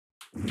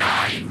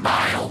9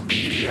 Mile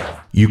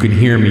Media. You can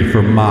hear me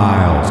for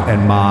miles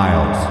and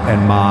miles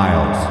and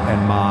miles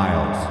and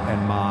miles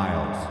and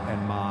miles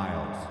and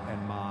miles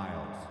and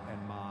miles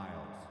and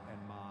miles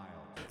and miles.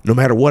 No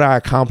matter what I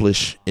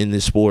accomplish in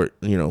this sport,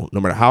 no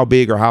matter how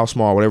big or how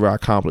small, whatever I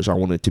accomplish, I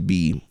want it to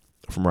be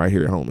from right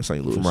here at home in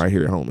St. Louis. From right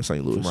here at home in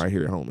St. Louis. From right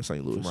here at home in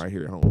St. Louis. Right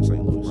here at home in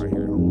St. Louis. Right here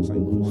at home in St.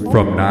 Louis.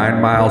 From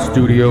 9 Mile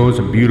Studios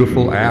in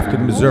beautiful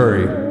Afton,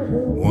 Missouri,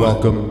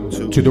 welcome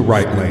to the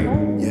Wright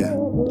Lane. Yeah.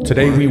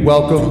 Today we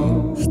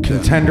welcome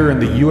contender in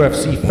the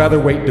UFC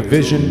featherweight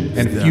division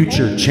and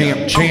future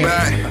champ,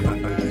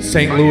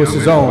 St.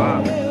 Louis's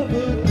own,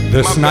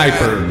 the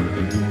sniper,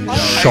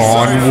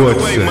 Sean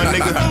Woodson.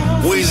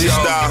 Weezy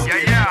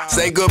style.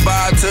 Say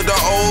goodbye to the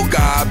old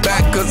guy.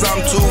 Back cause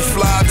I'm too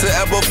fly to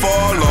ever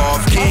fall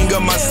off. King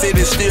of my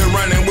city, still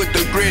running with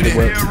the gritty.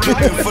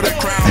 Looking for the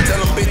crown,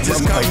 tell them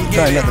bitches come get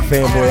trying it. not to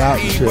fanboy out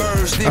and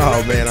shit.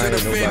 Oh man, I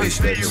ain't nobody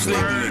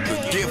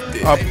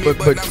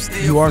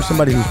But you are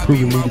somebody who's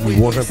proven me to be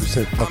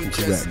 100% fucking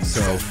correct.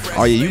 So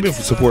Oh yeah, you've been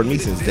supporting me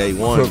since day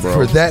one, bro.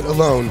 for that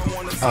alone,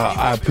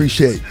 I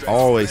appreciate.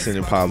 Always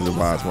sending positive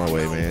vibes my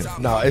way, man.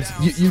 No, it's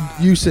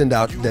you send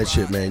out that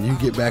shit, man. You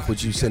get back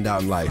what you send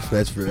out in life.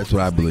 That's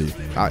what I believe.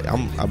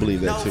 I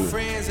believe that too.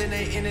 Friends in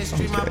the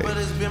industry, my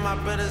brothers been my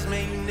brothers,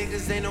 man. You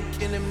niggas ain't no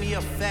kidding me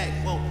a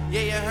fact. Whoa,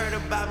 yeah, you heard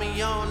about me,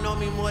 you don't know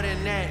me more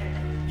than that.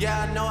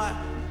 Yeah, I know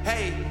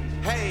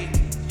hey,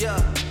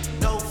 yeah.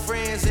 No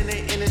friends in the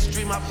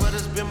industry, my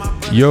brothers been my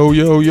brothers. Yo,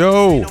 yo,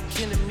 yo. Ain't no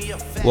kidding me a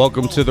fact.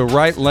 Welcome to the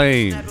Right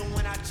Lane.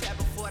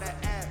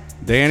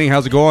 Danny,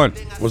 how's it going?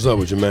 What's up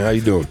with you, man? How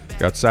you doing?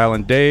 Got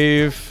Silent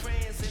Dave,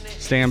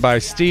 Standby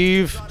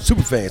Steve,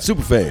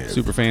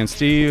 Superfan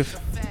Steve,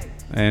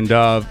 and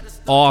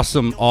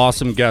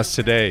awesome guest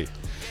today.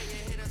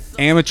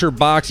 Amateur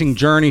boxing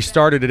journey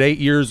started at 8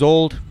 years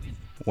old,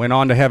 went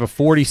on to have a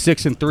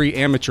 46-3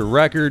 amateur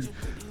record.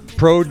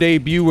 Pro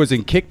debut was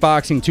in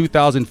kickboxing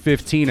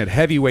 2015 at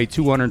heavyweight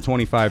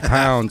 225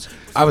 pounds.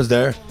 I was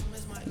there.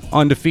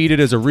 Undefeated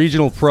as a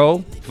regional pro,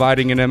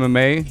 fighting in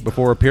MMA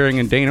before appearing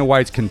in Dana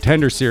White's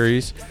Contender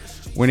Series,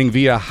 winning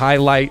via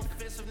highlight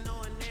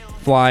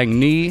flying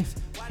knee.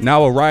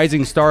 Now a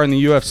rising star in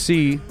the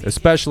UFC,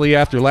 especially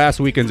after last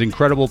weekend's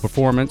incredible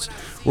performance,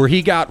 where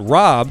he got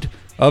robbed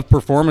of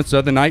Performance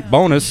of the Night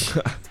bonus.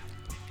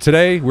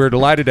 Today, we're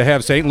delighted to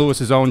have St.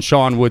 Louis's own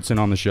Sean Woodson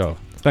on the show.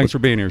 Thanks for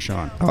being here,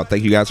 Sean. Oh,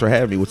 thank you guys for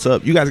having me. What's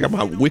up? You guys got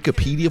my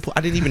Wikipedia?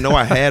 I didn't even know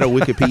I had a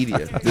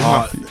Wikipedia. This is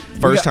my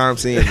first time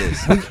seeing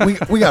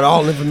this. We got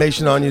all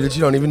information on you that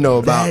you don't even know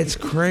about. That's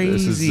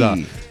crazy. This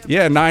is,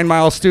 9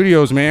 Mile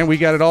Studios, man. We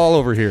got it all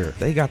over here.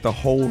 They got the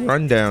whole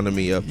rundown to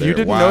me up there. You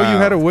didn't know you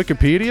had a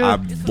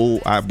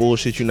Wikipedia? I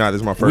bullshit you not. This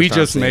is my first time. We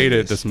just seeing made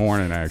it this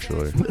morning,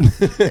 actually.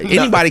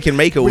 Anybody can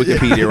make a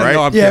Wikipedia, right?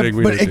 No, I'm Yeah, kidding.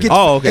 We but didn't.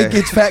 it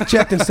gets fact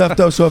checked and stuff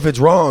though. So if it's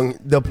wrong,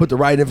 they'll put the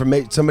right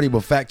information. Somebody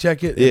will fact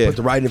check it and Yeah. put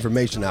the right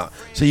information out.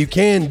 So you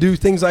can do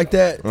things like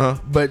that, Uh-huh.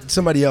 but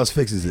somebody else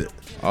fixes it.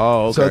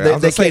 Oh, okay. So I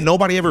was gonna say can't-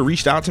 nobody ever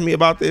reached out to me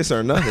about this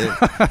or nothing.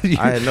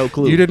 I had no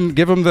clue. You didn't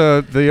give him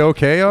the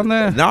okay on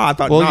that? No, I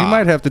thought. Well, nah. you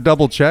might have to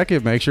double check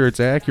it, make sure it's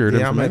accurate.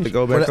 Yeah, I'm gonna have to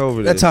go back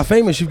over That's this. how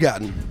famous you've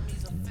gotten.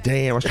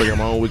 Damn, I should got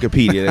my own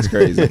Wikipedia. That's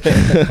crazy.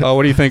 Oh,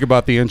 what do you think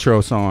about the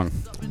intro song?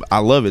 I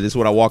love it. This is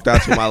what I walked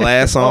out to my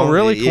last song. Oh,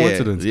 really? Yeah,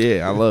 Coincidence.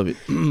 Yeah, I love it.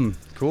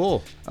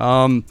 Cool.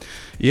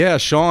 Yeah,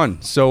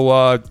 Sean.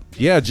 So,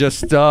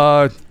 just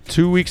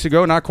 2 weeks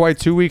ago, not quite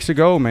 2 weeks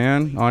ago,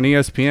 man, on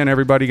ESPN,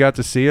 everybody got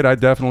to see it. I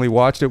definitely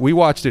watched it. We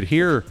watched it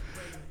here,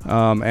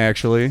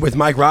 actually. With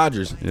Mike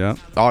Rogers. Yeah.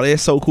 Oh,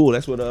 that's so cool.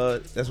 That's what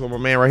my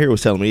man right here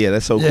was telling me. Yeah,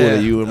 that's so cool Yeah.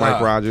 that you and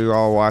Mike Rogers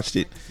all watched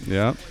it.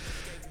 Yeah.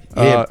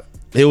 Yeah,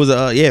 it was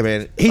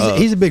man.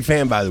 He's a big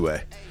fan, by the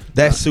way.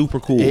 That's super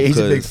cool. He's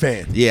a big 'cause,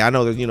 fan. Yeah, I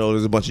know that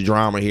there's a bunch of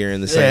drama here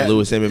in the St. Yeah.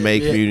 Louis MMA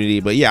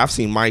community, but yeah, I've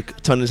seen Mike a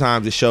ton of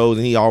times at shows,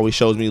 and he always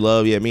shows me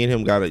love. Yeah, me and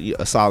him got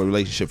a solid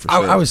relationship for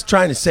sure. I was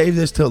trying to save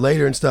this till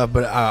later and stuff,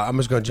 but I'm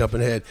just going to jump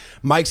ahead.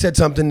 Mike said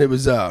something that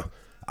was I've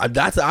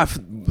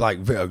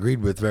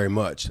agreed with very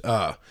much.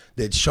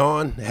 That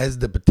Sean has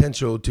the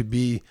potential to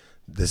be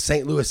the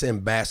St. Louis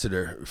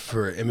ambassador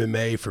for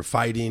MMA, for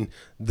fighting,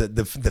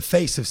 the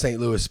face of St.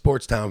 Louis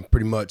sports town,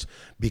 pretty much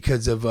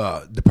because of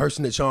the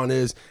person that Sean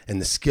is and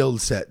the skill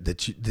set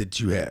that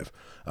you have.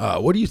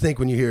 What do you think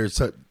when you hear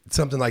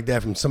something like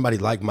that from somebody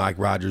like Mike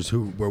Rogers,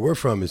 who where we're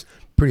from is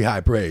pretty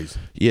high praise?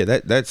 Yeah,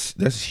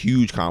 that's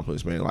huge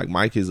compliments, man. Like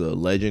Mike is a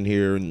legend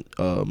here in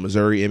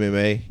Missouri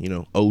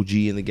MMA,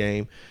 OG in the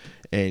game,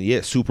 and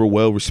yeah, super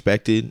well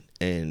respected.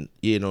 And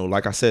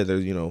like I said,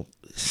 there's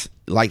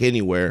like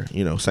anywhere,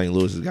 St.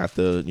 Louis has got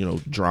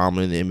the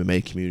drama in the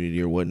MMA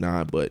community or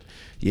whatnot. But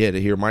yeah, to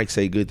hear Mike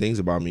say good things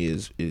about me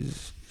is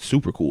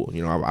super cool.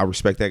 I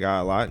respect that guy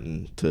a lot,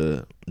 and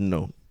to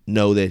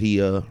know that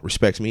he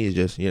respects me is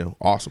just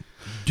awesome.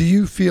 Do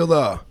you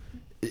feel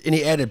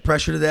any added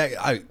pressure to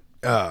that?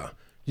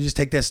 You just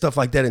take that stuff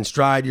like that in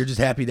stride. You're just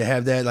happy to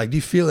have that. Like, do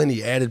you feel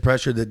any added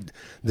pressure that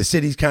the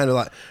city's kind of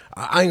like?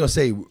 I ain't gonna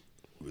say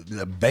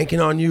banking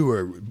on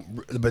you,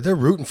 but they're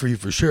rooting for you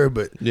for sure.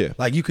 But Yeah.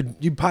 like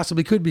you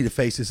possibly could be the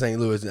face of St.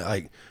 Louis.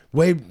 Like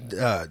way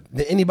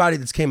anybody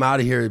that's came out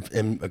of here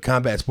in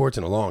combat sports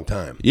in a long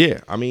time.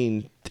 Yeah, I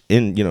mean,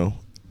 in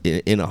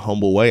a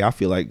humble way, I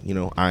feel like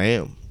I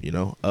am.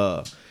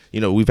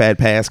 We've had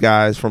past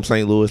guys from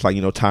St. Louis, like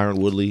Tyron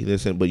Woodley,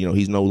 but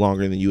he's no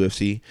longer in the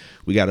UFC.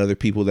 We got other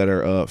people that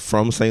are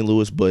from St.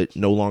 Louis, but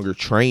no longer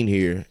train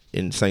here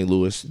in St.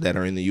 Louis that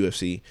are in the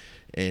UFC.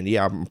 And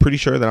yeah, I'm pretty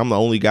sure that I'm the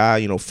only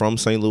guy, from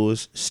St.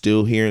 Louis,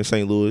 still here in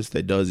St. Louis,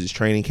 that does his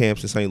training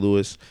camps in St.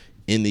 Louis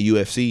in the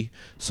UFC.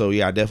 So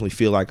yeah, I definitely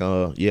feel like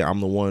I'm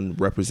the one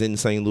representing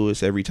St.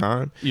 Louis every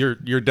time. You're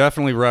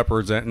definitely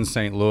representing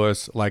St.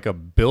 Louis like a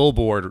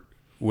billboard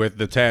with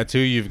the tattoo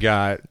you've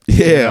got.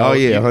 Yeah,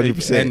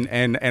 100%.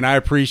 And I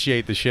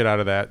appreciate the shit out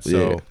of that.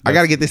 So yeah. I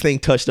got to get this thing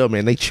touched up,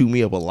 man. They chew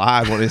me up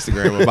alive on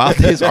Instagram about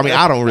this. I mean,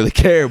 I don't really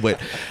care,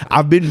 but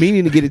I've been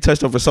meaning to get it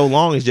touched up for so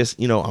long. It's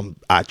just,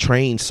 I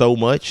train so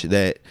much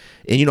that,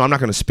 and I'm not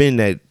going to spend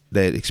that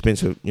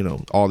expensive,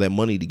 all that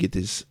money to get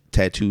this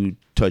tattoo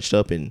touched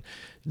up and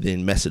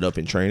then mess it up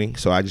in training.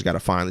 So I just got to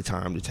find the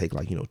time to take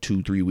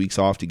 2-3 weeks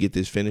off to get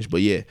this finished.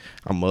 But yeah,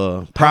 I'm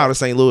proud of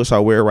St. Louis. So I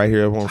wear it right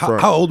here up on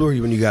front. How old were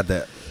you when you got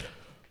that?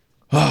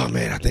 Oh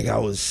man, I think I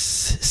was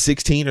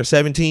 16 or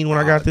 17 when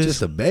I got this.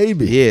 Just a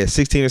baby. Yeah,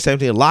 16 or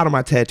 17. A lot of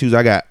my tattoos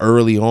I got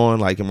early on,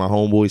 like in my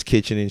homeboy's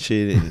kitchen and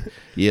shit, and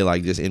yeah,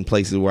 like just in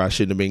places where I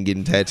shouldn't have been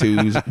getting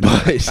tattoos.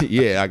 But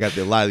yeah, I got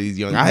a lot of these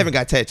young. I haven't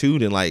got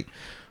tattooed in God,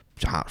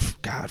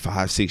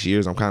 5-6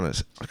 years. I'm kind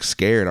of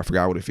scared. I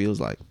forgot what it feels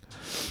like.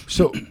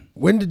 So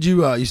when did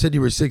you? You said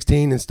you were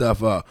 16 and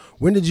stuff.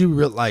 When did you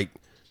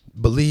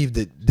believe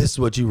that this is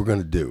what you were going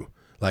to do?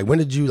 Like when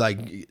did you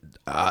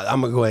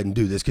I'm gonna go ahead and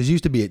do this? Because you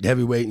used to be at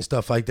heavyweight and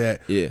stuff like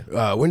that.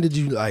 Yeah. When did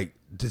you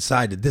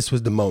decide that this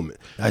was the moment?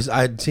 I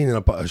had seen in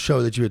a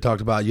show that you had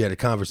talked about. You had a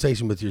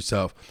conversation with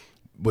yourself.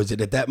 Was it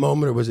at that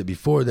moment or was it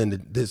before then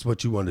that this is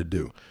what you wanted to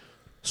do?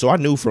 So I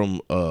knew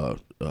from a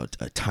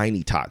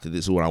tiny tot that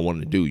this is what I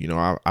wanted to do.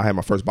 I had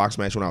my first box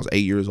match when I was 8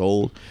 years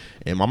old,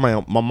 and my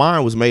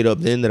mind was made up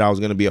then that I was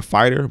going to be a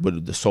fighter,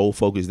 but the sole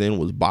focus then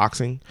was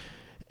boxing.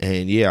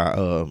 And yeah,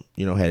 had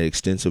an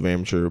extensive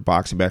amateur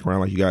boxing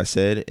background, like you guys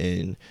said,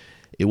 and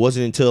it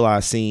wasn't until I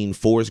seen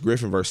Forrest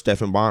Griffin versus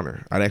Stephen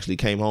Bonner. I actually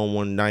came home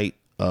one night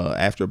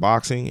after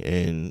boxing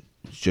and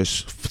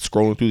just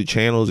scrolling through the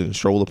channels and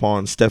strolled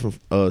upon Stephen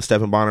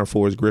Bonner and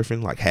Forrest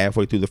Griffin like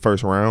halfway through the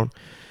first round,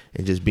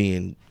 and just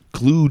being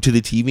glued to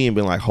the TV and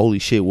being like, holy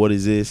shit, what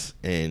is this?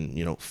 And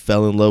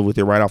fell in love with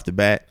it right off the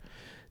bat.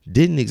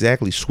 Didn't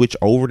exactly switch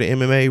over to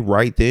MMA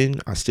right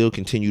then. I still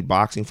continued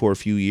boxing for a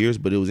few years,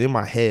 but it was in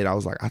my head. I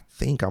was like, I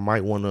think I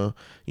might want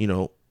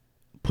to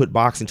put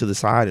boxing to the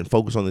side and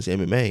focus on this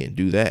MMA and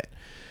do that.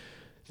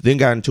 Then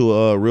got into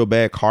a real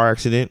bad car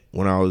accident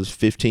when I was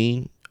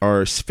 15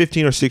 or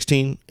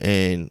 16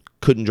 and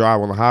couldn't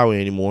drive on the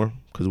highway anymore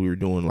because we were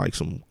doing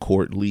some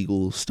court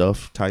legal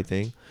stuff type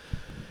thing.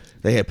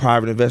 They had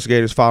private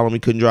investigators following me,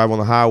 couldn't drive on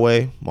the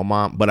highway. My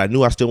mom, but I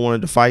knew I still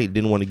wanted to fight,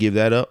 didn't want to give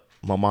that up.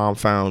 My mom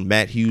found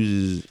Matt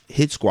Hughes'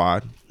 hit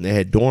squad, and they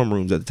had dorm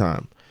rooms at the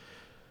time.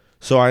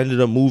 So I ended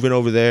up moving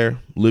over there,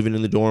 living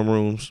in the dorm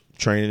rooms,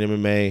 training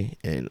MMA,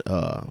 and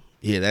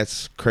yeah,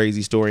 that's a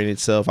crazy story in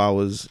itself. I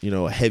was,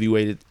 a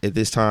heavyweight at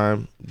this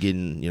time,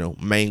 getting,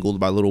 mangled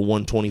by little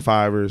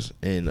 125ers,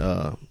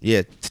 and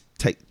yeah,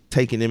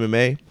 taking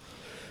MMA.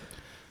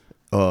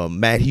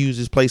 Matt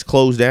Hughes' place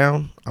closed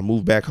down. I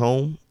moved back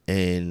home,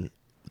 and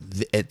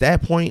at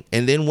that point,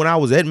 and then when I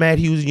was at Matt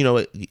Hughes,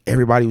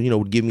 everybody,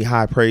 would give me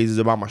high praises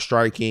about my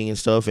striking and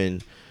stuff,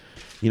 and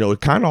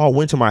it kind of all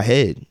went to my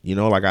head.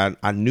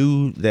 I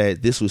knew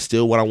that this was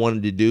still what I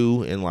wanted to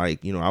do, and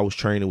I was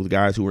training with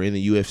guys who were in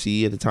the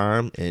UFC at the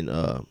time and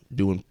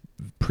doing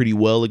pretty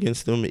well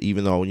against them,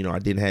 even though I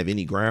didn't have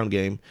any ground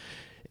game.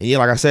 And yeah,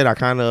 like I said, I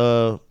kind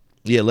of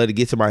let it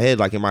get to my head.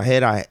 Like in my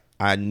head,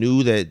 I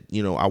knew that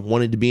I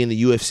wanted to be in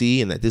the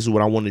UFC and that this is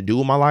what I wanted to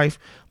do in my life,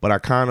 but I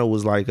kind of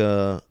was like,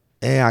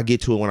 I get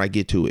to it when I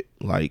get to it.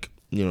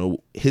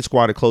 Hit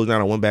squad had closed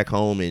down. I went back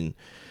home and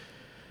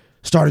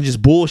started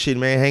just bullshit,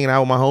 man, hanging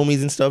out with my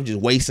homies and stuff, just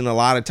wasting a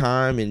lot of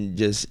time, and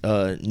just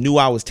knew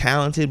I was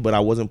talented, but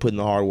I wasn't putting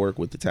the hard work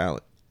with the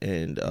talent.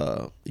 And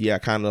yeah,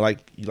 kind of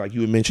like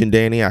you had mentioned,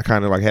 Danny, I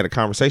kind of had a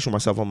conversation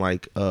with myself. I'm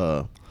like,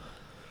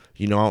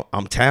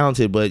 I'm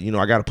talented, but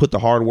I got to put the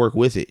hard work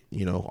with it.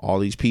 All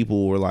these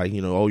people were like,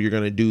 oh, you're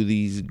gonna do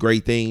these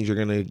great things, you're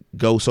gonna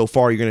go so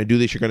far, you're gonna do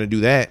this, you're gonna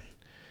do that.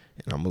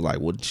 And I'm like,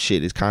 well,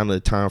 shit, it's kind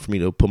of time for me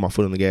to put my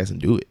foot on the gas and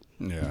do it.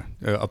 Yeah,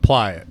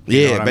 apply it.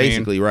 Yeah,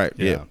 basically, right.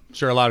 Yeah.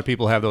 Sure, a lot of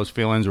people have those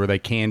feelings where they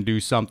can do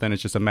something.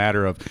 It's just a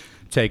matter of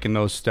taking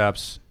those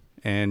steps.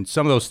 And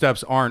some of those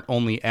steps aren't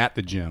only at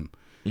the gym.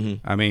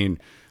 Mm-hmm. I mean,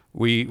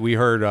 we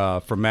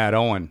heard from Matt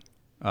Owen.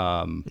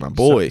 My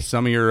boy.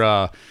 Some of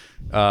your...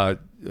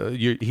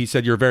 he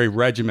said you're very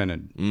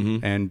regimented,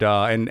 mm-hmm. and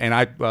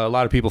a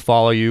lot of people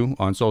follow you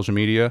on social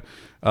media.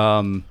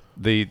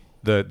 The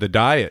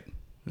diet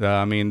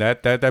I mean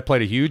that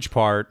played a huge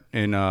part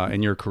in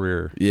your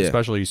career,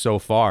 especially so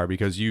far,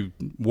 because you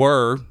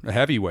were a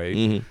heavyweight.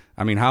 Mm-hmm.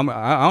 I mean,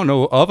 I don't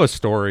know of a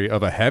story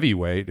of a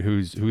heavyweight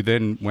who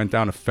then went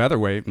down to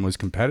featherweight and was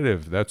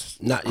competitive. That's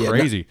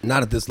crazy.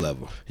 Not at this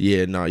level.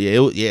 Yeah, no,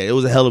 it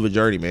was a hell of a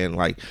journey, man.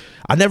 Like,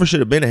 I never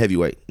should have been a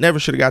heavyweight. Never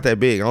should have got that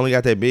big. I only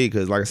got that big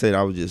because, like I said,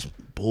 I was just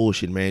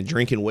bullshit, man.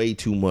 Drinking way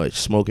too much,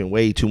 smoking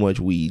way too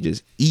much weed,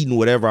 just eating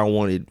whatever I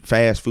wanted,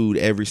 fast food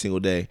every single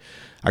day.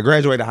 I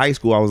graduated high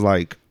school. I was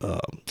like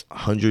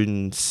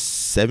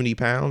 170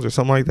 pounds or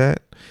something like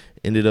that.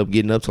 Ended up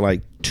getting up to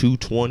like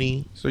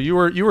 220. So you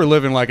were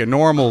living like a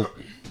normal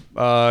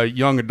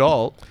young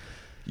adult.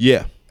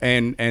 Yeah.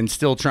 And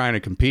still trying to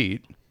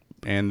compete.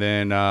 And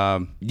then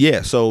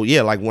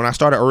like when I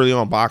started early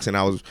on boxing,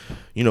 I was,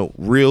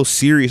 real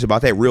serious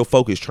about that, real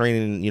focused,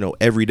 training,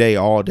 every day,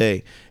 all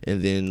day.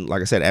 And then,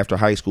 like I said, after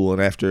high school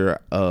and after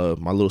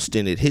my little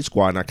stint at Hit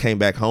Squad, and I came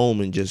back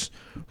home and just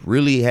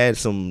really had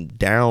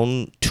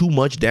too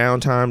much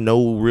downtime,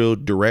 no real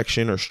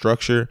direction or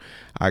structure.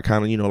 I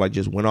kind of,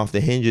 just went off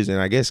the hinges, and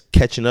I guess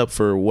catching up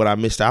for what I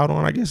missed out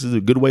on, I guess, is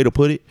a good way to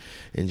put it.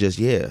 And just,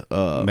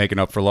 making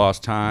up for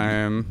lost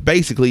time.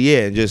 Basically,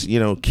 yeah. And just,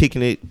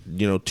 kicking it,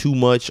 too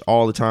much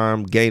all the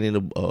time,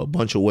 gaining a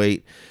bunch of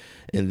weight.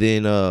 And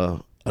then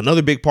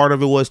another big part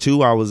of it was,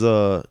 too, I was,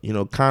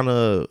 kind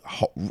of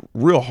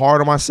real hard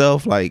on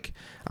myself. Like,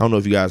 I don't know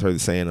if you guys heard the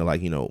saying of,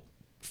 like,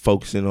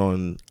 focusing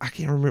on, I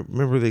can't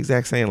remember the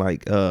exact saying,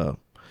 like, the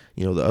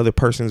other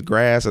person's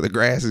grass, or the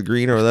grass is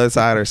greener on the other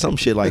side, or some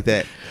shit like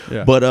that.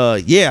 Yeah. But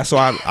so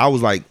I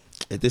was like,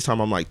 at this time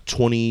I'm like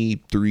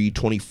 23,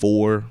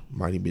 24,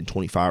 might have been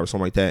 25 or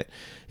something like that.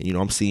 And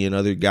I'm seeing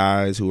other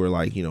guys who are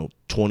like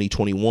 20,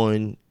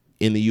 21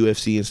 in the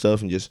UFC and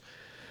stuff, and just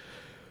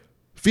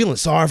feeling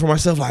sorry for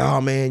myself, like, oh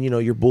man,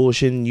 you're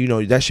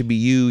bullshitting, that should be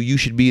you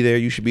should be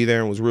there,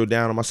 and was real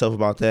down on myself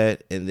about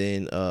that. And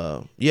then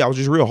I was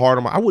just real hard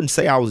on I wouldn't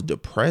say I was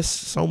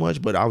depressed so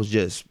much, but I was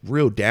just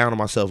real down on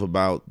myself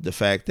about the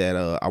fact that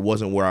I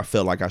wasn't where I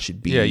felt like I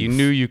should be. Yeah, you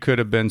knew you could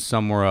have been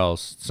somewhere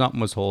else. Something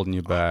was holding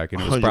you back,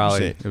 and it was 100%.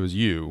 probably it was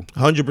you.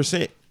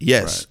 100%.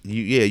 Yes. Right.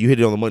 You hit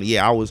it on the money.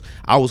 Yeah,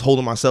 I was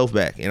holding myself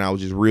back, and I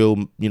was just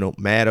real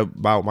mad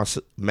at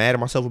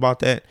myself about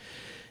that.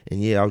 And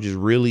I was just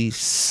really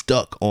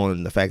stuck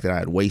on the fact that I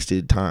had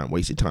wasted time.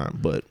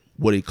 But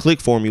what it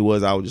clicked for me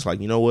was, I was just like,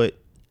 you know what?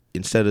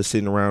 Instead of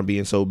sitting around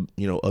being so,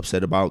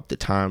 upset about the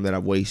time that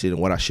I've wasted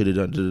and what I should have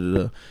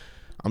done,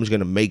 I'm just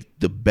going to make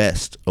the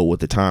best of what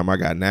the time I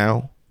got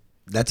now.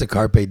 That's a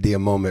Carpe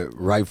Diem moment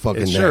right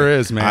fucking there. It sure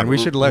is, man. We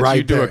should let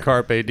you do there. A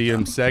Carpe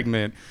Diem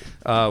segment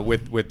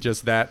with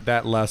just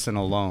that lesson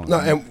alone. No,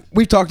 and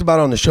we've talked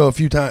about on the show a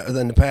few times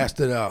in the past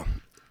that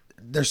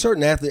there's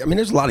certain athletes. I mean,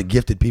 there's a lot of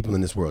gifted people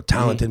in this world,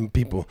 talented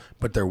people,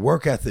 but their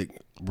work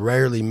ethic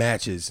rarely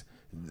matches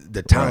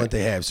the talent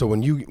they have. So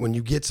when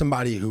you get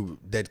somebody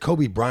that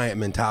Kobe Bryant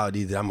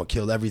mentality, that I'm gonna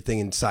kill everything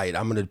in sight,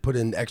 I'm gonna put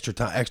in extra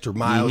time, extra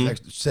miles,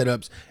 extra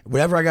setups,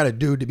 whatever I got to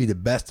do to be the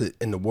best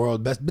in the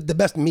world, the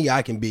best me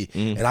I can be,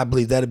 and I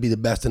believe that'll be the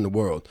best in the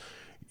world.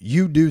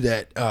 You do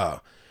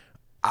that.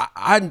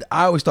 I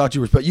always thought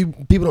you respect you.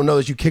 People don't know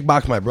that you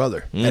kickbox my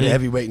brother at a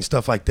heavyweight and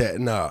stuff like that,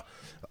 and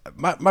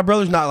my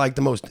brother's not like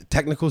the most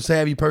technical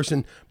savvy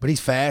person, but he's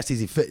fast.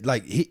 He's fit,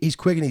 like he's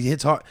quick and he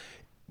hits hard.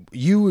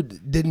 You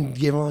didn't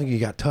give him, you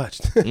got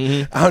touched.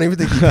 I don't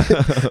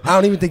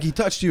even think he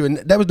touched you. And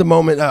that was the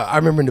moment I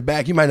remember in the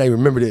back. You might not even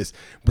remember this,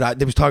 but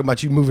they was talking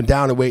about you moving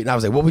down the weight, and I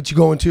was like, "What weight you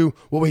going to?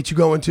 What weight you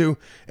going to?"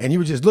 And you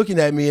were just looking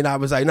at me, and I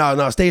was like,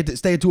 "No, stay at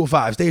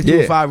 205, stay at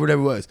 205,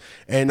 whatever it was."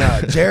 And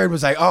Jared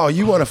was like, "Oh,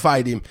 you want to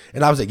fight him?"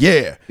 And I was like,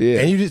 "Yeah."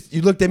 And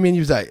you looked at me and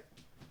you was like,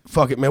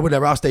 fuck it, man,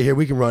 whatever, I'll stay here,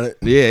 we can run it.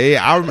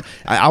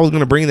 I was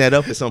gonna bring that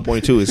up at some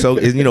point too. So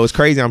it's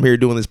crazy, I'm here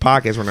doing this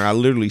podcast when I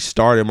literally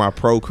started my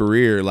pro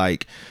career,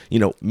 like,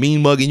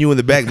 mean mugging you in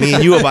the back, me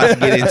and you about to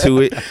get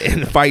into it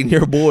and fighting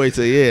your boy.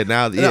 So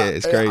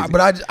it's crazy.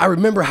 But I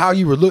remember how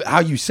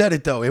you said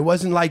it though. It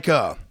wasn't like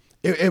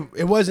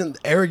it wasn't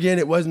arrogant.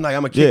 It wasn't like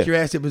I'm gonna kick your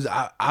ass. It was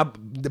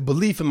the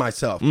belief in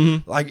myself.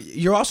 Like,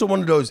 you're also one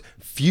of those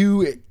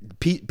few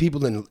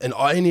people in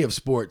any of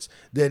sports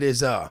that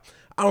is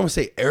I don't want to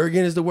say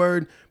arrogant is the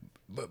word,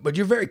 but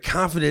you're very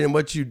confident in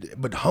what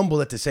but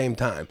humble at the same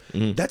time.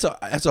 That's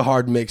a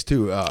hard mix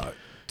to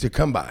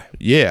come by.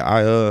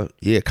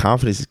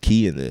 Confidence is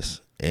key in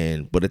this.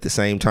 But at the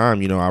same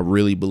time, I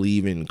really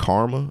believe in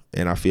karma,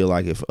 and I feel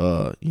like if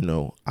I'll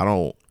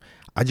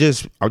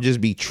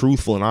just be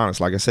truthful and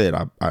honest. Like I said,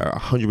 I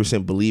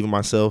 100% believe in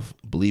myself,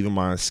 believe in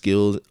my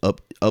skills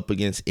up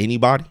against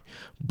anybody.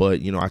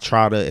 But I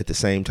try to at the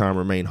same time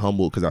remain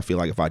humble, because I feel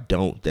like if I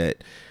don't,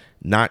 that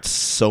not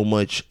so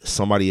much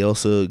somebody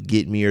else will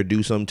get me or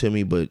do something to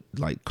me, but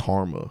like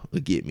karma will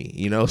get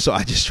me, So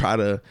I just try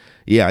to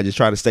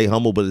stay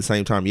humble, but at the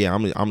same time,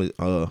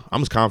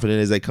 I'm as confident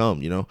as they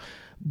come,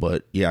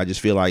 But I just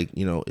feel like,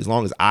 as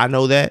long as I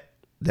know that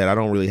I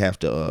don't really have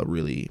to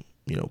really,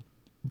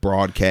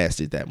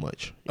 broadcast it that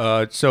much.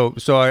 So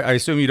I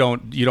assume you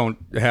don't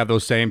have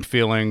those same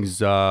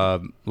feelings,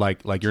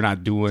 like you're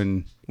not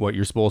doing what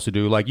you're supposed to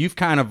do. Like you've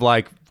kind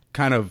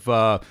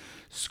of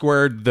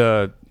squared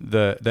the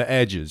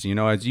edges, as you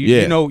know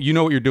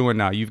what you're doing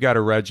now. You've got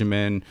a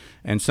regimen,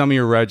 and some of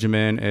your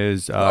regimen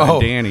is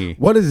Danny.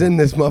 What is in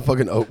this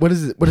motherfucking oat? What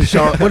is it? What is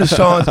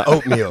Sean's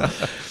oatmeal?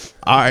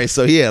 All right,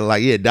 so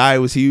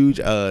diet was huge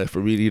for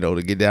me,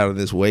 to get down to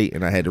this weight,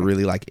 and I had to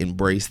really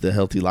embrace the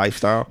healthy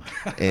lifestyle.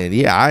 And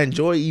I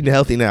enjoy eating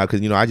healthy now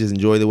because I just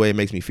enjoy the way it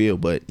makes me feel.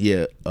 But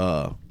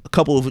a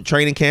couple of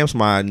training camps,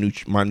 my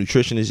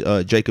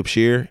nutritionist Jacob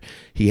Shear,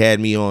 he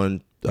had me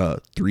on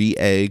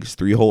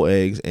 3 whole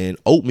eggs, and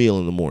oatmeal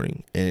in the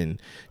morning.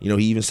 And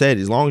he even said,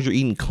 as long as you're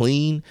eating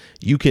clean,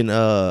 you can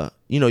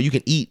you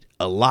can eat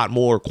a lot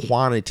more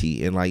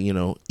quantity and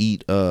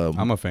eat.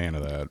 I'm a fan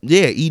of that.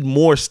 Yeah, eat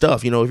more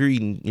stuff. If you're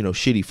eating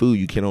shitty food,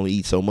 you can only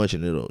eat so much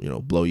and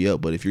it'll blow you up.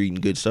 But if you're eating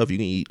good stuff, you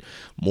can eat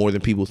more than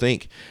people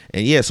think.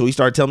 And so he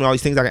started telling me all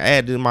these things I can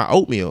add to my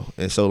oatmeal.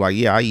 And so I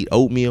eat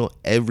oatmeal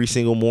every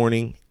single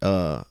morning.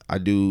 I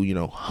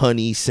do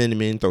honey,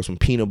 cinnamon, throw some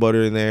peanut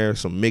butter in there,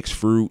 some mixed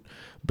fruit,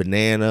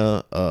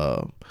 banana,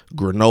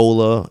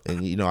 granola,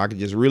 and I can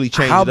just really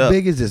change it up. How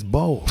big is this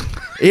bowl?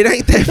 It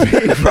ain't that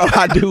big,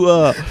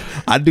 bro.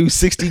 I do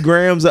 60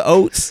 grams of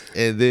oats,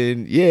 and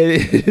then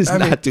it's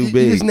not too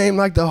big. You just name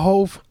the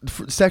whole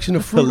section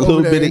of fruit. A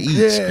little bit of each.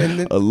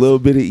 Yeah, a little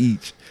bit of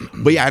each.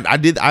 But I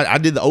did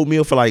the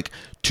oatmeal for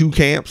 2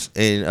 camps,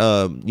 and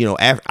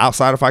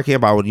outside of fight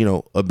camp, I would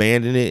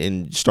abandon it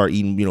and start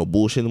eating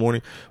bullshit in the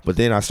morning. But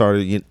then I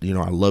started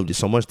I loved it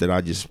so much that I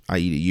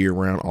eat it year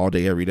round, all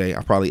day, every day.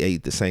 I probably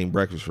ate the same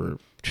breakfast for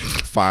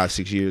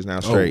 5-6 years now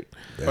straight.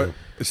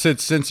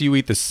 Since you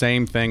eat the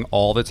same thing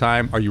all the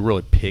time, are you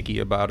really picky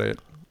about it?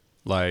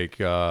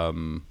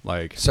 Certain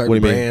what do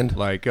you mean? brand.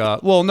 Like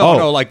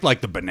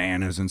the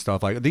bananas and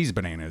stuff. Like these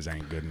bananas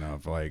ain't good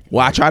enough. I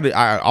try to.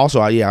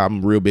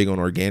 I'm real big on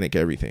organic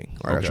everything.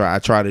 I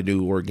try to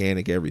do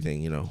organic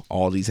everything.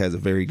 Aldi's has a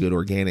very good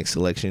organic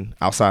selection.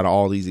 Outside of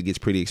Aldi's, it gets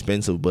pretty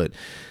expensive, but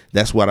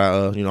that's what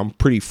I'm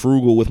pretty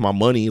frugal with my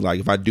money.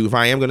 If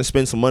I am going to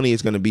spend some money,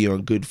 it's going to be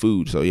on good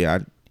food. So I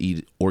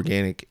eat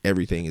organic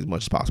everything as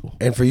much as possible.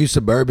 And for you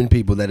suburban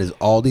people, that is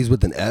Aldi's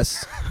with an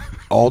S.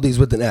 Aldi's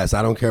with an S.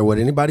 I don't care what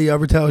anybody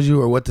ever tells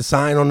you or what the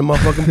sign on the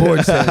motherfucking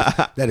board says.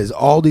 That is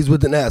Aldi's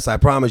with an S. I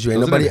promise you. Ain't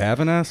Doesn't nobody it have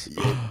an S?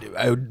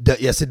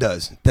 Yes, it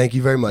does. Thank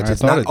you very much.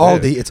 It's not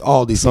Aldi. It's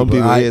Aldi. Some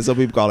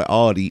people call it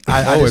Aldi.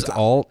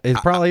 It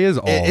probably is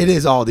Aldi. It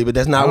is Aldi, but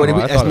that's not what it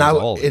is. That's not.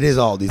 Aldi. It is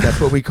Aldi.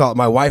 That's what we call it.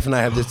 My wife and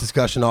I have this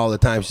discussion all the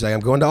time. She's like, "I'm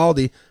going to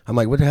Aldi." I'm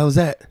like, "What the hell is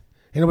that?"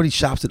 Ain't nobody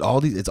shops at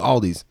Aldi. It's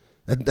Aldi's.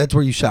 That's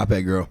where you shop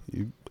at, girl.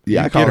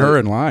 I get her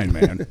in line,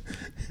 man.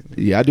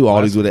 Yeah, I do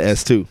Aldi's with an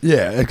S too.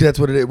 Yeah, that's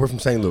what it is. We're from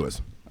St. Louis.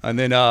 And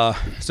then,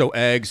 so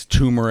eggs,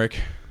 turmeric.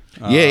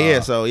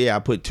 So I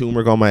put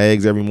turmeric on my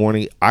eggs every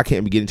morning. I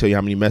can't begin to tell you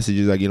how many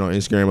messages I get on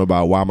Instagram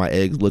about why my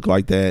eggs look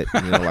like that.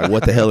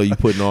 What the hell are you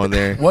putting on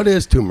there? What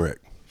is turmeric?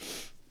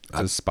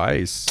 It's a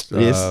spice,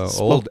 Yes.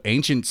 old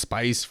ancient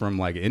spice from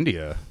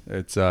India.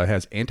 It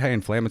has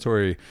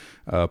anti-inflammatory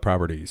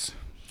properties.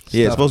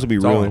 Yeah, it's supposed to be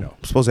That's all I real. know.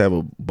 It's supposed to have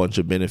a bunch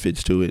of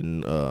benefits to it,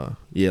 and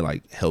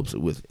helps it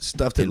with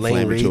Stuff that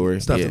Lane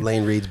reads, that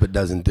Lane reads but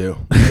doesn't do.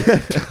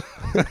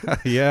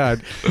 Yeah,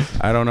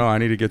 I don't know. I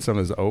need to get some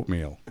of this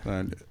oatmeal.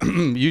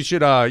 You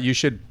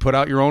should put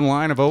out your own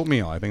line of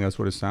oatmeal. I think that's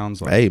what it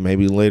sounds like. Hey,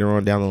 maybe later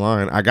on down the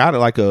line. I got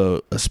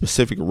a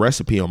specific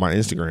recipe on my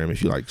Instagram.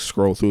 If you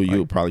scroll through,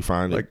 you'll probably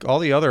find it. All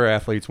the other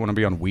athletes want to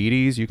be on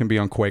Wheaties. You can be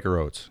on Quaker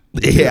Oats.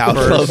 Yeah, I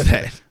love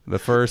that. The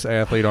first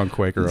athlete on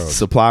Quaker Oats.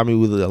 Supply me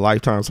with a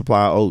lifetime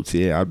supply of oats.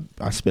 Yeah,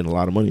 I spend a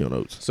lot of money on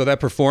oats. So that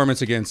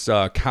performance against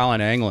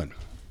Colin Anglin,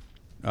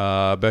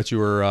 I bet you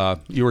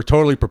were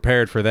totally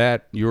prepared for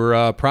that. You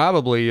were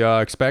probably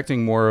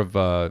expecting more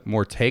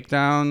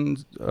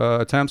takedown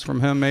attempts from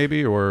him,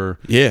 maybe, or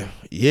yeah,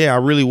 I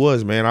really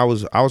was, man. I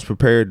was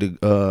prepared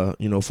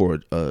to for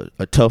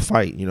a tough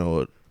fight,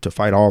 to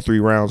fight all 3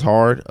 rounds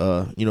hard.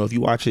 If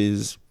you watch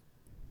his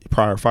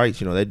prior fights,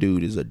 that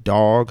dude is a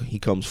dog. He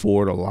comes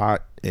forward a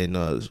lot and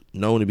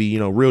known to be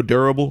real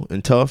durable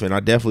and tough. And I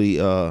definitely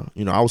I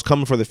was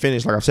coming for the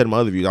finish, like I've said in my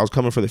other views. I was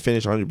coming for the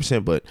finish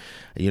 100%, but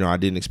I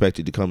didn't expect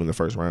it to come in the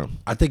first round.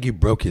 I think you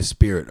broke his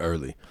spirit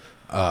early.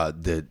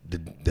 The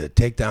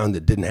takedown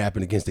that didn't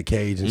happen against the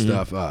cage and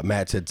stuff.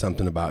 Matt said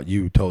something about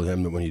you told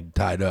him that when you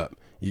tied up,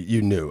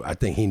 you knew. I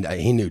think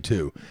he knew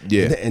too.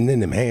 Yeah. And then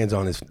them hands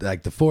on his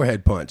the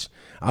forehead punch.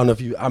 I don't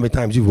know how many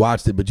times you've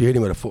watched it, but you hit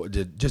him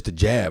with just a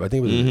jab. I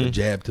think it was a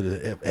jab to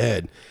the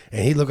head,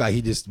 and he looked like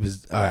he just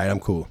was all right. I'm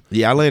cool.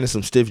 Yeah, I landed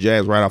some stiff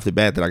jabs right off the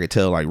bat that I could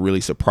tell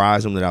really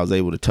surprised him that I was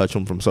able to touch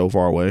him from so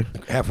far away.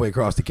 Halfway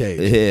across the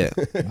cage. Yeah.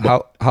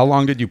 how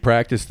long did you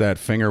practice that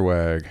finger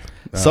wag?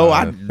 So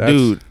I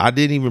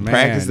didn't even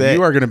practice that.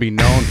 You are going to be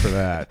known for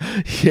that.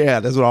 Yeah,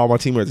 that's what all my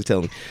teammates are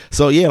telling me.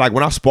 So yeah, like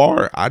when I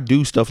spar, I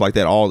do stuff like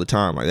that all the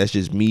time. Like that's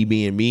just me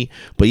being me.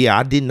 But yeah,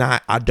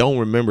 I don't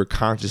remember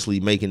consciously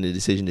making the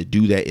decision to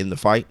do that in the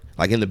fight.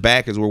 Like in the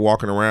back as we're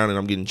walking around and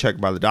I'm getting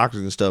checked by the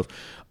doctors and stuff,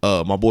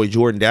 my boy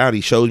Jordan Dowdy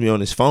shows me on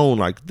his phone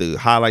like the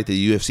highlight that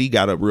the UFC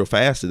got up real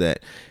fast to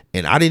that.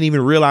 And I didn't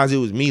even realize it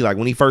was me. Like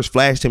when he first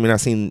flashed him and I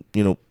seen,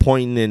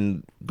 pointing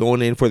and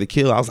going in for the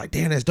kill, I was like,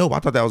 damn, that's dope. I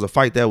thought that was a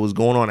fight that was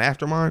going on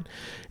after mine.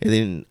 And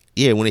then,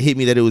 yeah, when it hit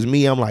me that it was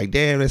me, I'm like,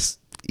 damn, that's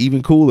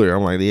even cooler.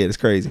 I'm like, yeah, that's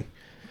crazy.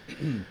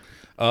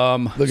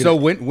 So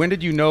when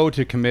did you know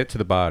to commit to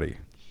the body?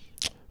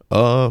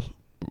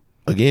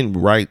 Again,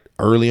 right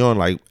early on,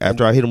 like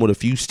after I hit him with a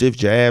few stiff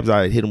jabs,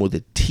 I hit him with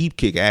a teep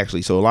kick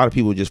actually. So a lot of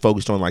people just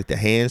focused on like the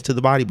hands to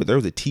the body, but there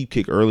was a teep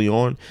kick early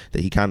on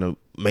that he kind of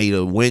made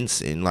a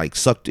wince and like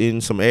sucked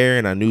in some air,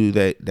 and I knew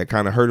that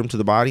kind of hurt him to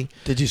the body.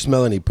 Did you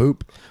smell any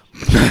poop?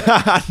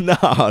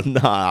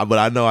 Nah, but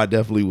I know I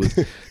definitely was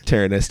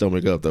tearing that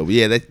stomach up though. But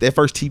yeah, that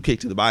first teep kick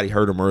to the body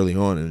hurt him early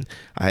on, and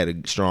I had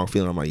a strong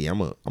feeling. I'm like, yeah, I'm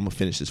gonna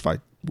finish this fight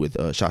with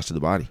shots to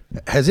the body.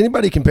 Has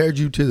anybody compared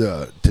you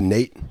to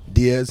Nate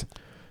Diaz?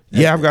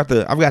 Yeah, I've got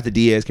the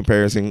Diaz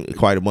comparison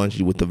quite a bunch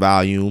with the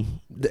volume.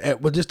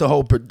 Well, just the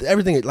whole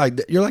everything.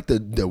 Like you're like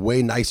the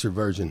way nicer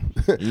version,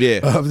 yeah,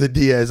 of the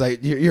Diaz. Like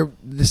you're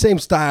the same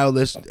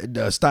stylist.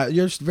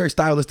 You're a very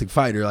stylistic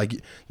fighter.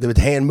 Like with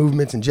hand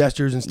movements and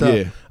gestures and stuff.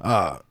 Yeah,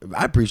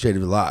 I appreciate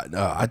it a lot.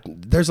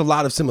 There's a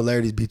lot of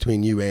similarities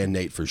between you and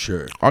Nate for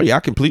sure. Oh yeah,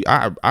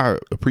 I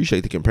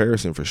appreciate the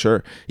comparison for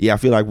sure. Yeah, I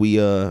feel like we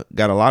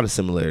got a lot of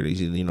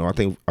similarities.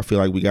 I feel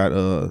like we got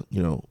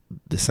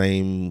the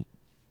same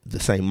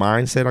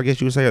mindset, I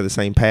guess you would say, or the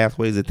same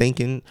pathways of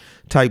thinking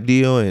type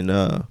deal. And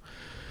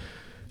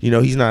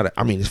he's not,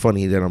 I mean, it's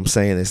funny that I'm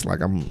saying this,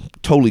 like I'm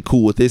totally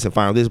cool with this and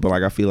fine with this, but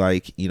like I feel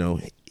like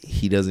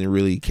he doesn't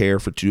really care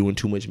for doing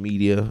too much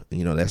media.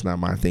 That's not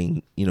my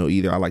thing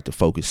either. I like to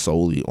focus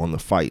solely on the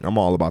fight. I'm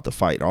all about the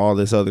fight. All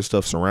this other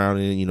stuff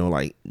surrounding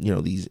it,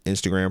 these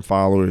Instagram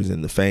followers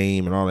and the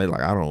fame and all that,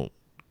 like I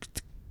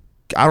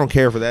don't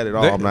care for that at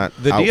all. I'm not.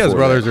 The Diaz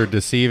brothers are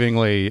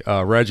deceivingly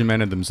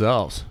regimented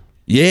themselves.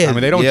 Yeah, I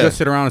mean, they don't just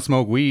sit around and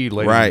smoke weed,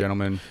 ladies and right.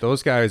 gentlemen.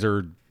 Those guys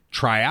are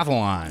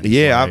triathlons.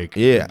 Yeah,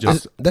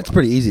 that's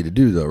pretty easy to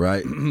do, though,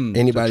 right?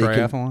 Anybody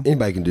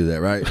can do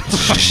that, right?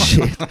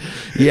 Shit.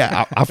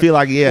 Yeah, I feel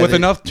like with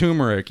enough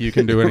turmeric, you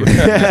can do anything.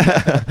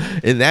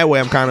 In that way,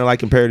 I'm kind of like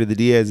compared to the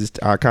Diaz's.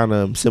 I kind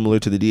of similar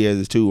to the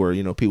Diaz's too,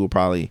 where people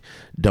probably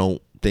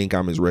don't think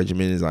I'm as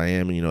regimented as I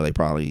am, and they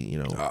probably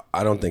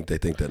I don't think they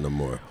think that no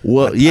more.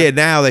 Well,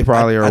 now they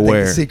probably are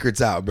aware. Think the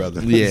secret's out,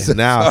 brother. Yeah,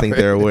 now I think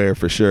they're aware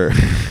for sure.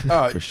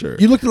 For sure.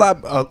 You looked a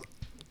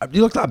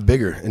lot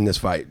bigger in this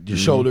fight. Your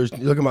shoulders,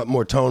 you look a lot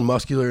more toned,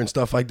 muscular, and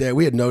stuff like that.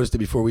 We had noticed it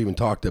before we even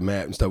talked to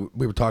Matt and stuff.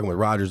 We were talking with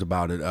Rogers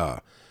about it.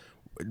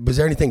 Was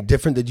there anything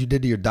different that you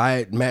did to your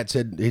diet? Matt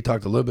said he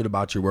talked a little bit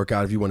about your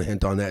workout. If you want to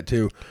hint on that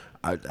too,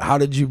 how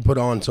did you put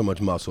on so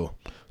much muscle?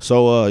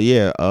 So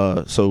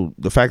so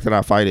the fact that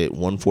I fight at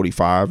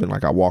 145 and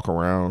like I walk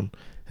around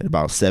at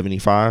about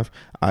 75,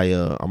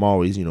 I'm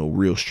always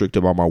real strict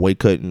about my weight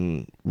cut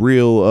and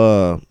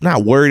real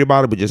not worried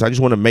about it, but I just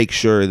want to make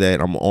sure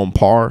that I'm on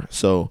par.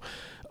 So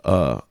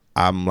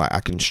I'm like I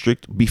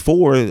constrict.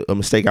 Before, a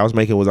mistake I was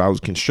making was I was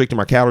constricting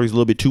my calories a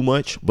little bit too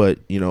much. But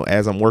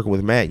as I'm working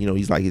with Matt,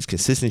 he's like, as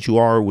consistent you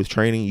are with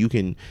training, you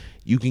can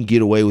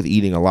get away with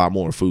eating a lot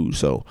more food.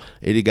 So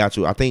it got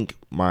to, I think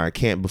my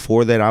camp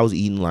before that, I was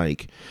eating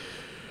like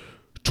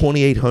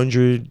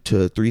 2,800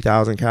 to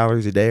 3,000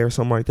 calories a day or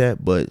something like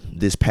that. But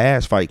this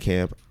past fight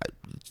camp,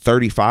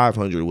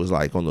 3,500 was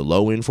like on the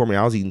low end for me.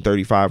 I was eating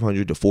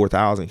 3,500 to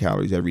 4,000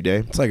 calories every day.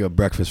 It's like a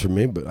breakfast for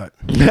me, but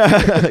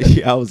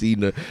yeah, I was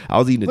eating a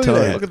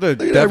ton. Look at the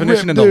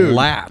definition of the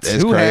lats.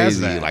 That's Who crazy.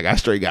 has that? Like I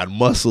straight got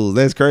muscles.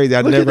 That's crazy.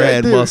 I never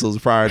had muscles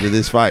prior to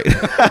this fight,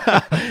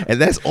 and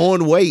that's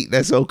on weight.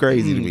 That's so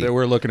crazy to me.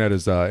 We're looking at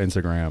his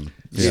Instagram.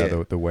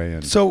 Yeah, the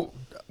weigh-in. So,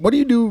 what do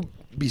you do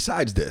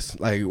besides this?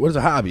 Like, what is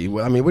a hobby?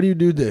 I mean, what do you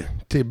do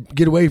to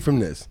get away from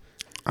this?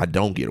 I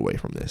don't get away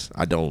from this.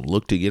 I don't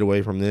look to get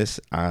away from this.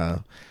 I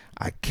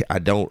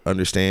don't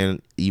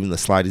understand even the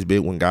slightest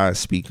bit when guys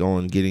speak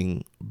on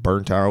getting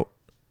burnt out.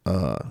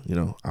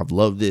 I've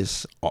loved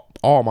this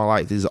all my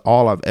life. This is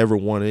all I've ever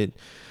wanted.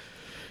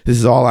 This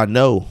is all I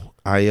know.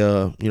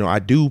 I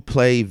do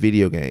play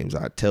video games.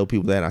 I tell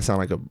people that. I sound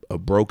like a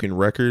broken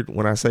record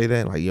when I say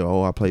that. Like,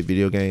 I play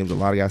video games. A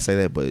lot of guys say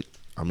that, but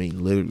I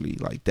mean, literally,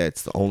 like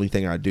that's the only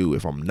thing I do.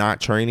 If I'm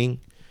not training,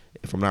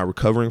 if I'm not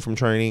recovering from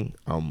training,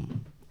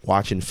 I'm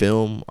watching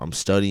film, I'm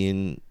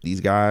studying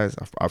these guys.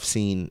 I've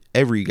seen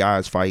every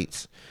guy's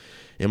fights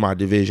in my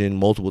division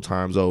multiple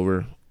times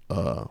over.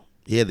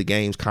 The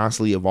game's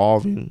constantly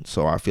evolving,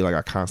 so I feel like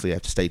I constantly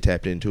have to stay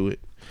tapped into it.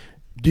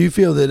 Do you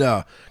feel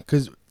that,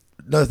 because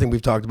another thing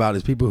we've talked about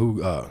is people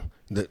who,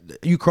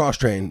 you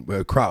cross-train,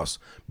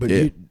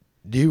 but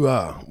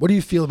What do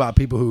you feel about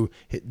people who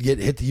hit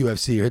the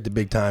UFC or hit the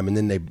big time and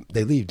then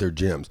they leave their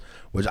gyms?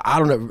 Which I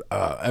don't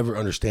ever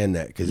understand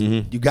that, because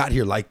you got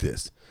here like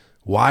this.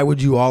 Why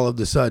would you all of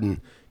a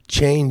sudden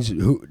change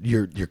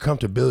your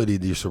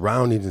comfortability, your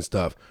surroundings and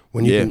stuff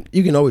when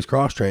you can always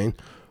cross train?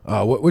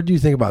 What do you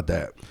think about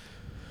that?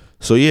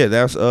 So yeah,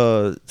 that's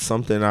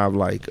something I've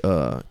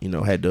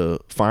had to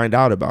find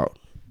out about.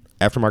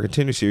 After my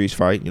Contender Series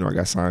fight, I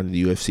got signed to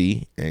the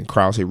UFC, and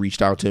Krause had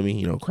reached out to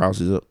me. Krause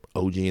is a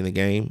OG in the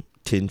game,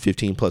 10,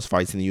 15 plus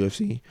fights in the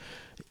UFC.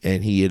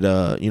 And he had,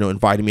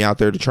 invited me out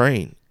there to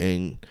train.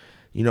 And,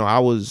 I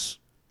was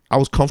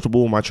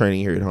comfortable with my training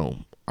here at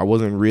home. I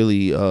wasn't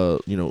really,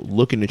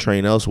 looking to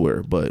train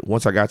elsewhere. But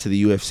once I got to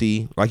the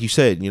UFC, like you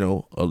said,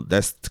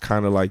 that's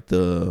kind of like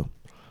the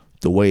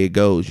way it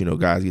goes.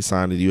 Guys get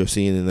signed to the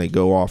UFC and then they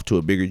go off to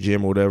a bigger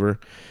gym or whatever.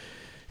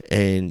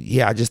 And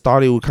yeah, I just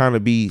thought it would kind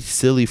of be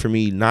silly for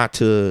me not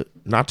to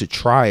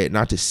try it,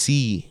 not to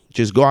see,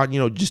 just go out,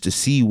 just to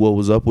see what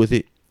was up with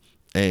it.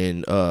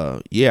 And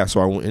so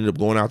I ended up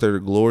going out there to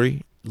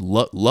Glory.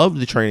 Love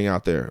the training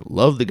out there.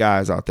 Love the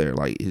guys out there.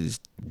 Like, it's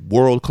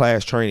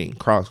world-class training.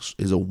 Cross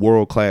is a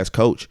world-class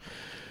coach.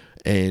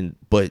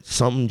 But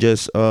something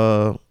just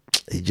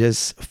it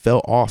just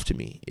felt off to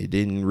me. It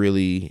didn't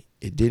really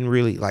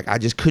like, I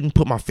just couldn't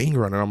put my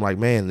finger on it. I'm like,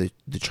 man,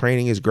 the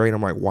training is great.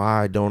 I'm like,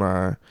 why don't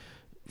I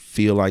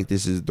feel like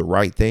this is the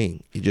right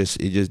thing? It just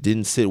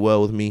didn't sit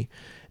well with me.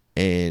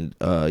 And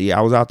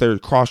I was out there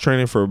cross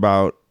training for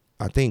about,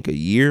 I think, a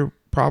year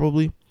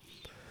probably.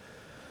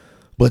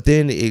 But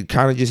then it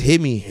kind of just hit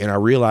me, and I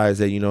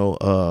realized that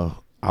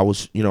I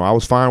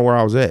was fine where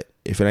I was at.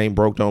 If it ain't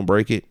broke, don't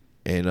break it.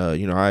 And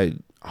I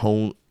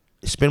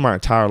spent my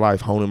entire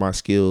life honing my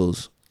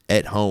skills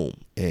at home,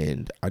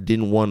 and I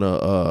didn't want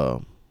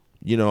to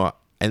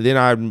and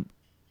then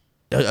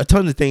a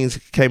ton of things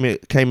came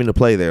into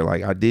play there.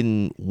 Like, I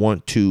didn't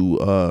want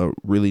to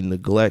really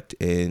neglect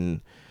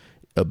and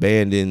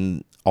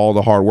abandon all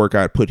the hard work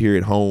I put here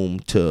at home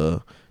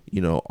to,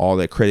 all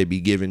that credit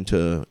be given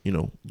to,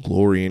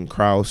 Glory and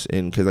Krause.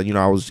 And because,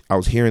 I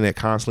was hearing that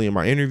constantly in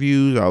my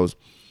interviews. I was,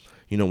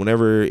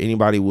 whenever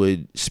anybody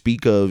would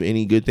speak of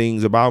any good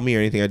things about me or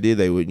anything I did,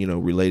 they would,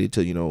 relate it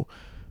to,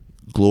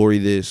 Glory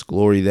this,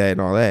 Glory that,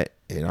 and all that.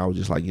 And I was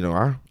just like,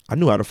 I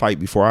knew how to fight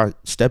before I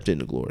stepped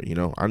into Glory.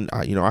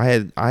 I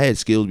had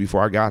skills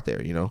before I got there.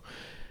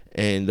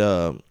 And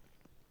and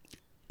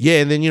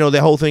then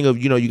that whole thing of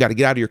you got to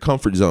get out of your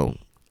comfort zone.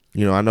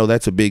 I know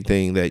that's a big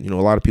thing that a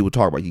lot of people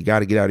talk about. You got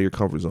to get out of your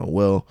comfort zone.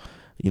 Well,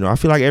 I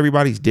feel like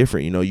everybody's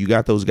different. You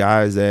got those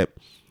guys that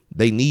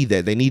they need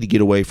that. They need to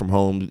get away from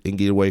home and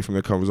get away from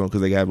their comfort zone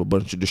because they have a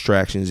bunch of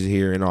distractions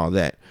here and all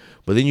that.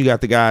 But then you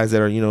got the guys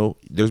that are,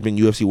 there's been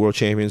UFC world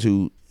champions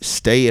who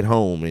stay at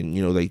home and,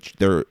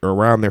 they're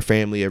around their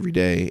family every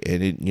day.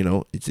 And,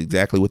 it's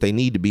exactly what they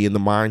need to be in the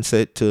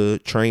mindset to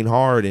train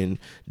hard and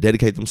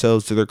dedicate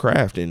themselves to their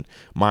craft. And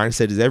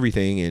mindset is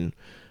everything. And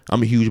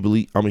I'm a huge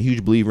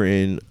believer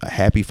in a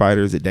happy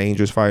fighter is a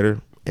dangerous fighter.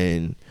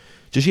 And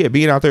just,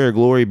 being out there at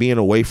Glory, being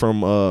away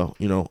from, my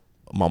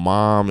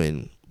mom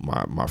and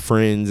my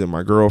friends and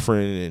my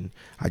girlfriend. And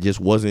I just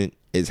wasn't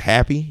as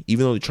happy,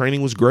 even though the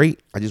training was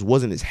great. I just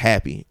wasn't as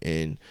happy.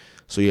 And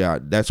so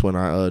that's when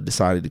I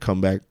decided to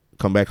come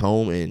back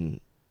home. And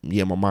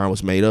my mind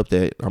was made up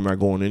that I'm not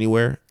going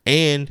anywhere.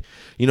 And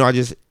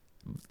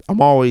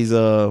I'm always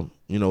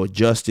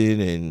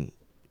adjusting and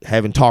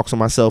having talks with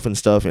myself and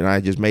stuff. And I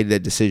just made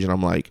that decision.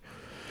 I'm like,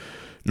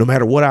 no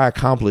matter what I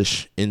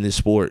accomplish in this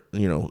sport,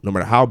 no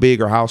matter how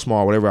big or how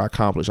small, whatever I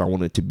accomplish, I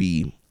want it to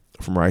be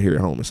from right here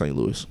at home in St.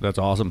 Louis. That's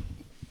awesome.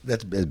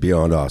 That's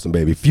beyond awesome,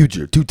 baby.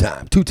 Future,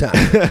 two-time.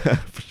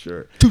 For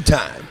sure.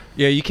 Two-time.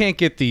 Yeah, you can't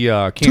get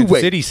the Kansas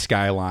City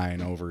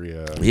skyline over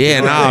you.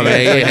 Yeah, no,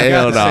 man. You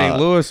Hell got the St.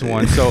 Louis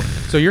one.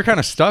 So you're kind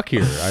of stuck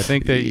here. I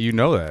think that you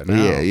know that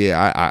now.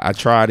 Yeah. I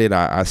tried it.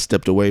 I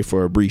stepped away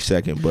for a brief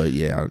second, but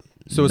yeah.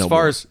 So as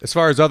far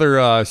as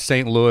other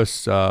St.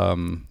 Louis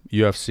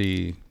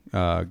UFC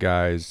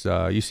guys,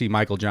 you see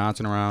Michael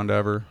Johnson around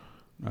ever?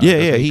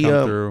 He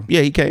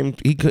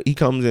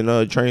comes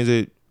and trains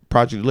at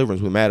Project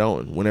Deliverance with Matt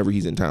Owen whenever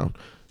he's in town.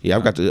 Yeah,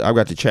 I've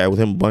got to chat with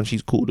him a bunch. He's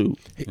a cool dude.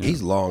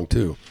 He's long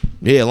too.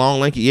 Yeah, long,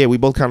 lanky. Yeah, we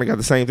both kind of got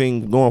the same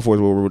thing going for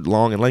us. Where we're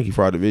long and lanky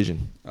for our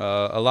division.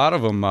 A lot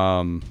of them,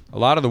 a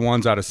lot of the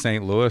ones out of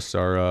St. Louis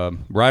are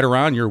right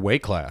around your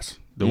weight class.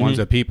 The ones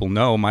that people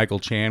know: Michael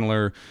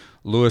Chandler,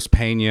 Luis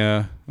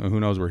Pena. Who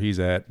knows where he's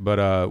at?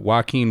 But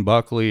Joaquin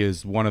Buckley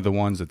is one of the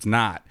ones that's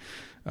not.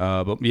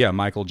 But yeah,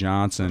 Michael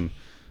Johnson.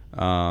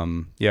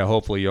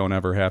 Hopefully you don't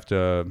ever have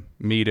to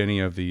meet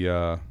any of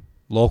the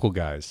local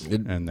guys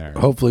in there.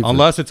 Hopefully,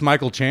 unless it's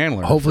Michael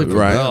Chandler. Hopefully for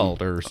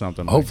belt or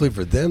something. Hopefully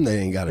for them, they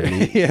ain't got to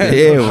meet.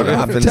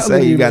 I'm going to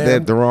say you got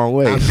that the wrong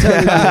way.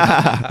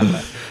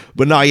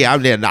 But no,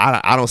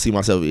 I don't see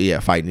myself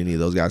fighting any of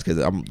those guys because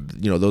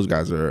those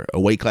guys are a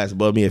weight class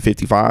above me at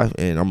 55,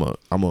 and I'm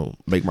gonna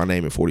make my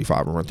name at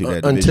 45 and run through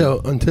that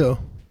division.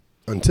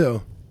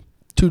 Until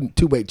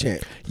two weight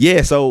champ.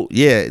 Yeah, so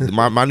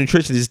my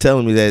nutritionist is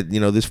telling me that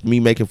this me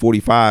making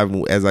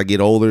 45 as I get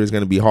older is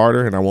going to be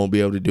harder, and I won't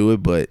be able to do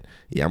it. But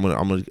yeah, I'm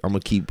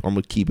gonna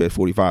keep at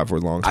 45 for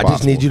as long as possible. I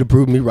just need you to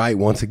prove me right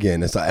once again.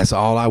 That's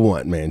all I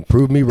want, man.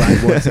 Prove me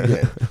right once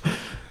again.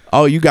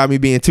 Oh, you got me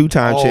being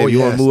 2-time champ. You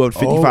want to move up to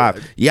 55?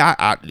 Oh. Yeah,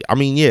 I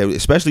mean, yeah.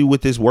 Especially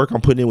with this work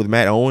I'm putting in with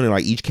Matt Owen, and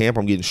like each camp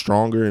I'm getting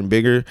stronger and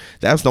bigger.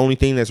 That's the only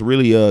thing that's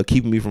really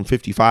keeping me from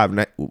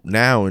 55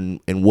 now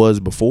and was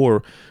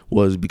before,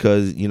 was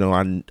because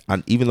I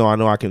even though I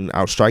know I can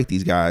outstrike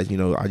these guys,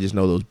 I just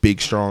know those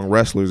big strong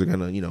wrestlers are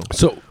gonna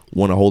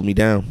want to hold me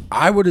down.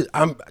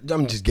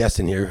 I'm just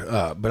guessing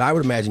here, but I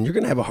would imagine you're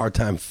gonna have a hard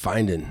time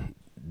finding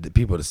the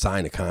people to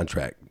sign a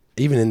contract.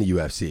 Even in the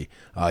UFC,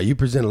 you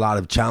present a lot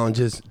of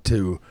challenges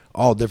to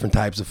all different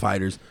types of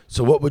fighters.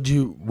 So what would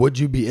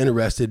you be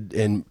interested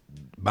in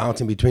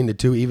bouncing between the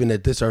two, even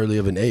at this early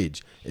of an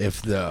age,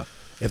 if the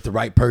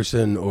right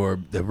person or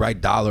the right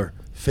dollar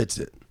fits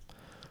it?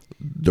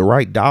 The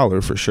right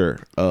dollar for sure.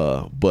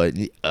 But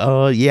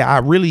yeah, I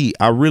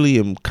really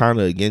am kind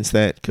of against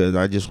that, because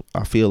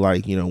I feel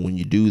like when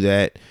you do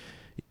that,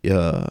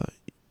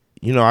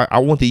 I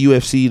want the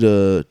UFC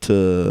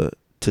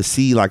to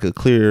see like a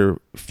clear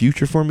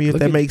future for me, if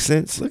that makes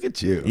sense. Look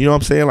at you. You know what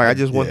I'm saying? Like I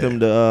just want them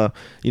to,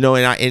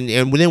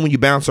 and then when you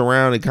bounce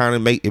around, it kind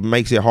of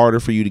makes it harder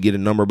for you to get a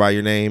number by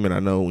your name. And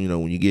I know,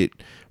 when you get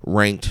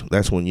ranked,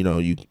 that's when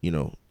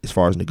you as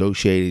far as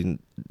negotiating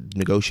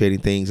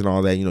things and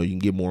all that, you can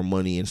get more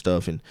money and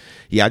stuff. And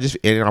yeah,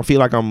 I feel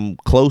like I'm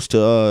close to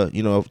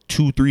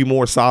 2-3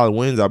 more solid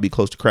wins. I'll be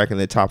close to cracking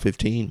that top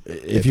 15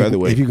 if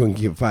you're gonna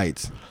get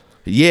fights.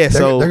 Yeah,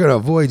 they're gonna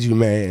avoid you,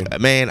 man.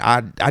 Man,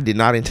 I did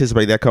not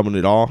anticipate that coming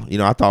at all.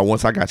 I thought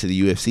once I got to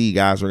the UFC,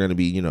 guys were gonna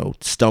be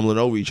stumbling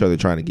over each other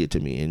trying to get to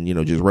me, and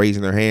just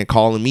raising their hand,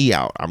 calling me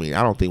out. I mean,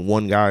 I don't think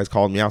one guy has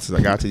called me out since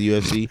I got to the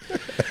UFC.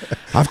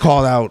 I've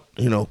called out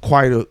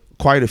quite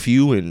a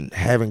few, and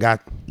haven't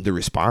got the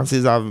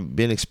responses I've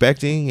been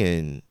expecting.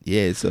 And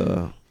yeah, it's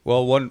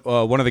Well, one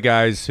of the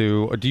guys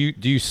who do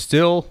you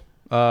still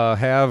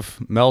have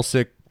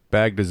Melsick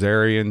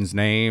Bagdasarian's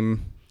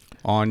name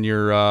on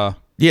your?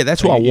 Yeah,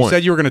 that's what I want. You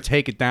said you were going to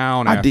take it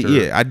down. I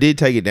did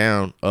take it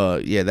down.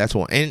 Yeah, that's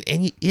one.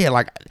 And yeah,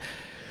 like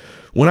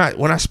when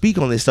I speak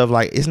on this stuff,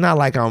 like it's not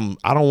like I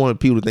don't want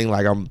people to think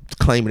like I'm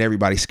claiming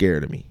everybody's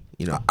scared of me.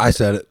 I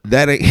said it.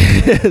 That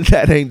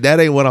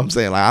ain't what I'm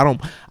saying. Like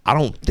I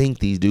don't think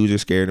these dudes are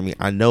scared of me.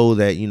 I know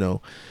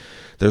that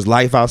there's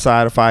life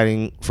outside of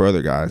fighting for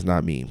other guys,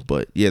 not me.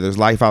 But yeah, there's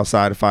life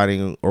outside of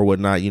fighting or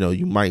whatnot.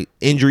 You might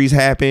injuries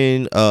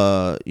happen,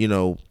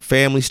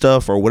 family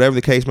stuff or whatever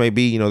the case may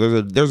be.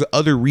 There's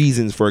other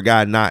reasons for a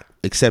guy not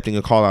accepting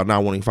a call out,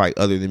 not wanting to fight,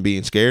 other than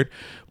being scared.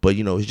 But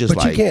it's just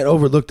you can't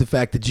overlook the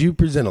fact that you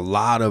present a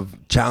lot of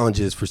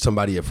challenges for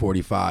somebody at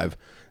 45.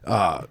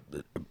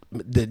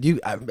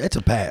 It's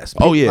a pass.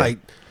 Oh yeah. Like,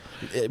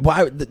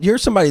 why you're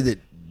somebody that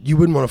you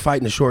wouldn't want to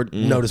fight in a short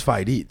notice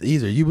fight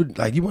either.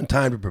 You want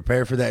time to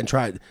prepare for that and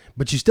try it,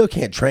 but you still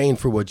can't train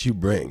for what you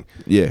bring.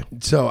 Yeah.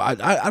 So I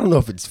don't know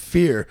if it's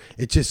fear.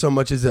 It's just so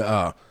much as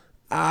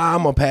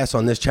I'm gonna pass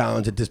on this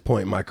challenge at this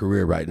point in my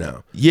career right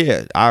now.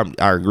 Yeah, I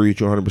agree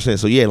with you 100%.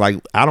 So yeah, like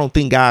I don't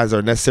think guys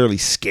are necessarily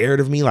scared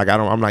of me. Like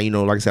I'm not,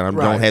 like I said, I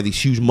don't have these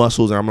huge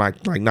muscles, and I'm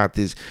like not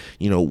this,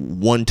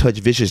 one touch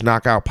vicious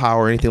knockout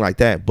power or anything like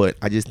that. But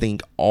I just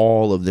think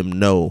all of them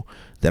know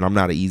that I'm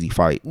not an easy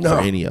fight for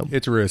any of them.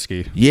 It's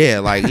risky. Yeah,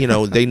 like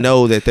they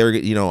know that they're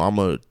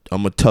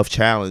I'm a tough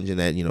challenge, and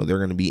that they're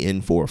gonna be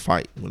in for a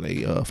fight when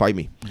they fight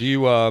me.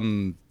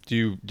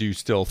 Do you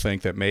still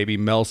think that maybe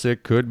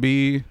Melsick could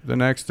be the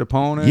next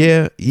opponent?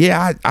 Yeah.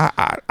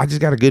 I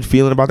just got a good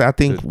feeling about that. I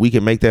think we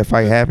can make that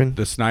fight happen.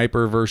 The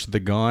sniper versus the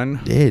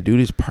gun. Yeah,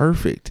 dude, it's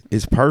perfect.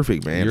 It's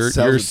perfect, man. You're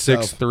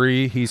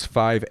 6'3", he's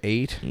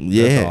 5'8".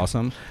 Yeah, that's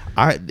awesome.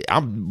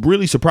 I'm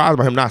really surprised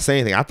by him not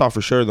saying anything. I thought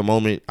for sure the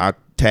moment I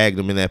tagged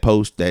him in that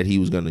post that he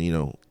was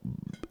gonna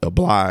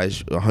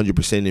oblige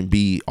 100% and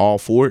be all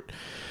for it.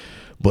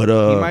 But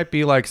he might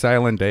be like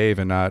Silent Dave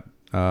and not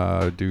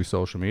do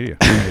social media.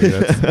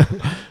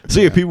 So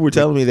yeah, people were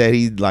telling me that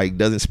he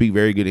doesn't speak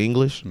very good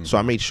English, so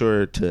I made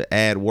sure to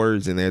add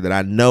words in there that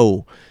I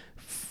know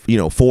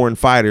foreign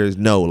fighters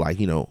know,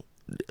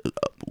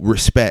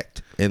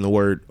 respect, and the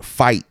word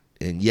fight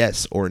and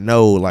yes or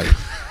no,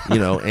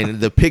 and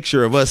the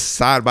picture of us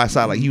side by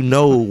side,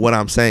 what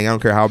I'm saying. I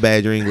don't care how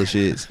bad your English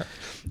is.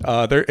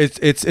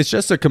 It's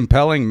just a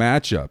compelling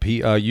matchup.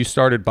 You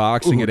started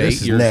boxing at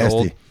 8 years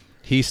old.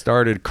 He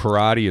started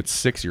karate at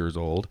 6 years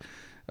old.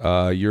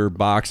 You're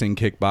boxing,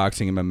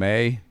 kickboxing,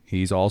 MMA.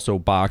 He's also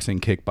boxing,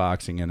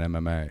 kickboxing, and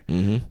MMA.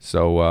 Mm-hmm.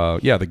 So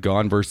yeah, the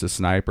gun versus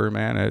sniper,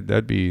 man,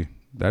 that'd be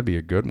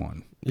a good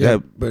one. Yeah,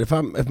 but if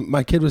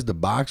my kid was to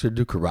box or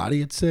do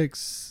karate at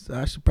 6,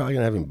 I should probably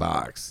gonna have him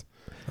box.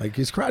 Like,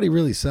 is karate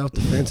really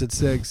self-defense at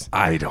 6?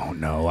 I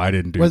don't know. I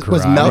didn't do karate.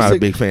 Was I'm not a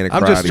big fan of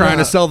karate. I'm just trying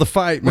to sell the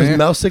fight, man.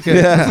 Was Melsick?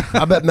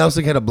 I bet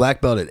Melsick had a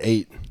black belt at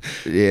 8.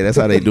 Yeah, that's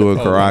how they do in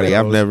karate.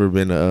 I've never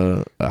been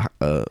a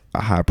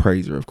high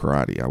praiser of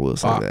karate. I will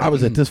say that. I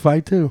was at this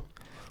fight too.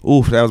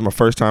 Oof, that was my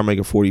first time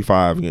making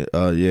 45.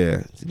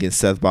 Yeah, against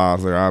Seth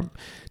Bosler. I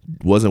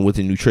wasn't with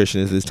the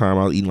nutritionist this time.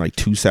 I was eating like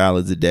 2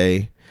 salads a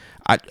day.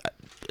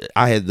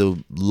 I had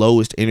the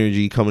lowest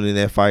energy coming in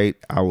that fight.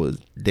 I was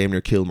damn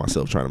near killed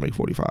myself trying to make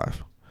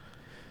 45.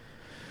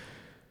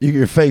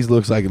 Your face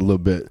looks like it a little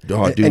bit.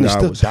 Oh, dude,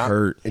 I was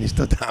hurt. And you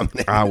still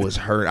dominating. I was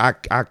hurt.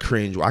 I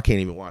cringe. I can't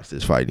even watch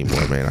this fight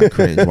anymore, man. I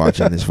cringe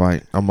watching this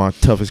fight. I'm my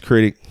toughest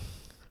critic.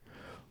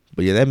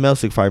 But yeah, that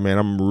Melsick fight, man,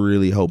 I'm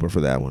really hoping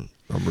for that one.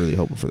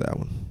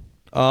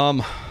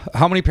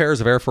 How many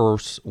pairs of Air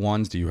Force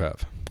Ones do you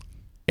have?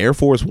 Air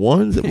Force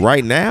Ones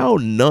right now,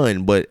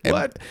 none. But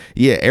what?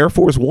 Yeah, Air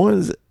Force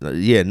Ones,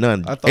 yeah,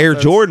 none. Air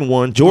that's... Jordan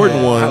ones,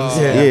 ones.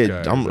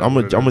 Yeah, okay.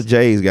 I'm a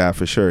Jays guy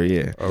for sure.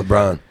 Yeah,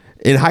 LeBron.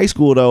 In high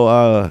school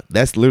though,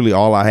 that's literally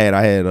all I had.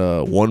 I had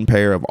 1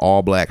 pair of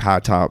all black high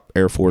top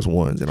Air Force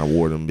Ones, and I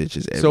wore them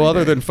bitches every So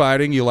other day. than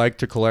fighting, you like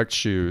to collect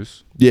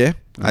shoes? Yeah,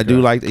 okay. I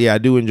do I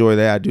do enjoy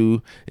that. I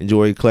do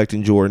enjoy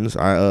collecting Jordans.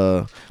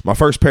 My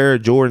first pair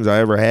of Jordans I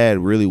ever had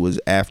really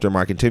was after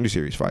my Contender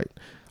Series fight.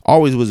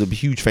 Always was a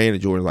huge fan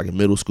of Jordans, like in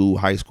middle school,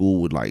 high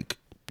school, would like,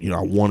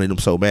 I wanted them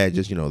so bad.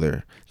 Just,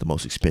 they're the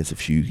most expensive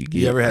shoe you could get.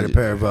 You ever had a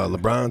pair of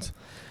LeBrons?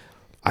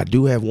 I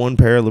do have 1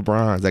 pair of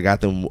LeBrons. I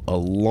got them a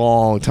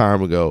long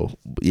time ago.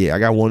 Yeah, I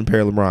got 1 pair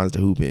of LeBrons to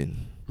hoop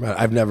in. Right,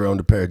 I've never owned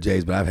a pair of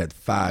J's, but I've had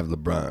 5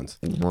 LeBrons.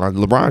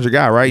 LeBron's your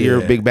guy, right? Yeah.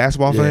 You're a big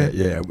basketball fan?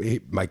 Yeah.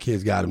 My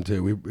kids got them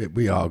too.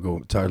 We all go.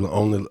 It's our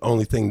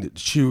only thing,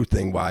 shoe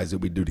thing wise, that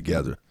we do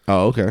together.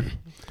 Oh, okay.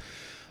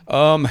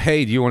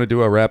 Hey, do you want to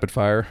do a rapid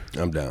fire?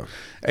 I'm down.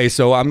 Hey,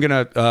 so I'm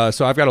gonna.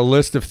 So I've got a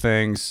list of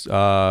things,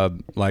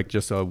 like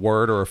just a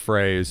word or a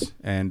phrase,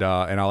 and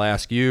I'll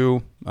ask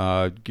you.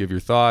 Give your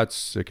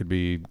thoughts. It could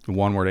be a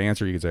 1-word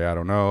answer. You could say I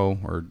don't know,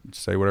 or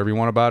say whatever you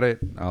want about it.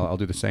 I'll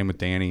do the same with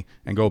Danny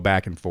and go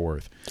back and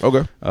forth.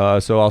 Okay.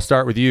 So I'll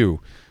start with you.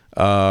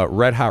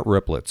 Red Hot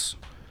Riplets.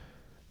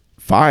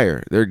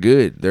 Fire. They're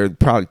good. They're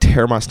probably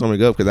tear my stomach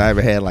up because I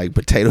haven't had like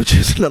potato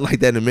chips or nothing like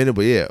that in a minute.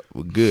 But yeah,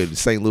 good.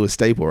 St. Louis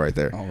staple right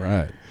there. All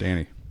right,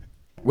 Danny.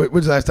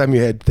 When's the last time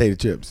you had potato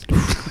chips?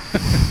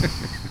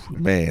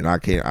 Man,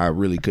 I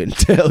really couldn't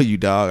tell you,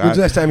 dog. When's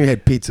the last time you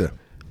had pizza?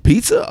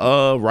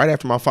 Pizza? Right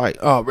after my fight.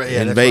 Oh, right,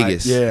 yeah, in that's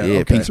Vegas. right. Yeah,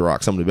 okay. Pizza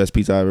Rock. Some of the best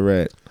pizza I've ever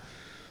had.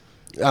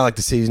 I like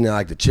the seasoning. I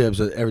like the chips.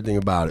 Everything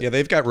about it. Yeah,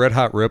 they've got Red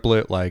Hot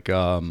Riplet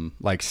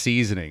like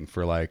seasoning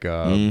for like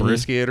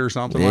brisket or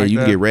something like that. Yeah, you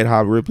can get Red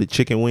Hot Riplet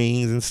chicken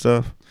wings and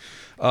stuff.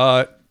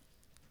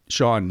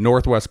 Sean,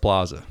 Northwest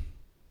Plaza.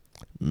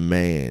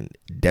 Man,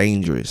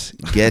 dangerous.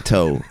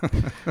 Ghetto.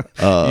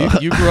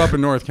 You grew up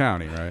in North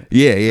County, right?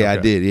 Yeah, Okay. I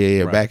did.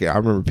 Yeah. Right. I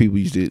remember people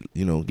used to,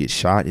 get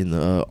shot in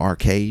the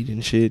arcade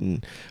and shit,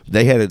 and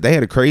they had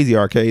a crazy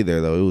arcade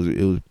there though.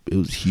 It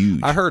was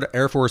huge. I heard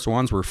Air Force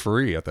Ones were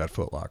free at that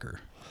Foot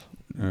Locker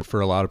for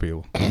a lot of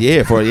people.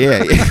 Yeah,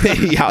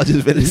 I was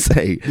just gonna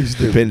say,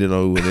 depending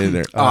on who went in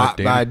there.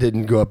 I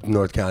didn't grow up in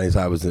North County, so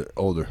I was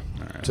older,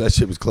 so that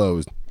shit was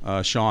closed.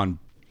 Sean,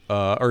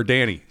 or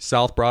Danny,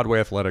 South Broadway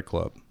Athletic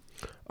Club.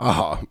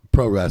 Oh,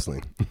 pro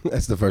wrestling.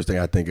 That's the first thing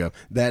I think of.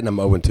 That, and I'm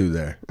 0-2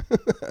 there.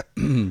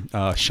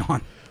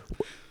 Sean.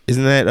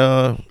 Isn't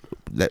that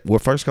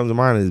what first comes to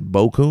mind is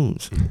Bo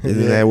Coons?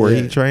 Isn't that where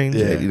he trained?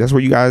 Yeah. That's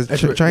where you guys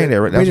trained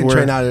at, right? We didn't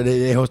train out of there.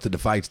 They hosted the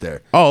fights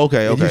there. Oh,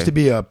 okay. It used to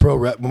be a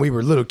when we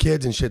were little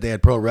kids and shit, they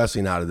had pro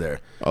wrestling out of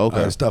there.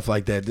 Okay. Stuff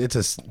like that. It's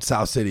a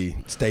South City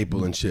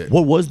staple and shit.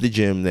 What was the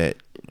gym that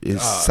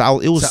is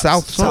South? It was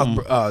South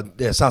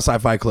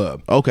Southside Fight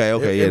Club. Okay. It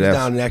was That's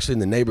down actually in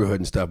the neighborhood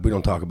and stuff. We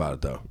don't talk about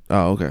it though.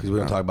 Oh, okay. Because we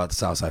don't talk about the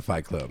Southside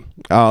Fight Club.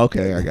 Oh,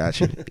 okay. I got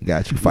you.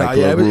 Fight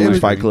Club it rules. was,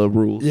 Fight Club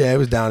rules. Yeah, it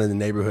was down in the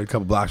neighborhood, a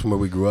couple blocks from where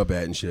we grew up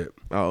at and shit.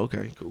 Oh,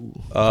 okay.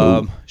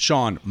 Cool.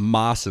 Sean,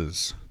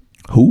 Mosses.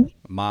 Who?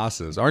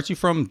 Mosses. Aren't you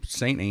from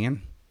St.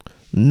 Anne?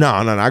 No.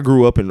 I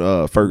grew up in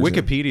Ferguson.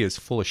 Wikipedia is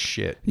full of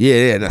shit.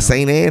 Yeah. Now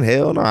St. Anne,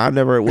 hell no. I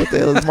never. What the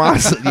hell is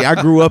Moss? Yeah,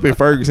 I grew up in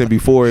Ferguson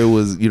before it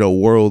was,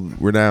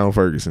 world renowned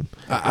Ferguson.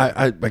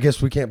 I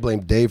guess we can't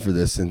blame Dave for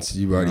this since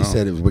you already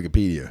said it was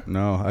Wikipedia.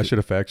 No, I should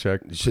have fact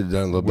checked. You should have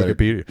done a little better.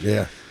 Wikipedia.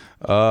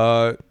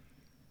 Yeah.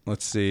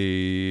 Let's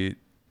see.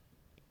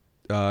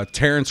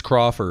 Terrence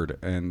Crawford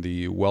and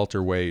the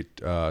welterweight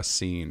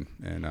scene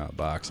in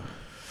boxing.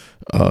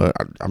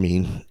 I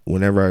mean,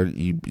 whenever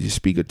you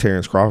speak of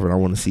Terrence Crawford, I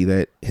want to see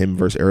that him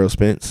versus Errol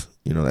Spence.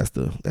 That's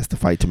the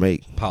fight to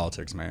make.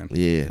 Politics, man.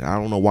 Yeah, I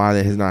don't know why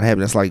that has not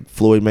happened. That's like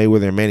Floyd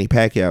Mayweather and Manny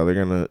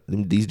Pacquiao.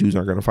 These dudes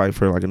aren't gonna fight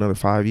for like another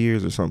 5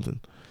 years or something.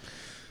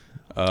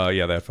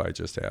 Yeah, that fight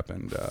just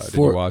happened. Did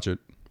you watch it?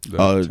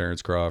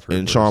 Terrence Crawford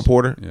and Sean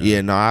Porter.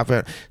 Yeah, no, I've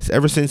had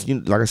ever since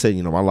like I said,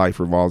 my life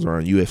revolves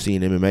around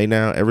UFC and MMA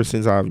now. Ever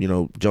since I've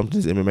jumped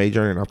this MMA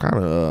journey, and I've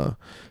kind of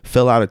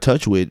fell out of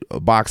touch with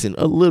boxing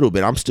a little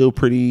bit. I'm still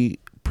pretty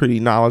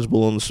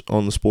knowledgeable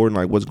on the sport and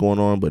like what's going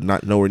on, but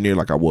not nowhere near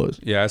like I was.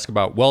 Yeah, ask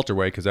about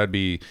welterweight because that'd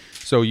be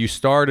so. You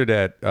started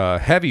at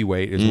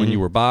heavyweight is when you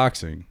were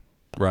boxing,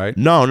 right?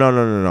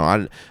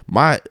 No.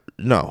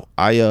 No,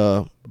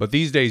 But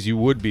these days you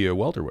would be a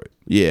welterweight.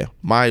 Yeah,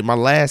 my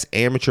last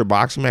amateur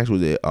boxing match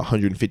was at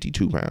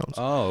 152 pounds.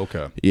 Oh,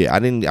 okay. Yeah, I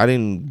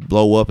didn't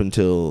blow up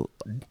until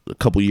a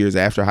couple years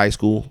after high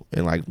school,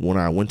 and like when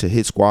I went to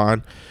hit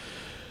squad,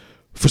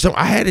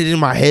 I had it in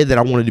my head that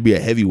I wanted to be a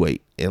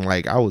heavyweight, and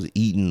like I was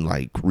eating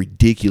like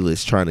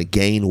ridiculous, trying to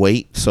gain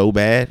weight so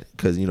bad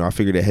because I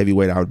figured at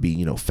heavyweight I would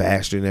be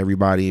faster than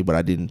everybody, but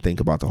I didn't think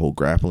about the whole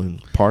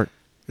grappling part.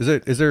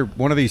 Is there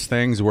one of these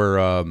things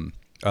where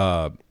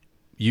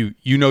you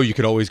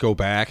could always go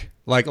back?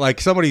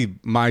 Like somebody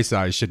my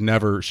size should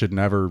never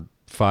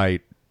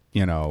fight,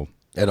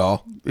 At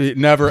all?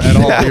 Never at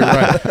all. You're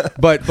right.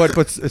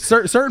 But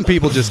certain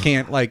people just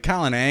can't. Like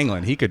Colin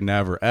Anglin, he could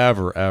never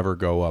ever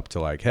go up to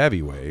like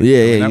heavyweight.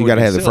 Yeah, you got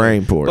to have the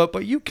frame for it.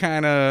 But you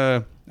kind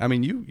of,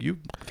 you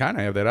kind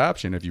of have that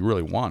option if you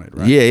really want it,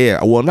 right?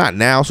 Yeah. Well, not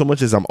now so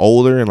much as I'm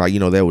older and like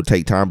that would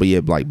take time. But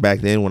yeah, like back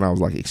then when I was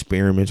like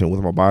experimenting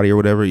with my body or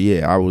whatever,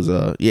 I was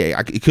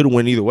it could have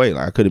went either way.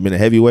 Like I could have been a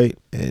heavyweight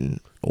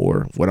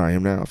or what I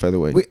am now,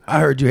 featherweight. I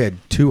heard you had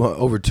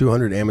over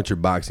 200 amateur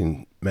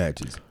boxing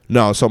matches.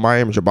 No, so my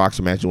amateur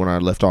boxing match when I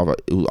left off,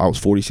 I was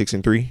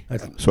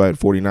 46-3. So I had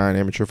 49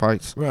 amateur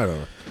fights. Right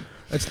on.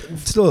 It's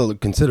still a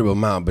considerable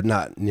amount, but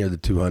not near the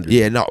 200.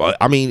 Yeah, no,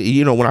 I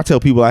mean, when I tell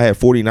people I had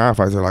 49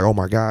 fights, they're like, "Oh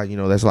my god,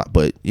 that's a lot."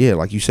 But yeah,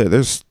 like you said,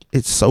 it's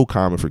so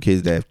common for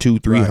kids to have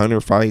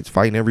 200-300 fights,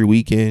 fighting every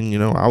weekend.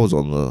 I was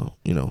on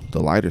the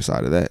lighter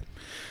side of that.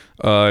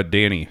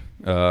 Danny,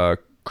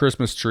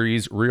 Christmas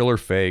trees, real or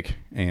fake,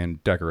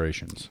 and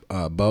decorations?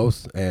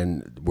 Both,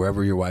 and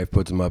wherever your wife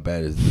puts them up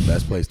at is the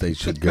best place they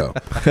should go.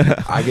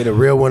 I get a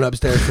real one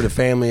upstairs for the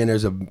family, and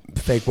there's a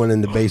fake one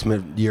in the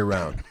basement year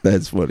round.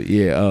 That's funny.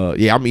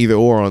 Yeah, I'm either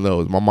or on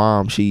those. My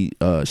mom, she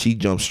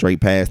jumped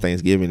straight past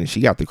Thanksgiving, and she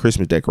got the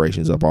Christmas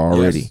decorations up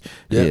already.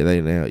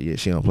 Yes. Yeah,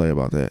 she don't play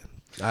about that.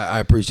 I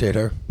appreciate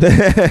her.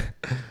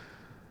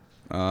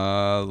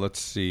 Let's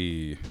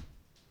see.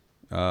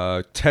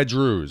 Ted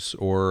Drew's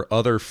or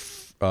other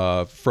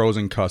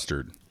frozen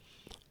custard.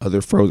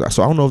 Other frozen.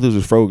 So I don't know if this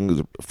was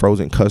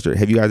frozen custard.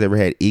 Have you guys ever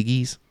had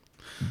Iggy's?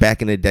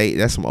 Back in the day,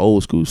 that's some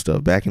old school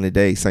stuff. Back in the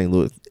day, St.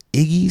 Louis.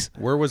 Iggy's?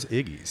 Where was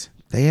Iggy's?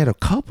 They had a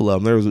couple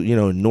of them. There was,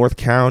 in North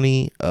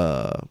County.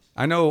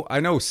 I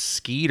know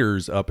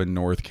Skeeter's up in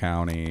North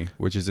County,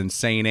 which is in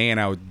St. Anne.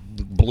 I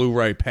blew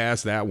right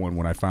past that one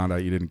when I found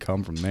out you didn't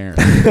come from there.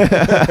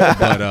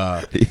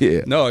 But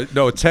yeah.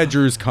 No, Ted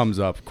Drew's comes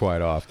up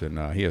quite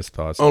often. He has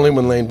thoughts. Only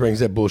when Lane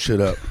brings that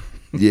bullshit up.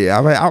 Yeah,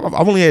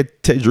 I've only had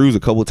Ted Drew's a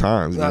couple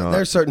times.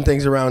 There's certain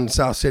things around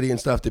South City and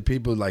stuff that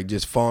people like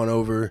just fawn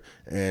over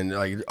and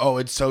like, oh,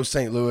 it's so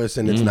St. Louis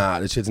and it's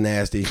not. It's shit's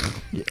nasty.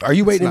 Are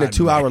you waiting in a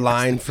 2-hour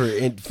line for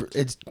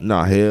it's?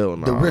 Nah, hell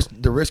no.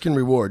 The risk and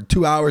reward.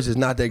 2 hours is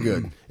not that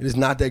good. It is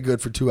not that good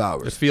for 2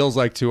 hours. It feels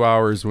like 2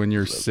 hours when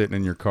you're sitting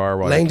in your car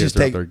while Lane the kids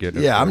just are up there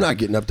getting. I'm not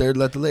getting up there.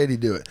 Let the lady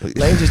do it.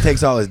 Lane just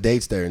takes all his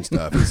dates there and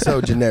stuff. He's so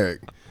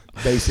generic.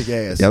 Basic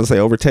ass. Yeah, I was say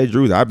over Ted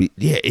Drew's,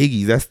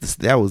 Iggy's.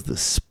 That was the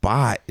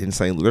spot in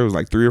St. Louis. There was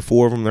like 3 or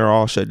 4 of them. They're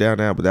all shut down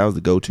now, but that was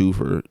the go-to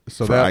for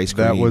ice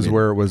cream. That was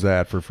where it was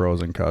at for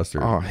frozen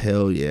custard. Oh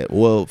hell yeah!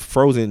 Well,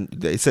 frozen.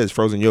 It says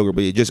frozen yogurt,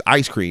 but just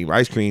ice cream.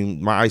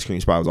 My ice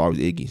cream spot was always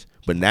Iggy's.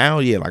 But now,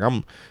 yeah, like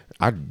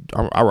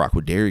I rock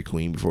with Dairy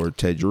Queen before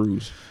Ted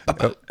Drew's.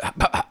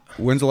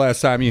 When's the last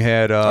time you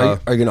had? Are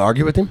you gonna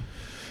argue with him?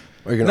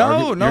 No.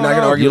 You're not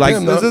gonna argue with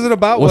him. This isn't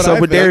about what's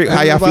up with Dairy.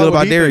 How y'all feel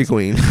about Dairy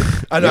Queen?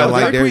 I know.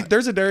 Like Dairy Queen,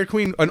 there's a Dairy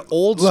Queen, an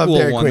old school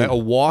Dairy one, Queen. a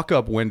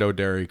walk-up window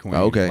Dairy Queen.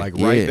 Okay, like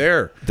right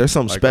there. There's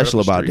something like right special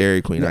up the about street.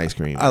 Dairy Queen ice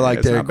cream. I like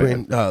it's Dairy not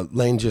Queen.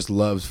 Lane just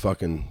loves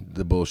fucking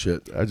the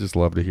bullshit. I just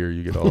love to hear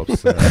you get all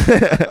upset.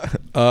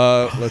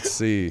 Let's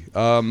see.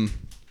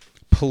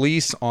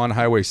 Police on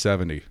Highway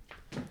 70.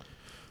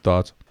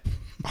 Thoughts?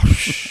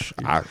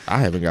 I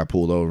haven't got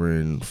pulled over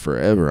in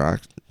forever.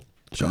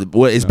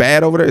 What is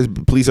bad over there?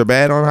 Police are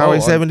bad on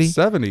Highway 70?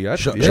 70.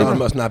 Sean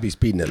must not be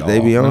speeding at all. They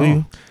be on No.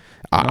 you?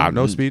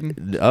 No speeding?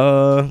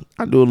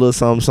 I do a little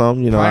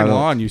something. Pine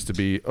Lawn used to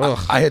be.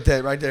 I hit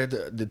that right there,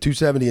 the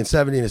 270 and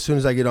 70, and as soon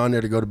as I get on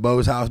there to go to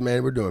Bo's house,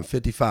 man, we're doing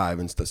 55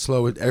 and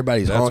slow.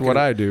 Everybody's That's honking. what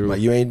I do.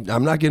 Like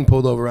I'm not getting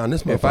pulled over around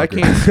this motherfucker. If I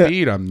can't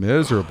speed, I'm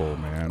miserable,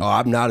 man. Oh,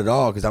 I'm not at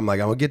all because I'm like,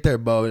 I'm gonna get there,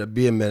 Bo. It'll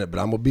be a minute,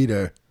 but I'm gonna be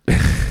there.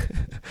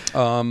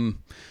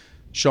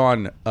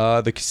 Sean,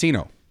 the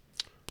casino.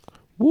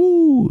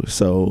 Woo.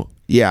 So,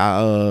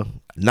 yeah,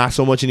 not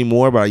so much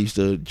anymore, but I used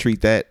to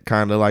treat that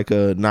kind of like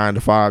a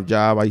 9-to-5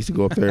 job. I used to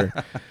go up there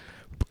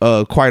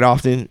quite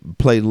often,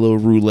 played a little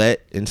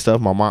roulette and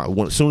stuff. My mom,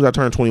 as soon as I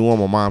turned 21,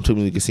 my mom took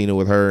me to the casino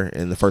with her,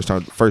 and the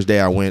first day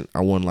I went, I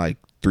won like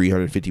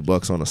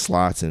 $350 on the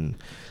slots and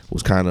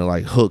was kind of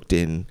like hooked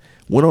and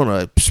went on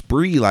a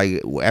spree.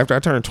 Like after I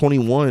turned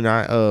 21,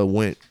 I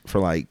went for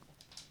like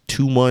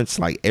 2 months,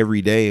 like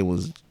every day, and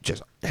was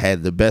just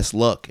had the best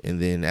luck.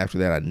 And then after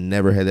that, I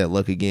never had that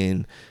luck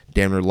again.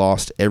 Damn near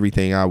lost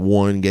everything I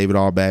won, gave it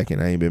all back,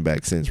 and I ain't been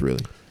back since,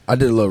 really. I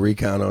did a little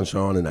recount on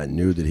Sean, and I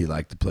knew that he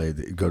liked to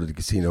go to the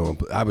casino.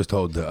 I was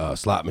told the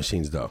slot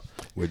machines, though,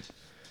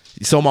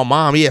 So my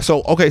mom, yeah.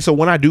 So okay, so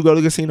when I do go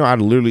to the casino, I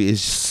literally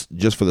it's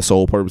just for the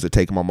sole purpose of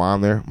taking my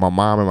mom there. My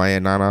mom and my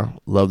aunt Nana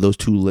love those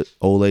two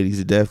old ladies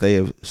to death. They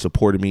have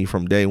supported me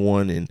from day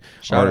one, and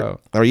are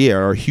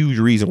a huge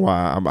reason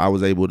why I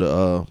was able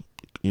to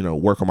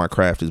work on my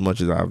craft as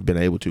much as I've been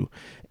able to.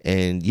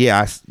 And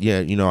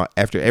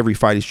after every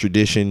fight is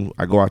tradition,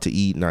 I go out to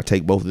eat and I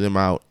take both of them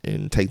out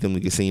and take them to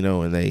the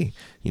casino, and they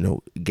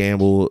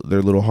gamble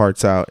their little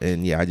hearts out,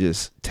 and I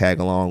just tag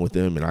along with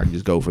them, and I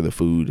just go for the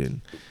food.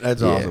 And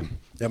that's awesome.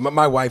 Yeah,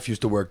 my wife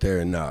used to work there,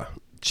 and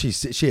she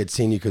had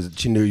seen you because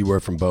she knew you were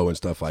from Bo and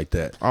stuff like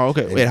that. Oh,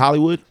 okay. At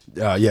Hollywood?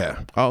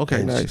 Yeah. Oh, okay.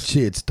 And nice.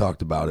 She had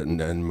talked about it, and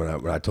then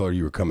when I told her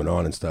you were coming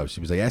on and stuff, she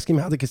was like, "Ask him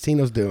how the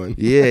casino's doing."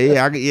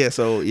 I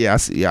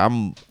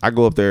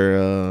go up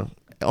there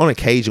on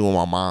occasion with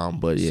my mom,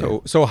 but yeah.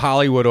 So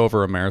Hollywood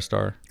over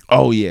Ameristar.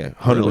 Oh yeah,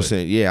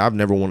 100%. Yeah, I've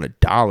never won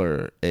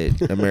 $1 at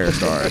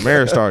Ameristar.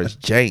 Ameristar is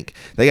jank.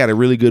 They got a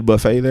really good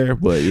buffet there,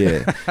 but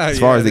yeah, as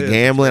far as the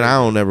gambling, I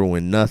don't ever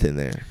win nothing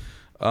there.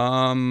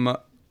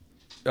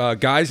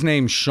 Guy's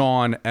named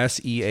Sean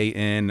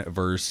SEAN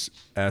versus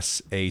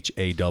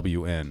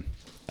SHAWN.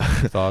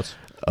 Thoughts?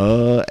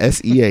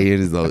 SEAN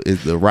is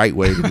the right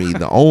way to me,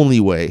 the only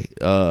way.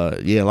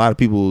 A lot of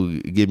people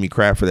give me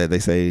crap for that. They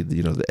say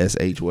the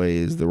SH way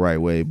is the right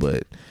way,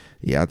 but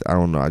I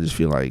don't know. I just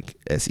feel like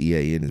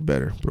SEAN is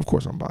better. But of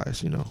course, I'm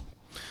biased.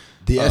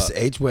 The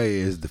SH way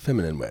is the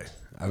feminine way.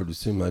 I would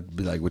assume that'd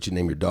be like what you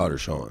name your daughter,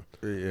 Sean.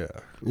 Yeah,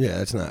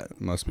 that's not.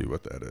 Must be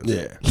what that is.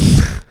 Yeah.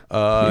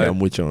 I'm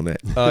with you on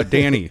that.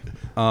 Danny,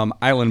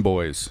 Island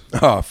Boys.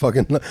 Oh, I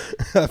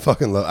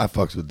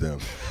fucks with them.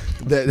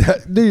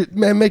 Dude,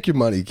 man, make your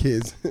money,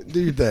 kids. Do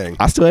your thing.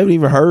 I still haven't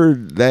even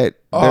heard that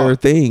their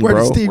thing, where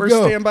bro. Did Steve Where's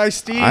go? Stand by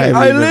Steve?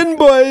 Island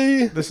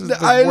Boy. This is the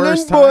the Island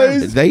worst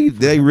Boys.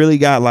 They really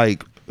got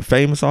like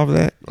famous off of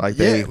that. Like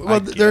they're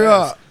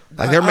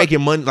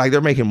making money. Like they're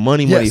making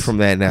money from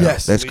that now.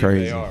 Yes, that's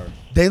crazy. They are.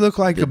 They look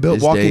like a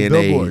walking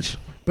billboard.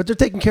 But they're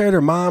taking care of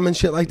their mom and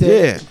shit like that.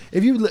 Yeah.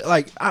 If you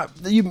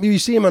you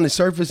see them on the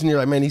surface and you're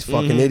like, man, these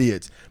fucking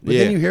idiots. But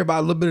then you hear about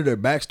a little bit of their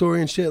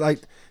backstory and shit.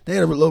 Like they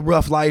had a little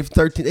rough life.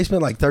 They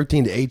spent like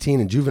 13 to 18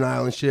 in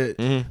juvenile and shit.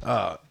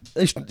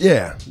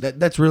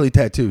 That's really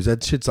tattoos.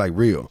 That shit's like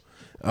real.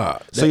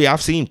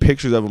 I've seen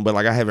pictures of them, but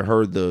like I haven't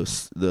heard the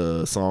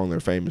song they're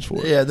famous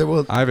for. Yeah,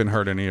 I haven't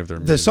heard any of their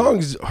music. The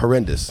song's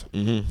horrendous,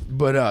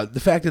 but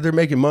the fact that they're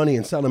making money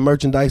and selling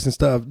merchandise and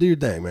stuff, do your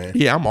thing, man.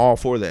 Yeah, I'm all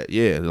for that.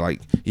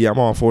 I'm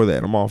all for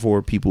that. I'm all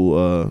for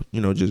people,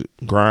 just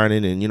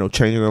grinding and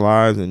changing their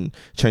lives and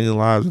changing the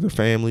lives of their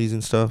families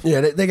and stuff.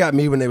 Yeah, they got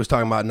me when they was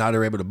talking about now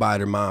they're able to buy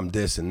their mom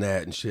this and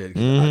that and shit.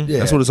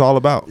 That's what it's all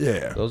about.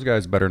 Yeah, those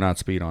guys better not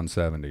speed on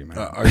 70,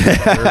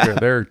 man.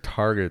 They're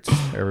targets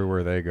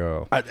everywhere they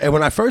go. And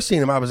when I first seen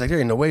them, I was like, there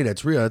ain't no way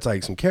that's real. It's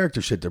like some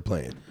character shit they're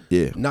playing.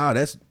 Yeah. Nah,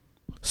 that's...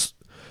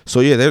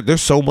 So yeah,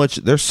 there's so much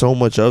of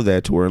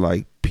that to where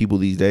like people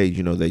these days,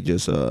 they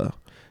just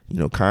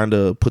kind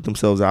of put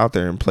themselves out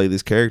there and play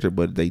this character,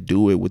 but they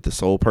do it with the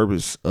sole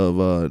purpose of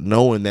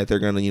knowing that they're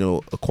gonna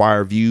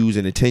acquire views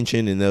and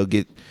attention, and they'll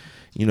get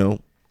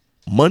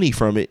money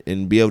from it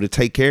and be able to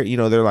take care.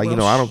 They're like,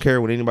 I don't care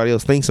what anybody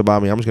else thinks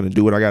about me. I'm just gonna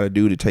do what I got to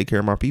do to take care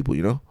of my people.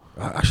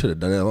 I should have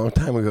done that a long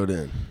time ago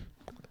then.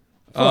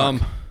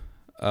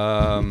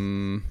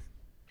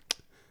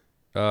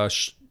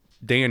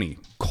 Danny,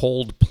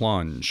 cold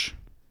plunge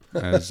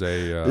as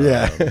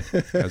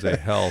a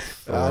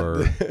health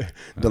or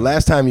the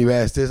last time you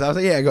asked this, I was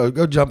like,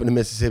 go jump into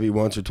Mississippi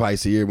once or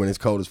twice a year when it's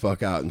cold as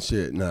fuck out and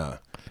shit. Nah.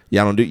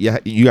 Y'all don't do?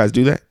 You guys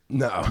do that?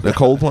 No. The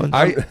cold plunge?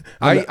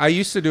 I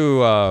used to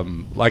do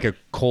like a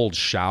cold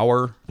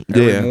shower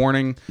every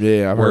morning.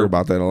 Yeah, I've heard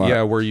about that a lot.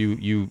 Yeah, where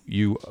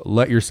you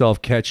let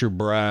yourself catch your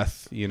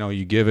breath.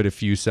 You give it a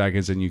few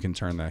seconds and you can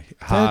turn the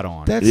hot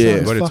on. But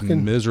it's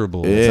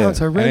miserable. It sounds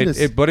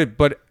horrendous.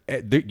 But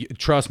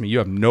trust me, you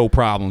have no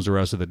problems the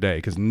rest of the day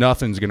because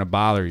nothing's gonna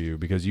bother you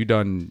because you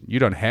done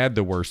had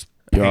the worst.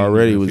 You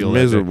already was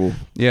miserable.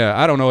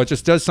 Yeah, I don't know. It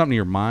just does something to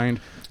your mind.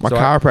 My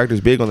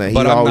chiropractor's big on that. He's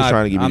always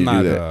trying to get me to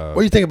do that.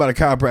 What do you think about a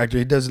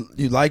chiropractor?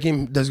 You like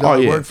him? Does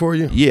God work for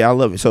you? Yeah, I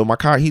love it. So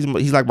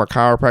he's like my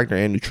chiropractor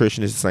and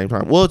nutritionist at the same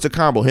time. Well, it's a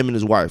combo. Him and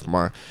his wife,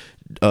 my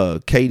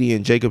Katie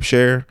and Jacob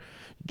Scher.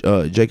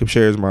 Jacob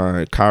Scher is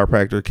my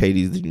chiropractor.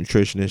 Katie's the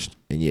nutritionist,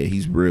 and yeah,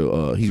 he's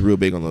real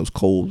big on those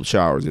cold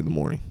showers in the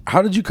morning.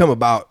 How did you come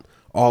about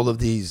all of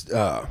these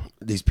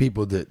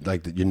people that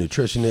like your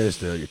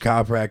nutritionist, your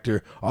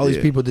chiropractor, all these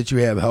people that you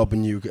have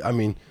helping you? I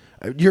mean,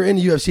 you're in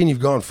the UFC and you've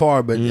gone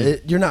far, but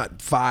you're not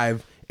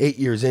 5-8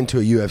 years into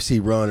a UFC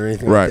run or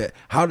anything like that.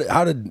 How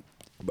did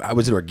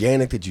was it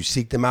organic? Did you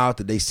seek them out?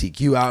 Did they seek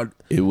you out?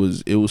 It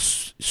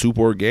was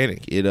super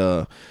organic.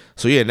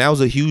 So yeah, and that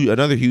was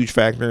another huge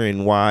factor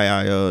in why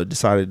I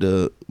decided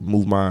to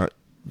move my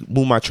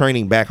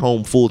training back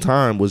home full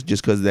time was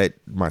just because that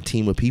my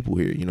team of people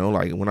here.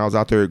 Like when I was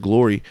out there at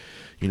Glory,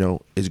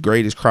 as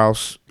great as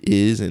Krause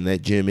is and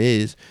that gym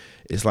is,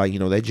 it's like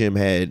that gym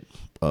had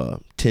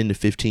 10 to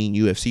 15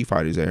 UFC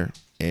fighters there,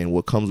 and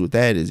what comes with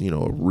that is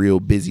a real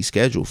busy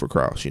schedule for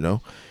Krause,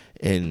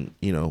 and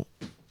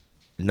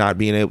not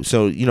being able.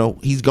 So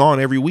he's gone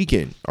every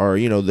weekend, or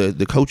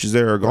the coaches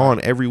there are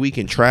gone every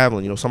weekend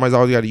traveling. Somebody's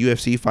always got a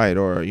UFC fight,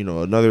 or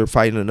another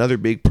fight in another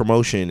big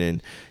promotion,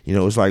 and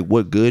it's like,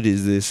 what good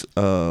is this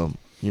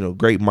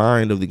great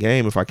mind of the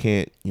game if I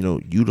can't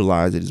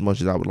utilize it as much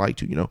as I would like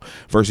to,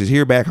 versus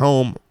here back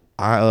home.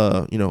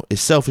 I as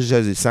selfish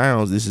as it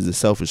sounds, this is a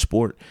selfish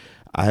sport.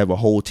 I have a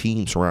whole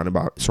team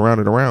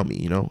surrounded around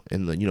me,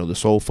 and the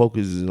sole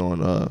focus is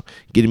on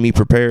getting me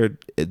prepared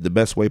the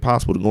best way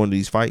possible to go into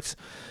these fights.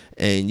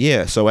 And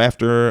yeah, so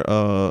after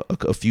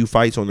a few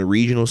fights on the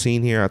regional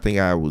scene here, I think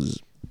I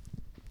was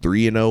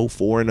 3-0,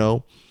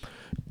 4-0.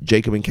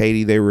 Jacob and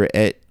Katie, they were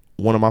at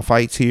one of my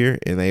fights here,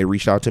 and they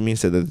reached out to me and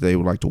said that they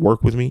would like to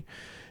work with me.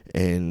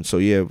 And so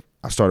yeah,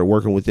 I started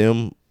working with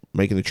them,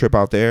 making the trip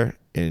out there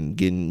and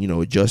getting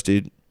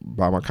adjusted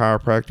by my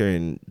chiropractor,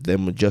 and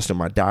them adjusting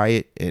my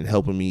diet and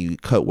helping me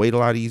cut weight a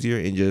lot easier,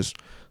 and just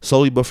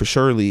slowly but for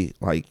surely,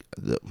 like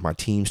my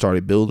team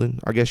started building,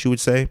 I guess you would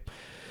say.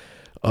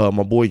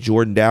 My boy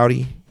Jordan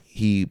Dowdy,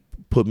 he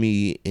put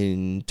me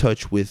in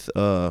touch with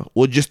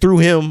just through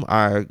him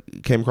I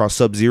came across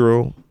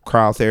Sub-Zero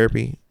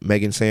Cryotherapy,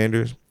 Megan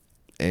Sanders,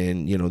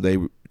 and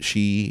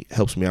she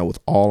helps me out with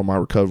all of my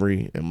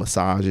recovery and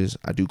massages.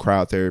 I do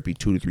cryotherapy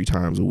 2 to 3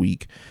 times a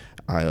week.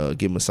 I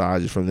get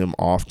massages from them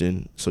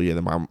often. So yeah,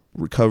 my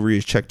recovery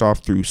is checked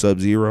off through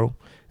Sub-Zero.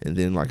 And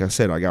then, like I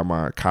said, I got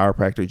my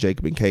chiropractor,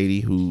 Jacob and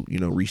Katie, who,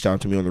 reached out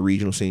to me on the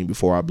regional scene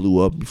before I blew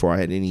up, before I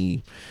had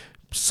any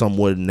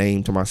somewhat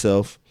name to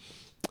myself.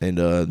 And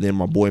then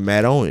my boy,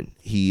 Matt Owen,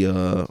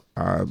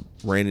 I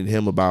ran into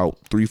him about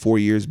 3-4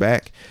 years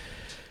back.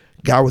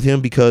 Got with him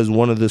because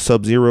one of the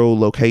Sub-Zero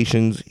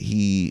locations,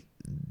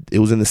 it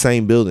was in the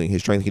same building.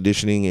 His strength and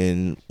conditioning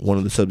and one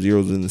of the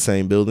Sub-Zeros was in the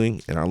same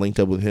building, and I linked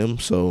up with him.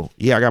 So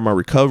yeah, I got my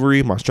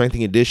recovery, my strength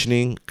and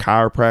conditioning,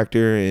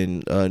 chiropractor,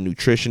 and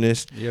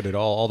nutritionist. Yeah, did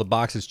all the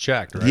boxes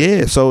checked, right?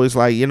 Yeah, so it's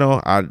like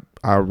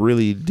I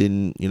really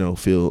didn't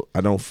feel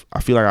I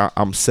feel like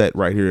I'm set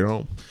right here at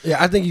home.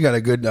 Yeah, I think you got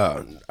a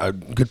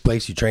good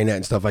place you train at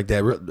and stuff like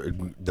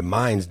that. The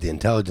minds, the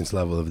intelligence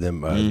level of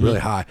them is really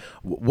high.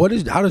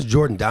 How does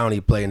Jordan Dowdy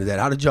play into that?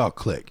 How did y'all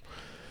click?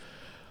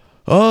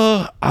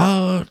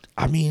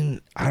 I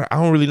mean, I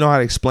don't really know how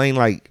to explain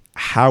like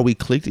how we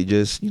clicked. It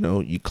just,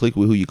 you click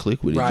with who you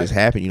click with. It just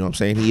happened. You know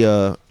what I'm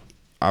saying?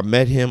 I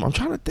met him. I'm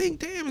trying to think,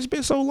 damn, it's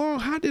been so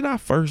long. How did I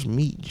first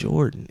meet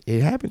Jordan?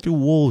 It happened through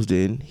Wolves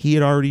Den. He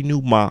had already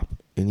knew Mop,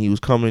 and he was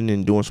coming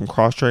and doing some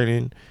cross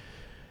training.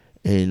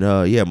 And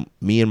yeah,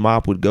 me and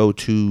Mop would go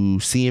to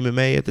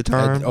CMMA at the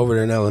time. Over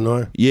there in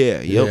Illinois?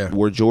 Yeah.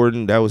 Where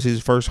Jordan, that was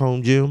his first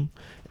home gym.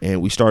 And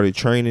we started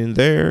training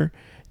there.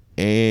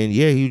 And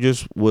yeah, he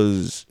just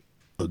was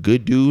a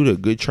good dude, a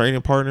good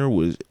training partner.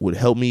 Would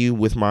help me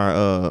with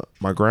my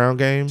my ground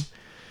game,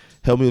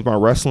 help me with my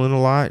wrestling a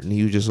lot, and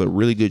he was just a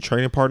really good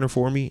training partner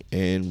for me.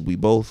 And we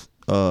both,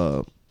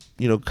 kind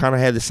of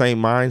had the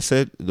same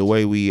mindset, the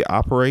way we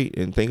operate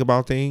and think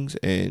about things.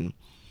 And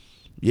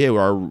yeah,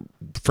 our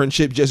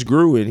friendship just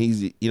grew. And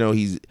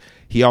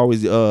he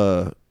always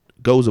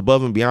goes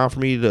above and beyond for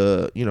me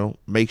to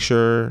make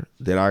sure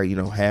that I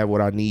have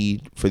what I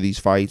need for these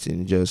fights,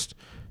 and just.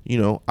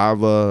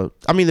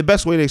 The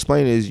best way to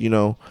explain it is,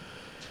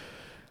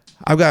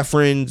 I've got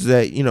friends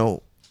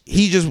that,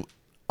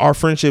 our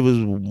friendship was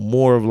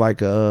more of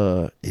like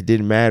it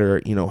didn't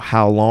matter,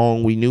 how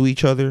long we knew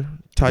each other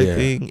type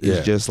thing.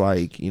 It's just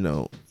like,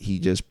 he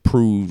just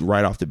proved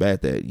right off the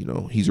bat that,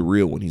 he's a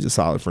real one. He's a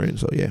solid friend.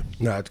 So yeah.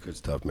 No, that's good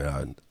stuff,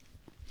 man.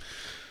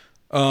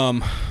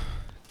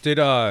 Did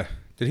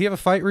he have a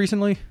fight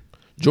recently?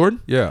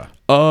 Jordan? Yeah.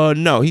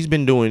 No, he's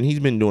been doing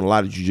a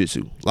lot of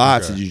jiu-jitsu.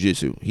 Lots of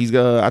jiu-jitsu.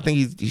 I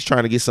think he's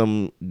trying to get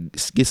something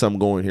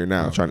going here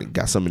now.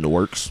 Got something in the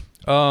works.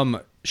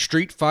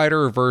 Street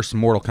Fighter versus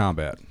Mortal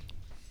Kombat.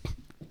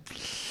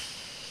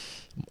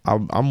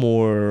 I'm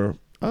more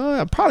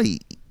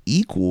probably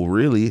equal,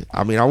 really.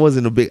 I mean, I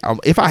wasn't a big.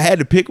 If I had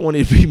to pick one,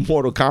 it'd be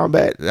Mortal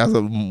Kombat. That's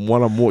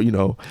one I'm more,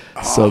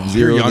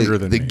 Sub-Zero. You're younger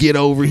than me. Get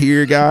over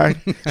here guy.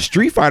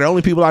 Street Fighter.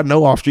 Only people I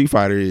know off Street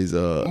Fighter is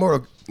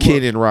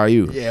Kid and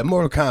Ryu. Yeah,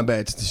 Mortal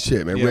Kombat's the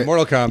shit, man. Yeah,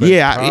 Mortal Kombat.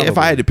 Yeah, if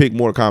I had to pick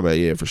Mortal Kombat,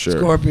 yeah, for sure.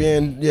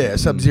 Scorpion, yeah,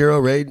 Sub-Zero,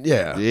 Raid,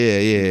 yeah.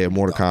 Yeah,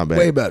 Mortal Kombat.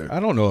 Way better. I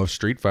don't know if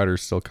Street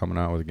Fighter's still coming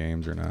out with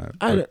games or not.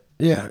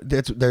 Yeah,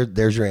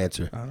 there's your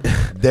answer.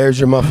 There's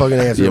your motherfucking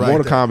answer. Yeah, right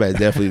Mortal there. Kombat is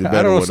definitely the better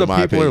I don't know. one, Some in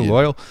my people opinion.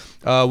 are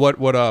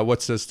loyal.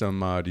 What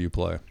system do you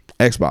play?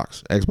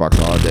 Xbox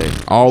all day.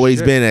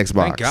 Always been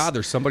Xbox. Thank God,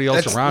 there's somebody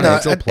else around no,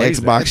 that still plays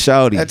Xbox it.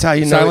 shouty. That's how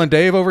you know. Silent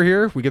Dave over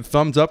here. We get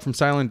thumbs up from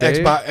Silent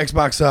Dave.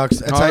 Xbox sucks.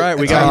 That's All right,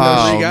 we got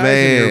Oh, 3 guys man.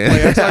 in here.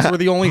 Play Xbox. We're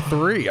the only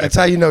 3. That's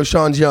how you know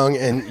Sean's young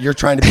and you're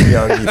trying to be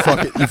young.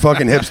 You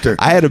fucking hipster.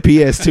 I had a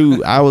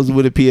PS2. I was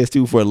with a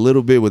PS2 for a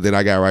little bit, but then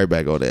I got right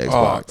back on the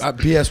Xbox.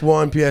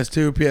 PS1,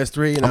 PS2,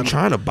 PS3, and I'm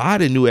trying to buy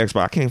the new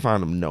Xbox. I can't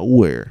find them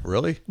nowhere.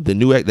 Really? The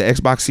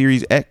Xbox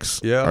Series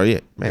X. Yeah. Oh,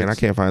 yeah. Man, I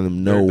can't find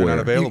them They're nowhere. not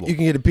available. you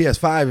can get a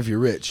PS5 if you're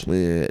rich.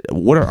 Yeah.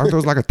 Aren't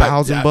those like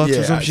 $1,000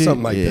 or some shit?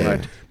 Something like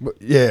that.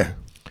 But, yeah.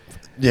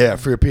 Yeah,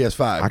 for your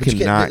PS5. I But you can't-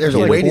 cannot There's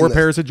get a it. waiting Four list.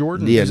 pairs of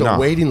Jordans. Yeah, There's no. a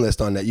waiting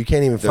list on that. You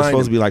can't even They're find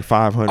supposed to them. be like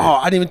 500. Oh,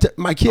 I didn't even.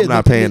 My kid. I'm not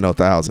looked at paying me- no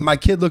 1,000. My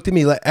kid looked at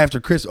me after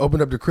Chris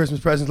opened up the Christmas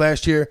presents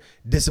last year,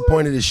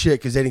 disappointed as shit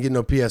because they didn't get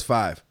no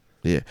PS5.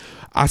 Yeah,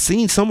 I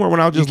seen somewhere when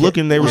I was just can't-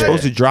 looking, they were Yeah.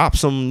 supposed to drop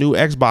some new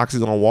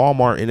Xboxes on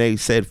Walmart, and they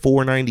said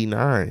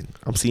 $499.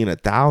 I'm seeing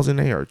 1,000.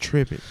 They are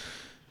tripping.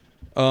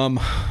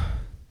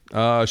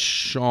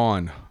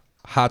 Sean,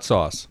 hot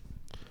sauce.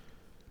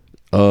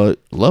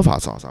 Love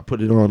hot sauce. I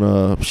put it on.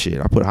 I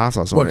put hot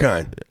sauce on. What it.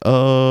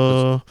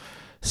 kind?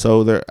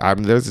 So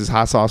there's this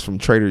hot sauce from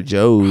Trader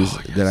Joe's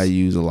that I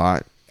use a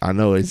lot. I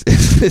know it's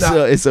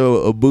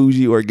a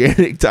bougie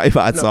organic type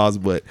hot sauce,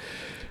 but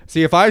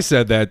See, if I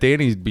said that,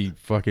 Danny'd be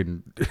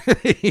fucking,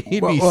 he'd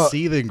be Well,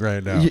 seething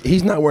right now.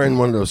 He's not wearing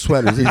one of those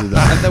sweaters either.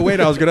 Though. Wait,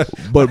 I was gonna.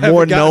 but I haven't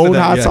more gotten to known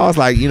that hot yet. sauce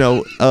like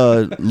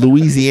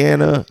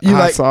Louisiana You hot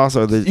like- sauce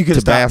or the You can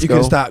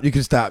Tabasco. stop. You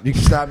can stop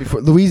before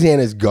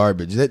Louisiana is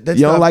garbage. That You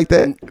don't stuff- like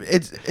that?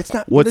 It's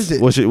not. What is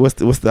it? What's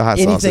the hot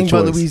sauce? Anything of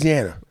but choice?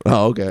 Louisiana.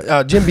 Oh,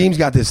 okay. Jim Beam's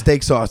got this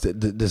steak sauce,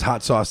 this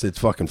hot sauce that's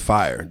fucking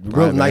fire.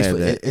 Real haven't nice. had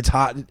that. It's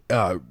hot.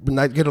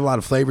 Get a lot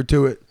of flavor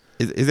to it.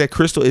 Is that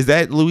Crystal? Is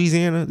that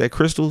Louisiana? That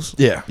Crystals?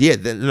 Yeah. Yeah.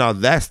 No,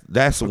 that's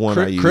the one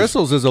I use.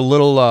 Crystals is a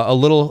little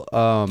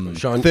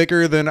Sean-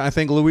 thicker than I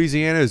think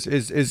Louisiana is.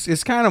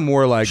 It's kind of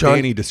more like Sean,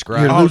 Danny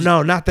described. you're Oh losing-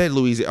 no, not that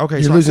Louisiana. Okay,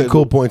 You're so I losing said-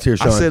 cool points here,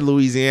 Sean. I said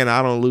Louisiana.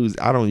 I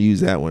don't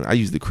use that one. I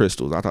use the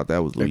Crystals. I thought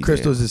that was Louisiana.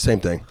 Crystal is the same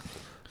thing.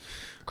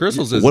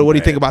 Crystals is. What do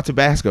you think about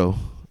Tabasco?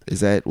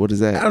 What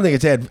is I that? don't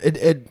think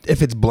it's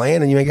if it's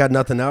bland and you ain't got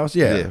nothing else.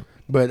 Yeah. Yeah.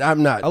 But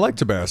I'm not. I like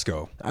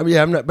Tabasco.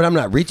 I'm not. But I'm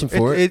not reaching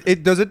for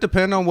it. Does it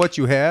depend on what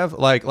you have?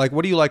 Like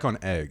what do you like on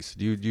eggs?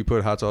 Do you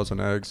put hot sauce on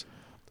eggs?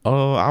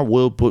 I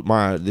will put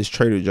this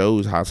Trader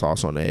Joe's hot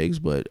sauce on eggs,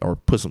 or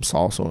put some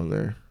salsa on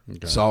there.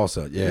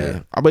 Salsa. Yeah.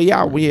 But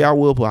I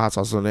will put hot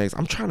sauce on eggs.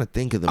 I'm trying to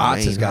think of the Ott's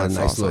main has got hot a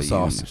nice sauce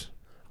little I sauce.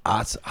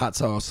 use. Hot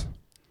sauce.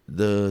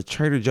 The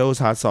Trader Joe's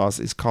hot sauce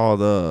is called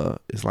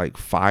it's like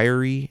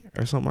fiery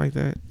or something like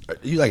that.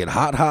 You like it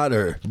hot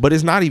or? But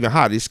it's not even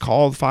hot. It's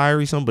called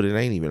fiery something, but it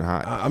ain't even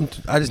hot.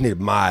 I just need it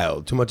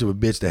mild. Too much of a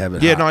bitch to have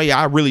it. Yeah, hot. no,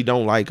 I really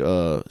don't like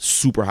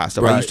super hot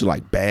stuff. I Right. used to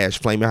like bash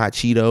flaming hot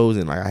Cheetos,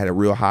 and like I had a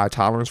real high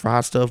tolerance for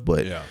hot stuff,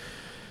 but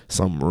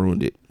something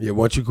ruined it. Yeah.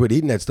 Once you quit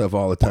eating that stuff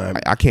all the time.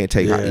 I can't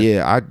take hot.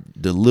 Yeah,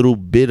 the little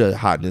bit of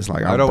hotness,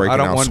 like I'm breaking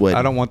out sweating.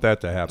 I don't want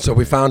that to happen. So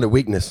we found a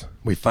weakness.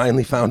 We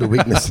finally found a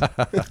weakness.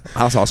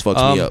 Hot sauce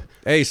fucks me up.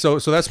 Hey, so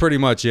that's pretty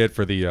much it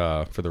for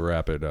the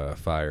rapid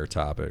fire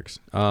topics.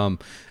 Hey,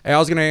 I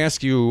was gonna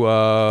ask you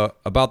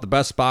about the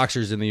best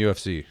boxers in the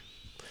UFC.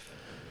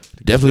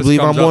 Definitely This believe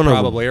I'm comes up one of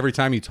them. probably every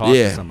time you talk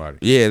to somebody.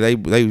 Yeah, they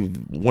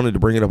wanted to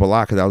bring it up a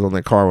lot because I was on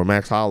that card with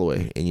Max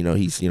Holloway, and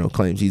he's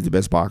claims he's the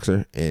best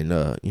boxer, and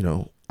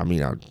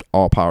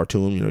all power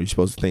to him. You're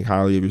supposed to think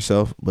highly of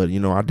yourself, but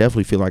I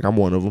definitely feel like I'm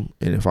one of them.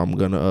 And if I'm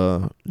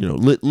gonna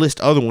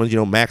list other ones,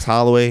 Max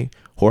Holloway,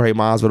 Jorge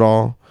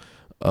Masvidal,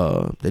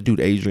 that dude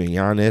Adrian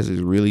Yanez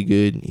is really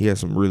good. He has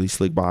some really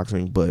slick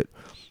boxing, but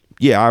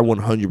yeah, I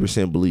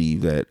 100%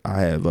 believe that I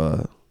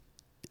have.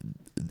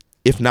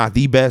 If not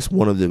the best, I'm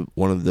one of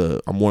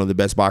the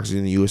best boxers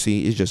in the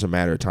UFC. It's just a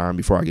matter of time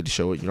before I get to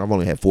show it. I've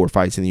only had 4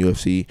 fights in the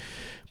UFC,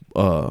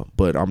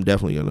 but I'm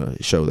definitely gonna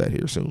show that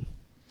here soon.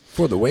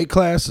 For the weight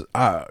class,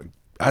 I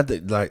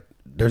think like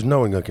there's no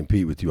one gonna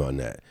compete with you on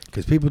that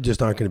because people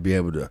just aren't gonna be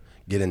able to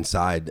get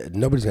inside.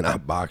 Nobody's gonna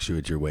outbox you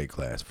at your weight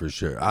class for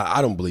sure.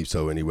 I don't believe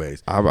so,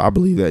 anyways. I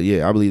believe that.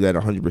 Yeah, I believe that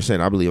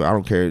 100%. I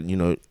don't care.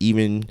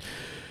 Even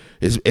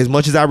as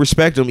much as I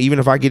respect him, even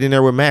if I get in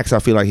there with Max, I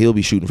feel like he'll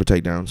be shooting for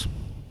takedowns.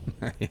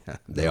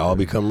 They all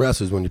become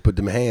wrestlers when you put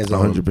them hands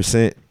on them.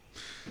 100%.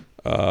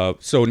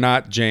 So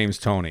not James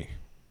Toney,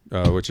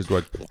 which is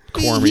what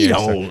Cormier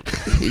said.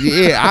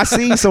 Yeah, I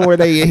seen somewhere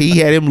he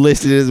had him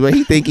listed as well.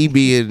 He think he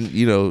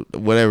being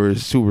whatever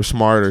super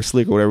smart or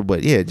slick or whatever.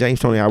 But yeah, James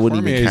Toney, I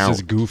wouldn't even count.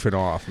 Just goofing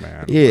off,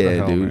 man. Yeah, What the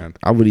hell, dude, man?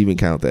 I wouldn't even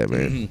count that,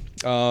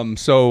 man.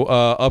 So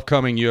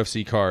upcoming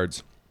UFC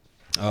cards,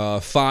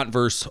 Font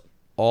versus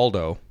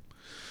Aldo.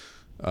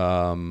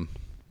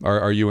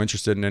 Are you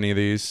interested in any of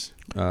these?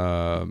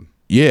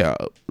 Yeah,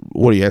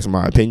 what do you ask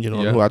my opinion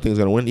on Yeah. who I think is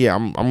gonna win? Yeah,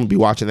 I'm gonna be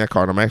watching that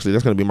card.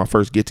 That's gonna be my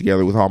first get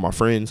together with all my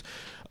friends.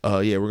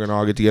 Yeah, we're gonna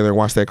all get together and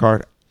watch that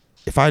card.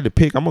 If I had to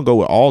pick, I'm gonna go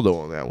with Aldo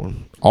on that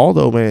one.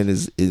 Aldo, man,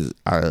 is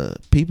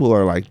people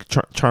are like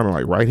trying to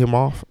like write him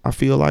off. I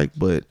feel like,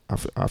 but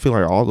I feel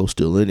like Aldo's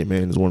still in it,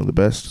 man. Is one of the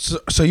best.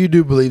 So you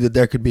do believe that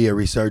there could be a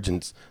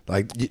resurgence?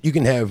 Like you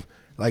can have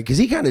because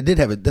he kind of did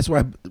have it. That's why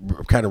I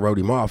kind of wrote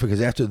him off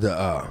because after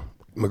the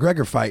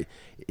McGregor fight,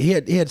 he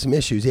had some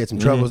issues. He had some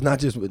troubles, not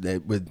just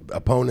with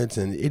opponents,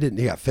 and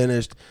he got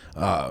finished.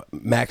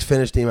 Max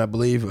finished him, I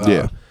believe.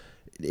 Yeah.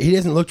 He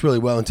hasn't looked really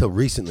well until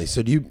recently.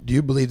 So do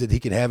you believe that he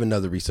can have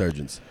another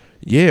resurgence?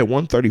 Yeah,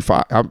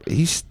 135.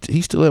 He's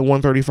still at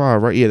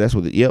 135, right? Yeah, that's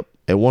what. Yep,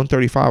 at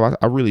 135,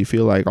 I really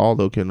feel like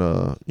Aldo can,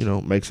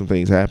 make some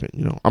things happen.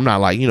 I'm not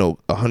like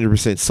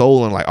 100%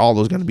 sold on like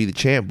Aldo's going to be the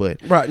champ,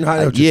 but right. No, I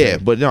know what you're saying.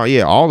 but no,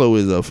 yeah, Aldo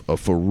is a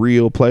for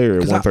real player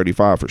at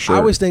 135 for sure. I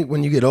always think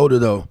when you get older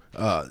though,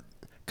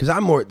 because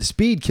the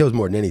speed kills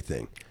more than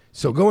anything.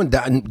 So going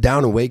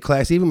down in weight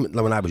class, even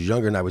when I was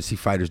younger and I would see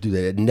fighters do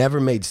that, it never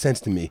made sense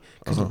to me.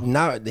 Because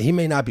now he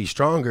may not be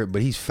stronger,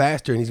 but he's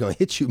faster and he's going to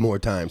hit you more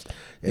times.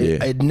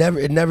 It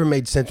never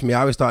made sense to me.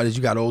 I always thought as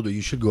you got older,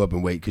 you should go up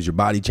in weight because your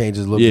body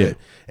changes a little bit,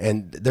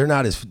 and they're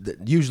not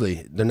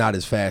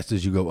as fast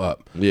as you go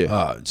up.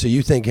 Yeah. So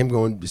you think him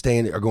going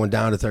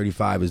down to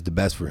 35 is the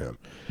best for him?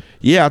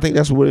 Yeah, I think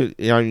that's what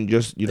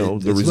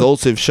the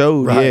results have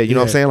showed. Right, yeah, you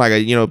know what I'm saying?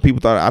 Like, people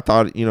thought,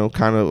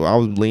 kind of, I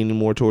was leaning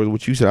more towards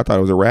what you said. I thought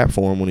it was a wrap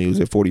for him when he was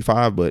at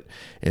 45, and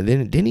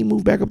then didn't he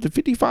move back up to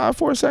 55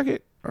 for a second?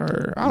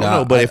 Or I don't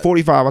know, but at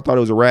 45, I thought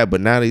it was a wrap, but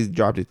now that he's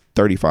dropped it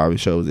 35, it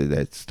shows that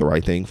that's the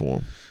right thing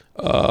for him.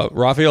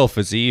 Rafael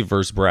Fiziev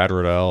versus Brad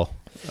Riddell.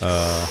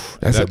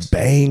 That's a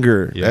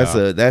banger. Yeah.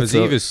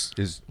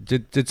 Fiziev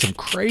did some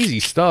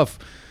crazy stuff.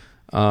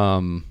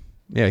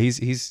 Yeah,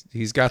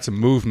 he's got some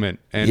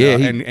movement and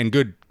and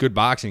good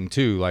boxing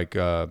too. Like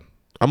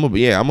I'm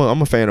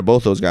a fan of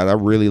both those guys. I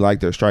really like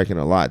their striking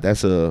a lot.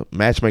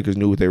 Matchmakers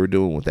knew what they were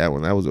doing with that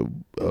one. That was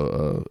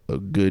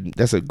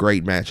that's a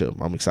great matchup.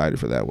 I'm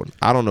excited for that one.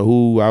 I don't know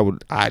who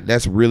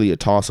that's really a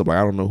toss up. Like,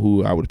 I don't know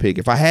who I would pick.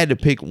 If I had to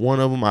pick one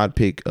of them, I'd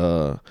pick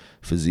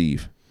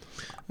Fiziev.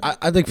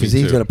 I think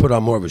Fiziev's going to put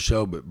on more of a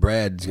show, but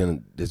Brad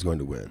is going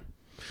to win.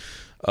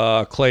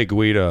 Clay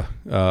Guida.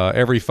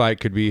 Every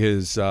fight could be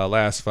his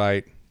last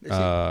fight.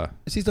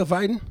 Is he still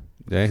fighting?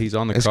 Yeah, he's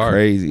on the That's card.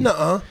 Crazy.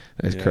 Nuh-uh.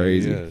 That's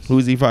crazy.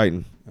 Who's he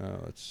fighting?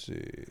 Let's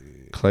see.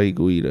 Clay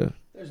Guida.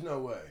 There's no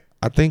way.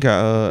 I think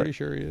pretty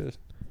sure he is.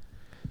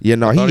 Yeah,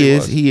 no, he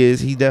is. He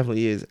is. He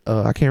definitely is.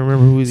 I can't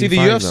remember who he's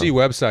fighting. See, the UFC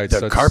website's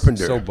the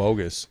Carpenter. So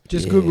bogus.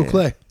 Just Google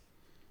Clay.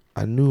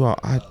 I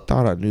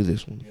thought I knew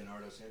this one.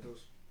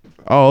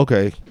 Oh,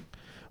 okay.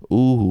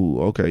 Ooh,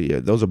 okay. Yeah,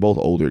 those are both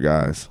older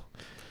guys.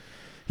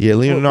 Yeah,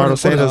 Leonardo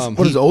Santos.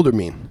 What does older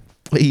mean?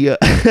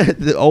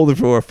 The older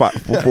for a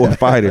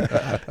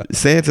fighter.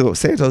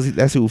 Santos.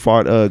 That's who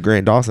fought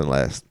Grant Dawson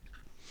last.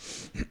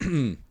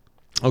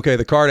 Okay,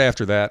 the card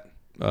after that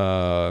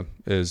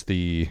is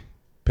the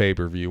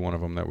pay-per-view. One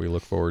of them that we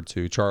look forward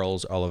to: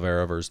 Charles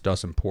Oliveira versus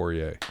Dustin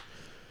Poirier.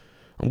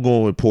 I'm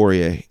going with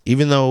Poirier.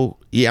 I'm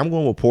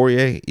going with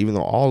Poirier. Even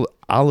though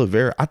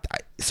Oliveira.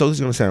 So this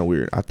is gonna sound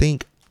weird. I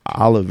think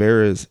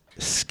Oliveira's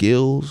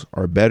skills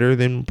are better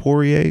than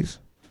Poirier's.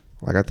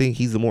 Like, I think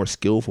he's the more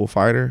skillful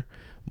fighter,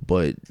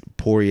 but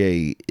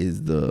Poirier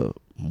is the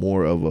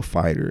more of a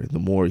fighter. The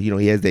more,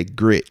 he has that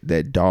grit,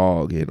 that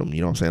dog in him. You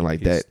know what I'm saying?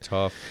 Like, he's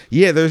tough.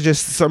 Yeah, there's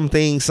just some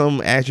things,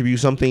 some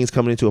attributes, some things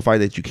coming into a fight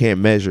that you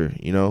can't measure,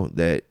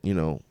 that,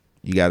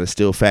 you got to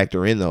still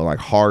factor in, though, like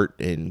heart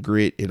and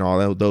grit and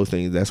all those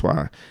things. That's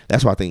why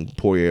I think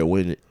Poirier will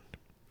win it.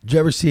 Did you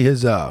ever see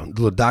his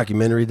little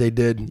documentary they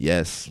did?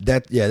 Yes.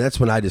 That's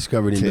when I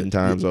discovered him. 10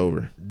 times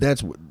over.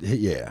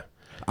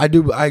 I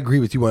do. I agree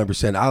with you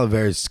 100%.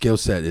 Oliveira's skill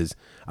set is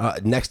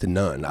next to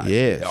none.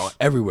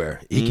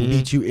 Everywhere. He can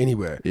beat you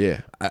anywhere.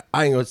 Yeah.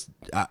 I ain't going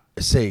to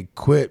say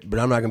quit, but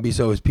I'm not going to be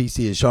so as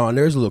PC as Sean.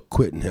 There's a little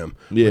quit in him.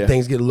 Yeah. When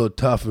things get a little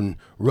tough and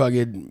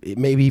rugged,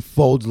 maybe he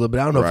folds a little bit.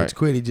 I don't know if it's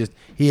quit.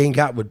 He ain't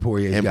got what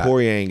Poirier's got. And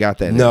Poirier ain't got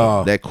that.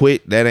 No. That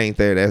quit, that ain't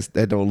there.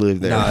 That don't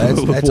live there. No,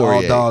 that's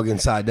all dog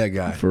inside that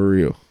guy. For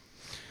real.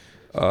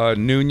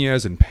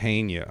 Nunez and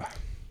Pena.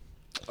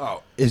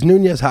 Oh, is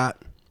Nunez hot?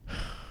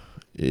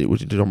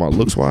 What you talking about,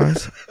 looks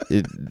wise?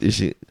 Is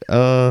she?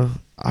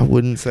 I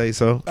wouldn't say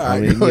so. All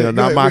right,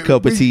 not my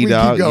cup of tea,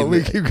 dog.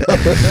 We keep going.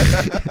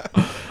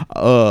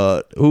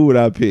 Who would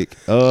I pick?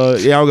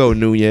 I'll go with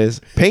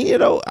Nunez. Pena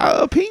though.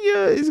 Pena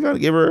is gonna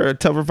give her a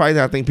tougher fight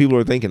than I think people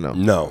are thinking of.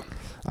 No,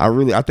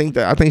 I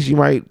think she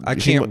might. I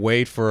can't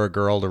wait for a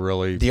girl to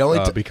really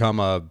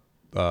become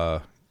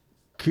to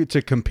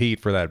compete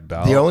for that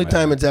belt. The only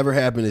time it's ever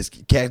happened is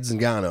Kat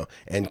Zingano,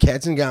 and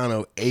Kat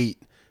Zingano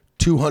ate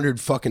 200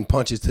 fucking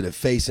punches to the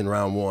face in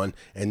round one,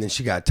 and then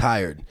she got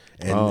tired,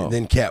 and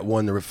then Kat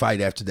won the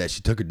fight after that.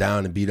 She took her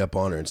down and beat up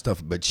on her and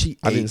stuff, but she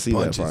ate didn't see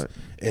punches. That fight.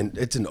 And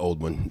it's an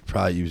old one.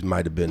 Probably you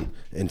might have been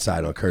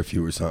inside on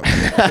curfew or something.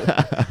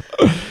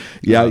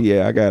 Yeah,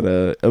 I got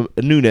a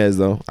Nunez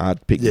though.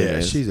 I'd pick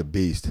Nunez. Yeah, she's a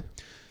beast.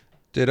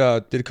 Did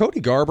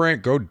Cody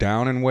Garbrandt go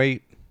down in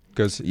weight?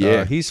 Because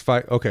he's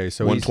fight. Okay,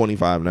 so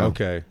 125 now.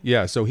 Okay,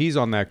 yeah, so he's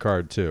on that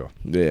card too.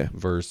 Yeah,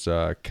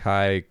 versus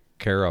Kai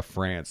Kara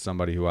France,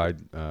 somebody who I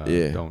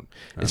don't.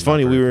 It's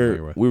funny, we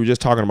were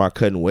just talking about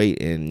cutting weight,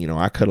 and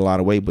I cut a lot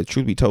of weight, but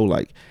truth be told,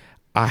 like,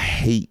 I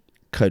hate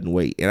cutting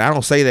weight, and I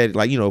don't say that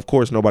like, of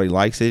course nobody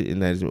likes it,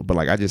 but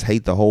like, I just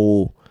hate the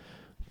whole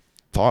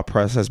thought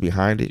process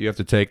behind it. Do you have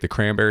to take the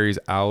cranberries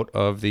out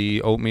of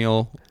the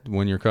oatmeal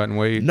when you're cutting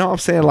weight? No, I'm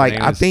saying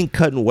like, I think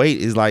cutting weight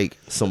is like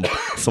some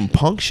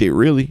punk shit,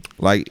 really.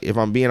 Like, if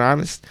I'm being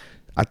honest,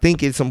 I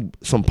think it's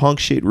some punk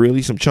shit,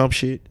 really, some chump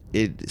shit.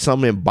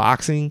 Something in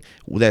boxing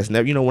that's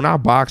never, you know, when I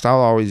boxed, I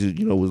always,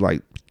 you know, was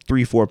like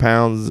 3-4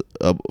 pounds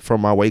up from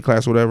my weight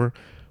class, whatever.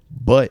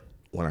 But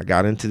when I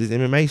got into this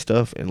MMA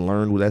stuff and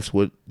learned that's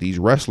what these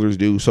wrestlers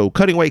do. So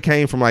cutting weight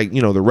came from, like,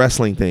 you know, the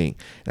wrestling thing.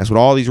 That's what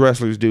all these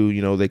wrestlers do.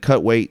 You know, they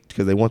cut weight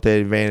because they want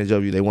that advantage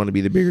of you. They want to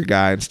be the bigger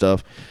guy and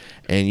stuff.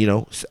 And, you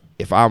know,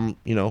 if I'm,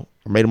 you know,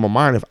 I made up my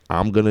mind, if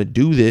I'm going to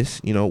do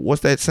this, you know,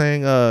 what's that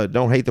saying?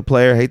 Don't hate the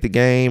player, hate the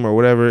game or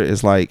whatever.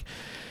 It's like,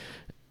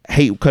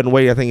 hate cutting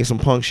weight. I think it's some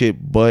punk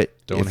shit, but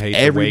Don't hate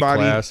the weight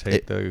class,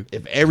 hate the...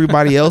 If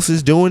everybody else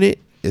is doing it,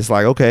 it's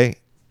like, okay,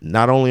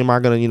 not only am I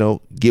going to, you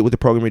know, get with the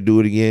program and do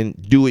it again,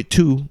 do it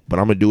too, but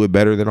I'm going to do it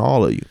better than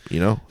all of you, you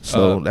know?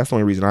 So that's the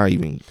only reason I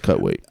even cut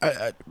weight.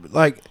 I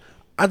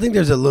think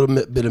there's a little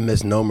bit of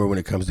misnomer when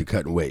it comes to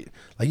cutting weight.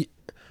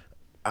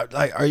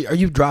 Are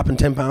you dropping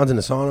 10 pounds in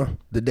the sauna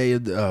the day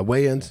of the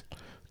weigh-ins?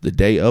 The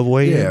day of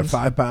weigh-ins? Yeah,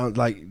 5 pounds.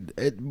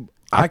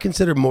 I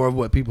consider more of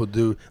what people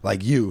do,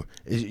 like you,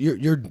 is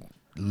you're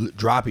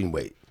dropping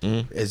weight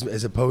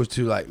as opposed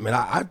to, like, man,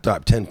 I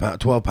dropped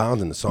 12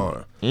 pounds in the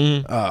sauna.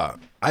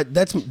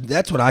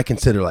 That's what I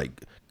consider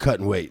like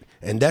cutting weight,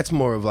 and that's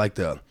more of like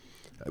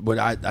what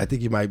I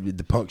think you might be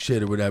the punk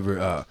shit or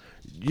whatever.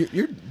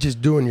 You're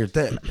just doing your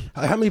thing.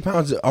 How many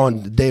pounds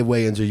on the day of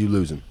weigh-ins are you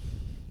losing?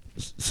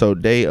 So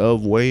day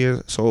of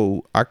weigh-ins,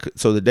 so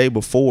the day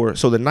before,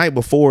 so the night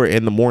before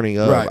and the morning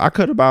of, right. I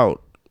cut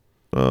about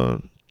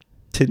 10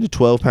 to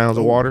 12 pounds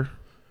of water.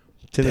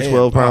 10 to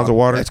 12 pounds of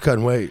water. That's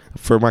cutting weight.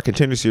 For my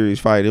Contender Series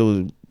fight, it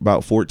was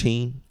about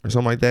 14 or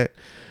something like that.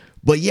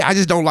 But yeah, I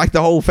just don't like the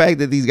whole fact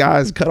that these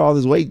guys cut all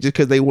this weight just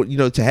because they want, you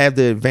know, to have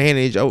the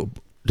advantage, to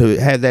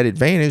have that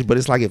advantage. But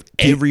it's like if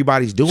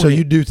everybody's doing it. So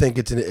you do think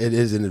it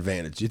is an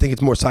advantage? You think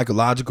it's more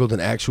psychological than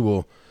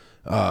actual?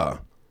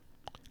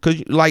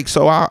 Cause like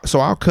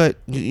I'll cut,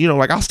 you know,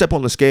 like I'll step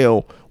on the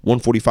scale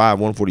 145,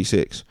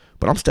 146.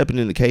 But I'm stepping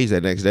in the cage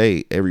that next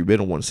day every bit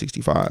on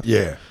 165.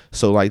 Yeah.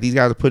 So like these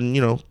guys are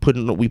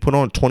we put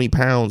on 20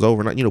 pounds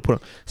overnight, you know,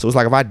 so it's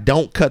like if I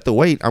don't cut the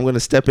weight, I'm gonna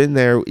step in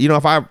there. You know,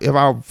 if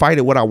I fight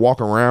at what I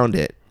walk around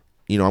at,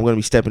 you know, I'm gonna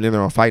be stepping in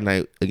there on fight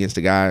night against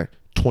a guy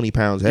 20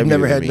 pounds heavier. You've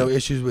never had than no me.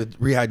 issues with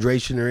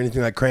rehydration or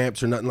anything like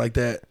cramps or nothing like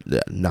that?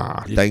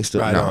 Nah, Just thanks to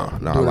right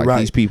like right.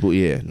 these people,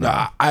 yeah.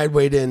 Nah. I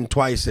weighed in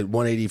twice at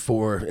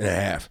 184 and a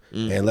half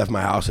and left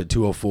my house at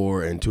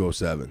 204 and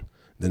 207.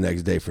 The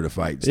next day for the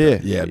fight.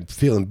 Yeah,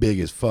 feeling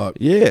big as fuck.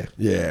 Yeah.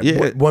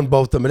 Won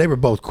both of them, but they were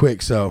both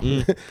quick, so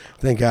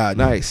thank God.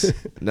 Nice.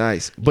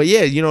 But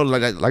yeah, you know,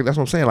 like that's what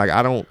I'm saying. Like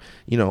I don't,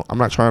 you know, I'm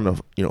not trying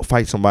to, you know,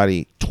 fight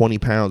somebody 20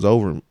 pounds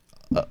over,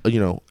 you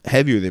know,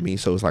 heavier than me.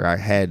 So it's like I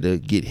had to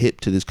get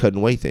hip to this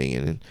cutting weight thing,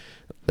 and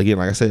again,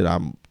 like I said, I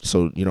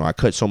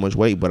cut so much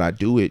weight, but I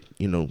do it,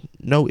 you know,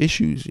 no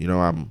issues. You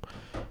know,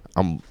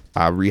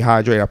 I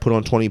rehydrate, I put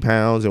on 20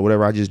 pounds or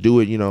whatever. I just do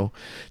it, you know,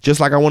 just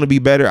like I want to be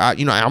better.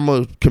 I'm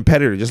a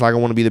competitor, just like I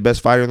want to be the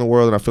best fighter in the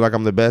world. And I feel like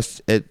I'm the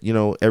best at, you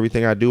know,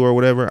 everything I do or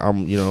whatever.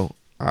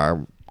 I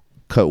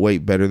cut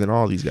weight better than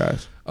all these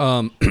guys.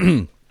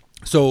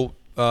 So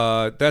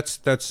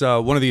that's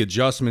one of the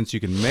adjustments you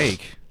can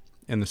make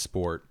in the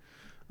sport.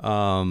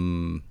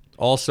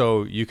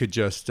 Also, you could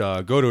just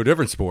go to a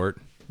different sport,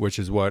 which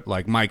is what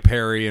like Mike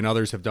Perry and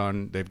others have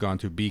done. They've gone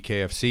to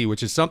BKFC,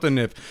 which is something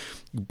if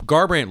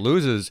Garbrandt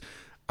loses,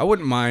 I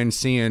wouldn't mind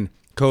seeing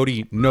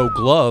Cody no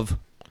glove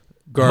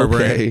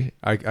Garbrandt. Okay.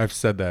 I've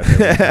said that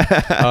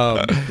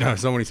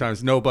so many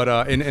times. No,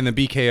 but in the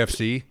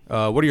BKFC,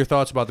 what are your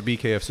thoughts about the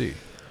BKFC?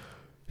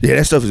 Yeah,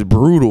 that stuff is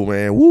brutal,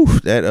 man. Woo,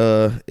 that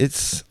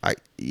I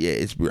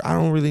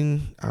don't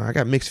really. I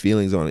got mixed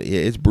feelings on it.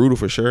 Yeah, it's brutal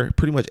for sure.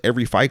 Pretty much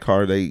every fight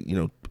card, they, you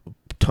know,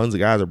 tons of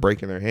guys are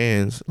breaking their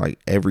hands like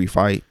every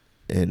fight,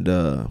 and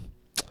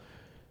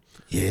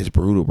yeah, it's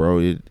brutal,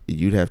 bro.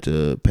 You'd have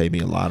to pay me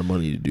a lot of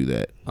money to do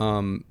that.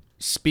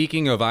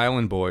 Speaking of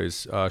Island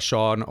Boys,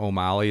 Sean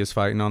O'Malley is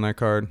fighting on that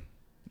card.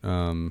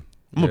 I'm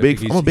a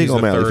big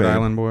O'Malley fan.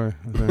 Island boy,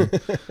 I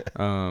think.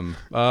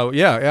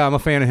 Yeah, I'm a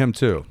fan of him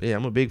too. Yeah,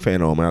 I'm a big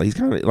fan of O'Malley. He's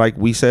kind of like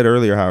we said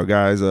earlier, how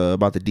guys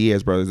about the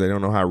Diaz brothers, they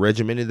don't know how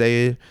regimented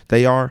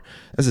they are.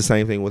 That's the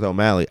same thing with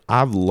O'Malley.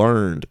 I've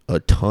learned a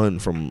ton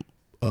from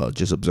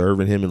just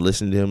observing him and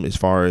listening to him as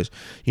far as,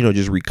 you know,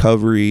 just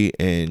recovery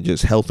and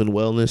just health and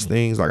wellness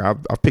things. Like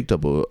I've picked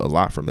up a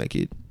lot from that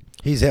kid.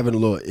 He's having a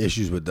little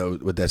issues with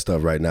that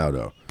stuff right now,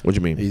 though. What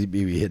you mean? He's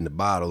be hitting the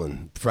bottle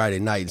and Friday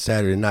night and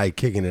Saturday night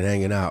kicking and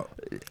hanging out.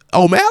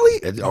 O'Malley?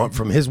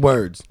 From his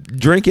words.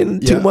 Drinking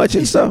too much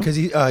and stuff? Because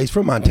he's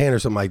from Montana or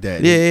something like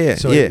that. Yeah.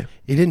 So he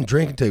didn't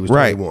drink until he was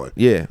 21.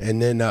 Yeah.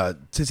 And then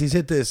since he's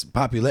hit this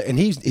popular, and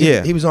he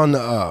was on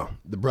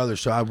the Brothers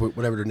show,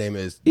 whatever their name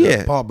is.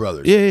 Paul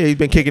Brothers. Yeah, he's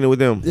been kicking it with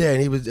them. Yeah,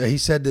 and he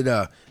said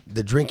that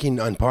the drinking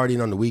and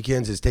partying on the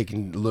weekends is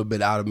taking a little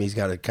bit out of him. He's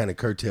got to kind of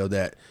curtail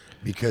that.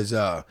 Because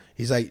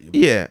he's like,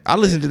 yeah, I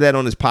listened to that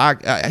on his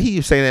podcast. He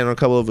was saying that on a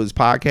couple of his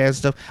podcasts and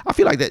stuff. I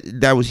feel like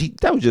that was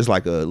just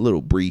like a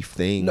little brief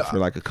thing for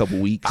like a couple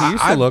weeks. He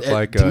used to look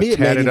like a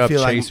tatted up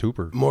Chase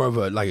Hooper, more of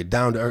a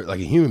down to earth, like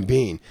a human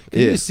being.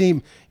 You just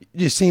seem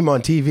just see him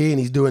on TV and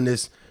he's doing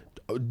this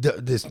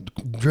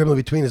dribbling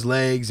between his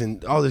legs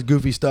and all this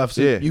goofy stuff.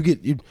 So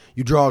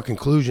you draw a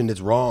conclusion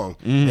that's wrong.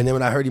 And then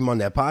when I heard him on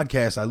that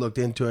podcast, I looked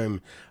into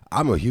him.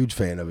 I'm a huge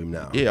fan of him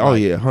now. Yeah. Oh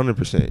yeah.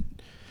 100%.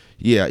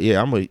 Yeah.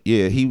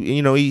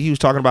 He was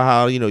talking about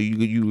how,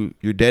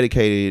 you're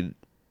dedicated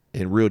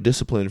and real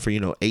disciplined for,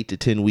 8 to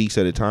 10 weeks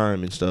at a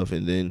time and stuff.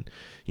 And then,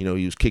 he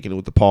was kicking it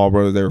with the Paul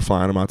brothers. They were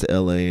flying him out to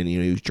LA and,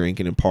 he was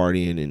drinking and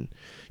partying and,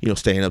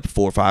 staying up to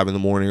 4 or 5 in the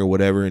morning or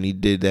whatever. And he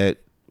did that.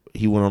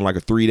 He went on like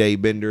a 3-day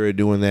bender of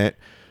doing that,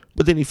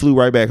 but then he flew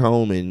right back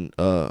home and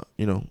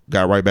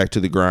got right back to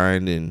the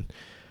grind.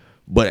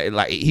 But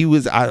like he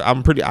was, I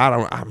don't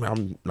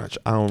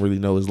really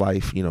know his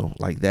life,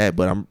 like that.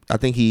 But I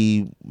think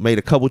he made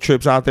a couple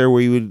trips out there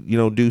where he would,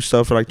 do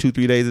stuff for like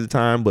 2-3 days at a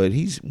time. But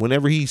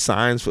whenever he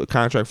signs for a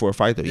contract for a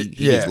fight, though, he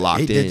gets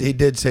locked in. He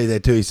did say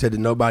that too. He said that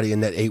nobody in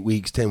that 8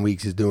 weeks, 10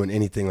 weeks is doing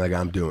anything like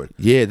I'm doing.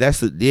 Yeah,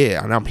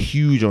 and I'm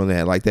huge on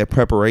that. Like that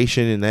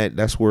preparation and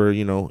that's where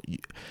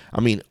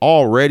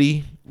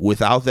already.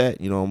 Without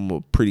that, I'm a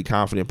pretty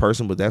confident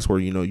person, but that's where,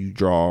 you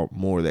draw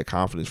more of that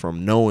confidence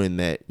from, knowing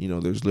that,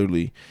 there's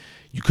literally,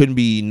 you couldn't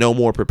be no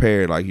more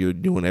prepared, like you're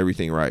doing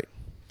everything right.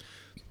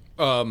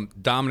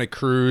 Dominic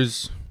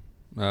Cruz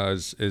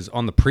is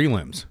on the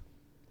prelims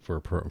for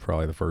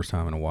probably the first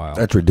time in a while.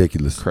 That's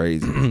ridiculous.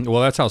 Crazy.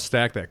 Well, that's how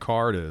stacked that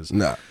card is.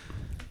 Nah.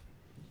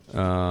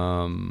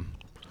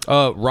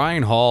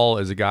 Ryan Hall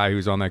is a guy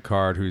who's on that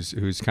card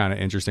who's kind of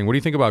interesting. What do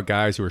you think about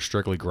guys who are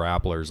strictly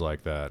grapplers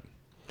like that?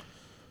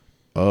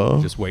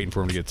 Just waiting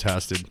for him to get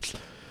tested.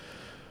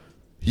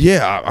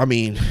 Yeah, I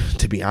mean,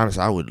 to be honest,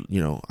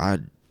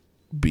 I'd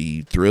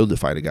be thrilled to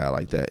fight a guy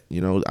like that.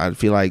 I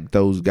feel like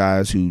those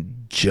guys who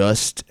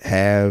just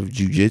have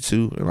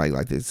jiu-jitsu,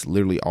 like that's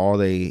literally all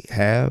they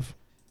have.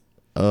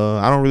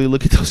 I don't really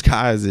look at those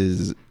guys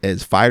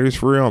as fighters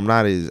for real.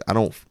 I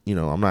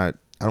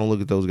don't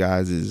look at those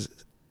guys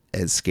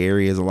as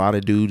scary as a lot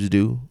of dudes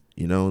do.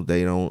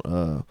 They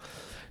don't.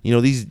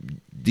 These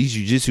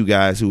jiu-jitsu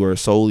guys who are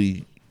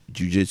solely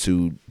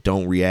jiu-jitsu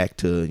don't react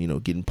to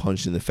getting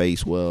punched in the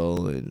face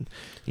well, and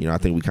I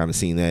think we kind of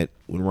seen that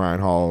with Ryan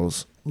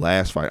Hall's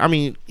last fight. I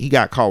mean, he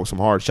got caught with some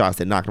hard shots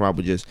that knocked him out,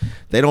 but just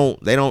they don't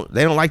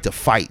like to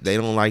fight. They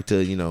don't like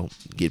to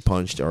get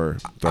punched or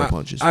throw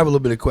punches. I have a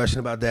little bit of question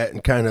about that,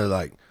 and kind of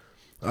like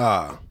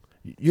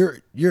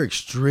you're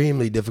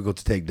extremely difficult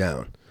to take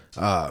down.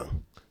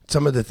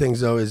 Some of the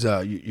things though is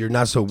you're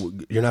not so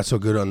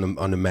good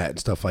on the mat and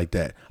stuff like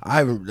that. I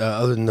haven't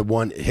other than the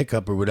one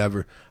hiccup or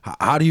whatever.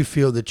 How do you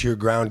feel that your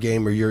ground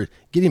game or your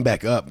getting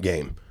back up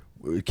game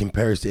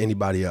compares to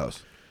anybody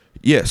else?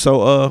 Yeah,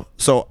 so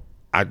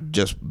I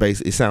just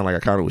basically, it sounded like I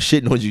kind of was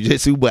shitting on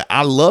jiu-jitsu, but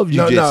I love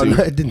jiu-jitsu.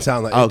 No, it didn't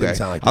sound like okay. It didn't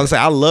sound like that. I was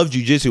saying I love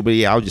jiu-jitsu, but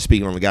yeah, I was just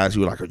speaking on the guys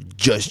who are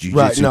just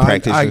jiu-jitsu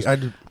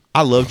practitioners.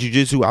 I love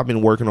jiu-jitsu. I've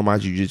been working on my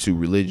jiu-jitsu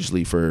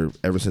religiously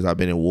ever since I've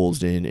been in Wolves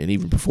Den, and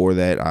even before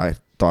that, I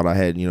thought I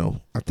had,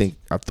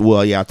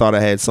 I thought I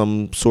had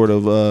some sort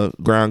of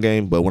ground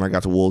game, but when I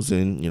got to Wolves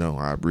Den,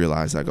 I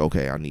realized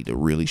okay, I need to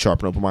really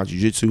sharpen up on my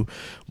jiu-jitsu.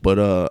 But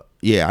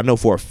I know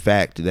for a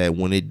fact that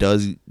when it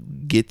does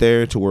get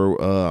there to where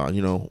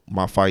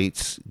my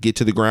fights get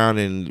to the ground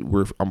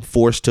and I'm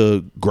forced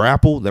to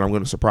grapple, then I'm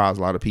going to surprise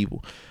a lot of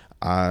people.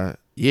 I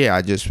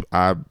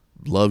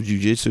love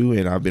jiu-jitsu,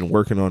 and I've been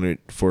working on it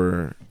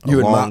for a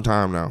long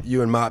time now.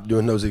 You and Mop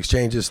doing those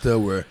exchanges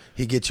still where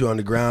he gets you on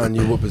the ground and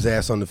you whoop his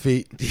ass on the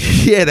feet?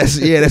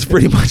 That's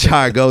pretty much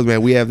how it goes,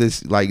 man. We have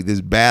this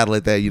battle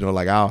at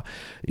that,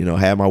 I'll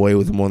have my way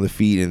with him on the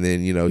feet, and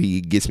then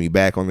he gets me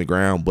back on the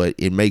ground, but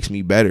it makes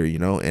me better,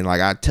 and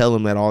I tell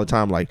him that all the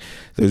time.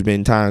 There's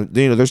been times,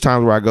 there's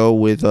times where I go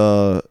with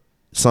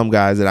some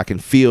guys that I can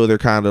feel they're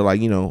kind of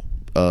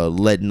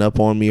letting up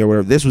on me or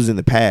whatever. This was in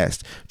the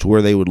past to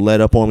where they would let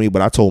up on me,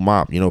 but I told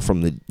Mop,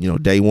 from the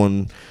day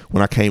one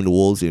when I came to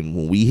Wolves, and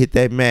when we hit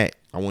that mat,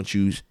 I want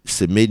you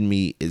submitting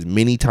me as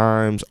many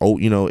times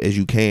as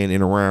you can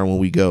in a round when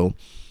we go.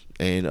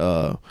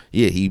 And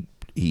he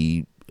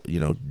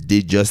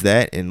did just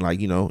that, and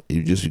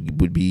it just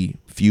would be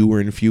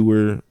fewer and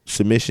fewer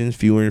submissions,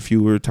 fewer and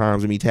fewer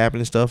times of me tapping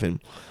and stuff. And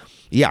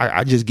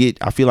I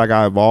feel like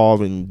I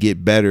evolve and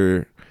get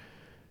better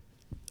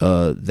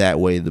that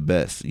way the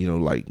best.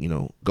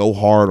 Go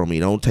hard on me.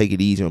 Don't take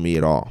it easy on me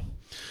at all.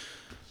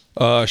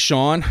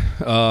 Sean,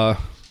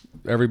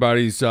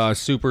 everybody's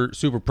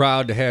super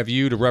proud to have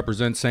you to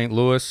represent St.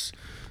 Louis.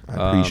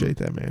 I appreciate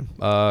that, man.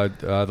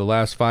 The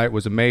last fight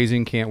was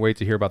amazing. Can't wait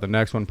to hear about the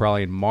next one,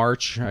 probably in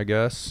March, I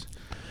guess.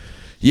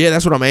 Yeah,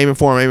 that's what I'm aiming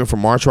for. I'm aiming for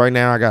March right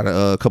now. I got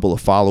a couple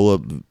of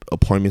follow-up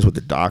appointments with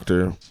the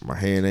doctor. My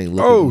hand ain't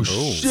looking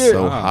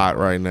so hot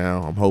right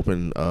now. I'm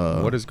hoping...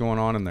 what is going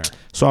on in there?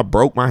 So I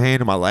broke my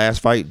hand in my last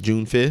fight,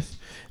 June 5th,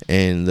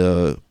 and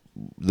the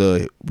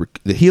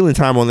healing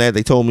time on that,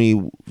 they told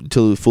me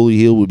until it fully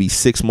healed would be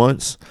 6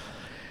 months.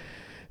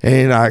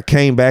 And I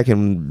came back,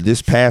 and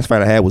this past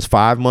fight I had was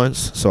 5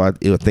 months, so I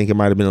think it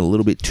might have been a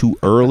little bit too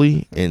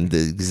early. And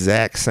the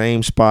exact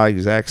same spot,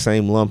 exact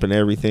same lump and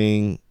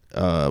everything...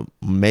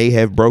 may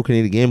have broken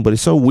it again, but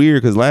it's so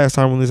weird because last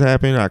time when this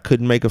happened, I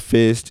couldn't make a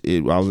fist. I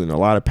was in a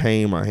lot of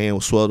pain. My hand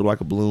was swelled up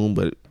like a balloon,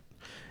 but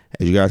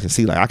as you guys can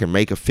see, like I can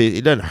make a fist.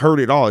 It doesn't hurt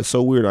at all. It's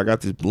so weird. I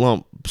got this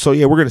lump. So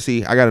yeah, we're gonna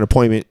see. I got an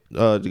appointment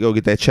to go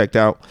get that checked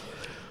out.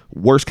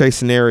 Worst case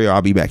scenario,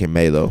 I'll be back in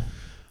May though.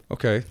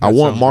 Okay. I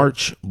want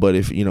March, but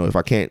if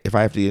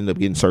I have to end up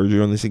getting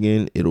surgery on this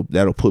again,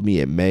 that'll put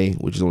me at May,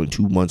 which is only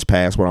 2 months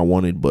past what I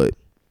wanted. But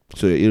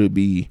so it'll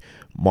be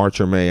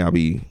March or May. I'll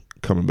be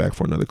coming back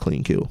for another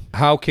clean kill.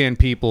 How can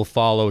people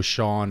follow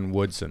Sean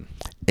Woodson?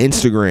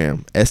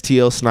 Instagram,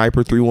 STL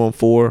Sniper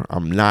 314.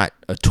 I'm not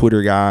a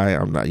Twitter guy.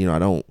 I'm not,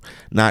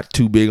 not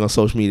too big on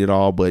social media at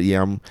all. But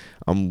yeah, I'm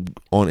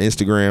on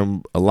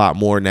Instagram a lot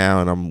more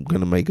now, and I'm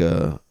gonna make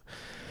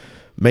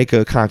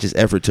a conscious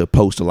effort to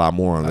post a lot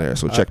more on there.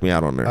 So check me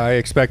out on there. I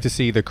expect to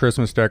see the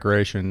Christmas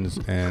decorations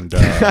and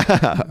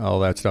all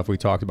that stuff we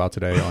talked about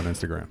today on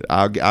Instagram.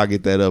 I'll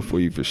get that up for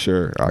you for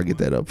sure. I'll get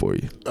that up for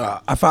you.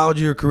 I followed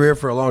your career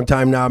for a long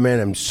time now, man.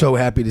 I'm so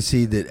happy to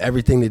see that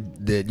everything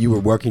that you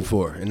were working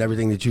for and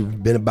everything that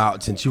you've been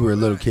about since you were a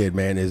little kid,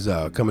 man, is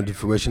coming to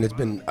fruition. It's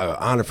been an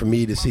honor for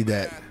me to see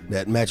that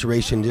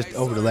maturation just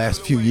over the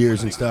last few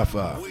years and stuff.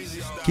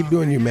 Keep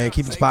doing you, man.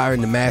 Keep inspiring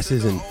the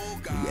masses. And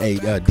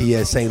hey,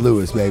 Diaz St.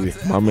 Louis, baby.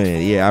 My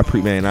man, yeah,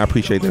 I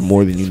appreciate that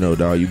more than you know,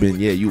 dog.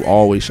 You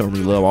always show me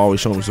love, always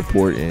show me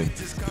support, and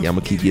yeah, I'm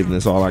gonna keep giving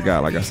this all I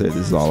got. Like I said,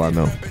 this is all I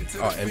know.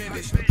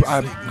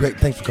 Great,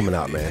 thanks for coming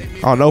out, man.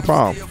 Oh, no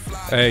problem.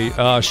 Hey,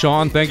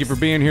 Sean, thank you for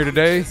being here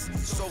today.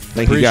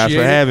 Thank you guys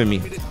for having me.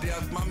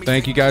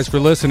 Thank you guys for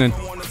listening.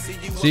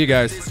 See you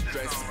guys.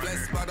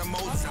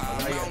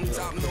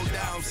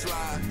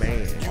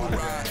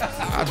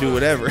 I'll do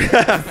whatever.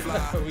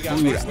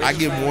 Dude, I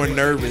get more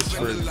nervous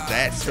for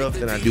that stuff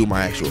than I do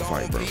my actual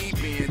fight, bro. I'm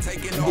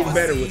getting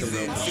better with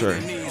them, though. Sure.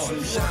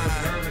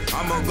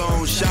 I'ma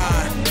gon'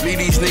 shine, leave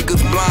these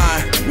niggas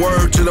blind.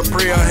 Word to the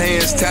prayer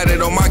hands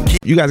tatted on my key.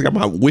 You guys got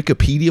my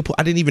Wikipedia.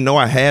 I didn't even know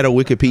I had a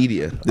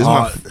Wikipedia. This is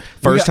my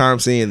first time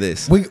seeing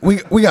this.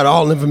 We got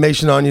all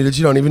information on you that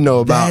you don't even know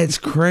about. That's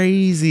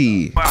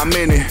crazy. I'm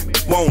in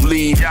it, won't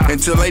leave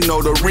until they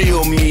know the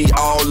real me.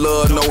 All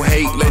love, no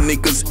hate. Let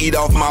niggas eat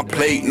off my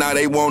plate. Now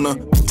they wanna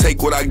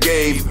take what I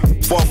gave.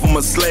 Far from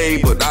a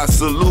slave, but I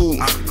salute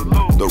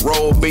the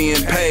role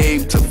being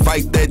paved to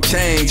fight that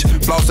change.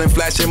 Flossing,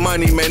 flashing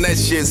money, man, that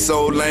shit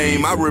so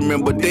lame. I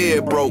remember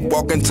dead broke,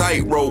 walking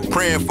tightrope,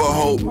 praying for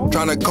hope,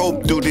 trying to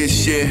cope through this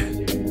shit.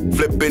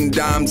 Flipping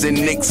dimes and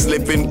nicks,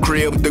 slipping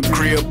crib to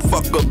crib,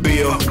 fuck a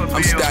bill.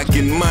 I'm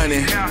stacking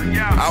money,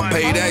 I'll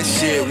pay that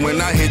shit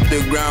when I hit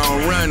the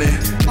ground running.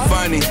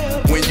 Funny,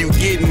 when you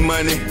getting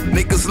money,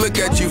 niggas look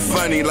at you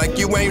funny, like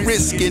you ain't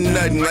risking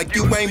nothing, like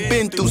you ain't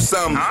been through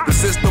something. The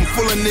system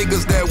full of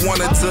niggas that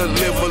wanted to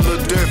live a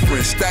little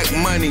different. Stack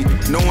money,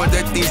 knowing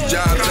that these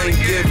jobs ain't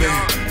giving.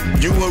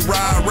 You a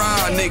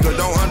rah-rah nigga,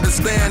 don't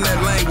understand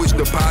that language.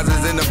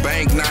 Deposits in the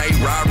bank, night,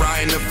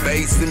 rah-rah in the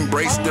face,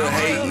 embrace the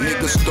hate.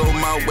 Niggas stole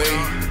my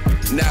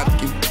way,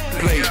 napkin,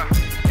 plate,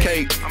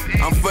 cake.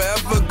 I'm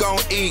forever gon'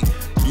 eat.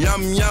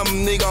 Yum, yum,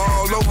 nigga,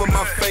 all over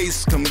my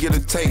face. Come get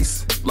a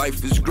taste,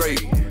 life is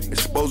great.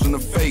 Exposing the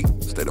fake,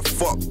 stay the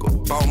fuck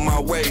about my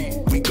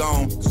way. We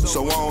gone,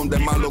 so on that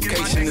my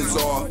location is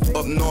off.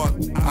 Up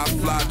north, I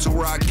fly to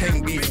where I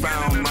can't be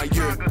found. My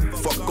year,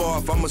 fuck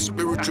off, I'm a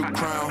spiritual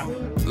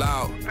crown.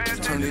 Loud,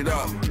 turn it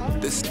up,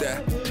 this,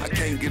 that, I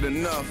can't get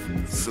enough.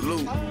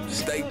 Salute,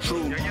 stay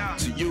true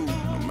to you,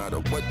 no matter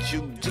what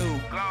you do.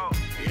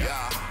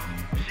 Yeah.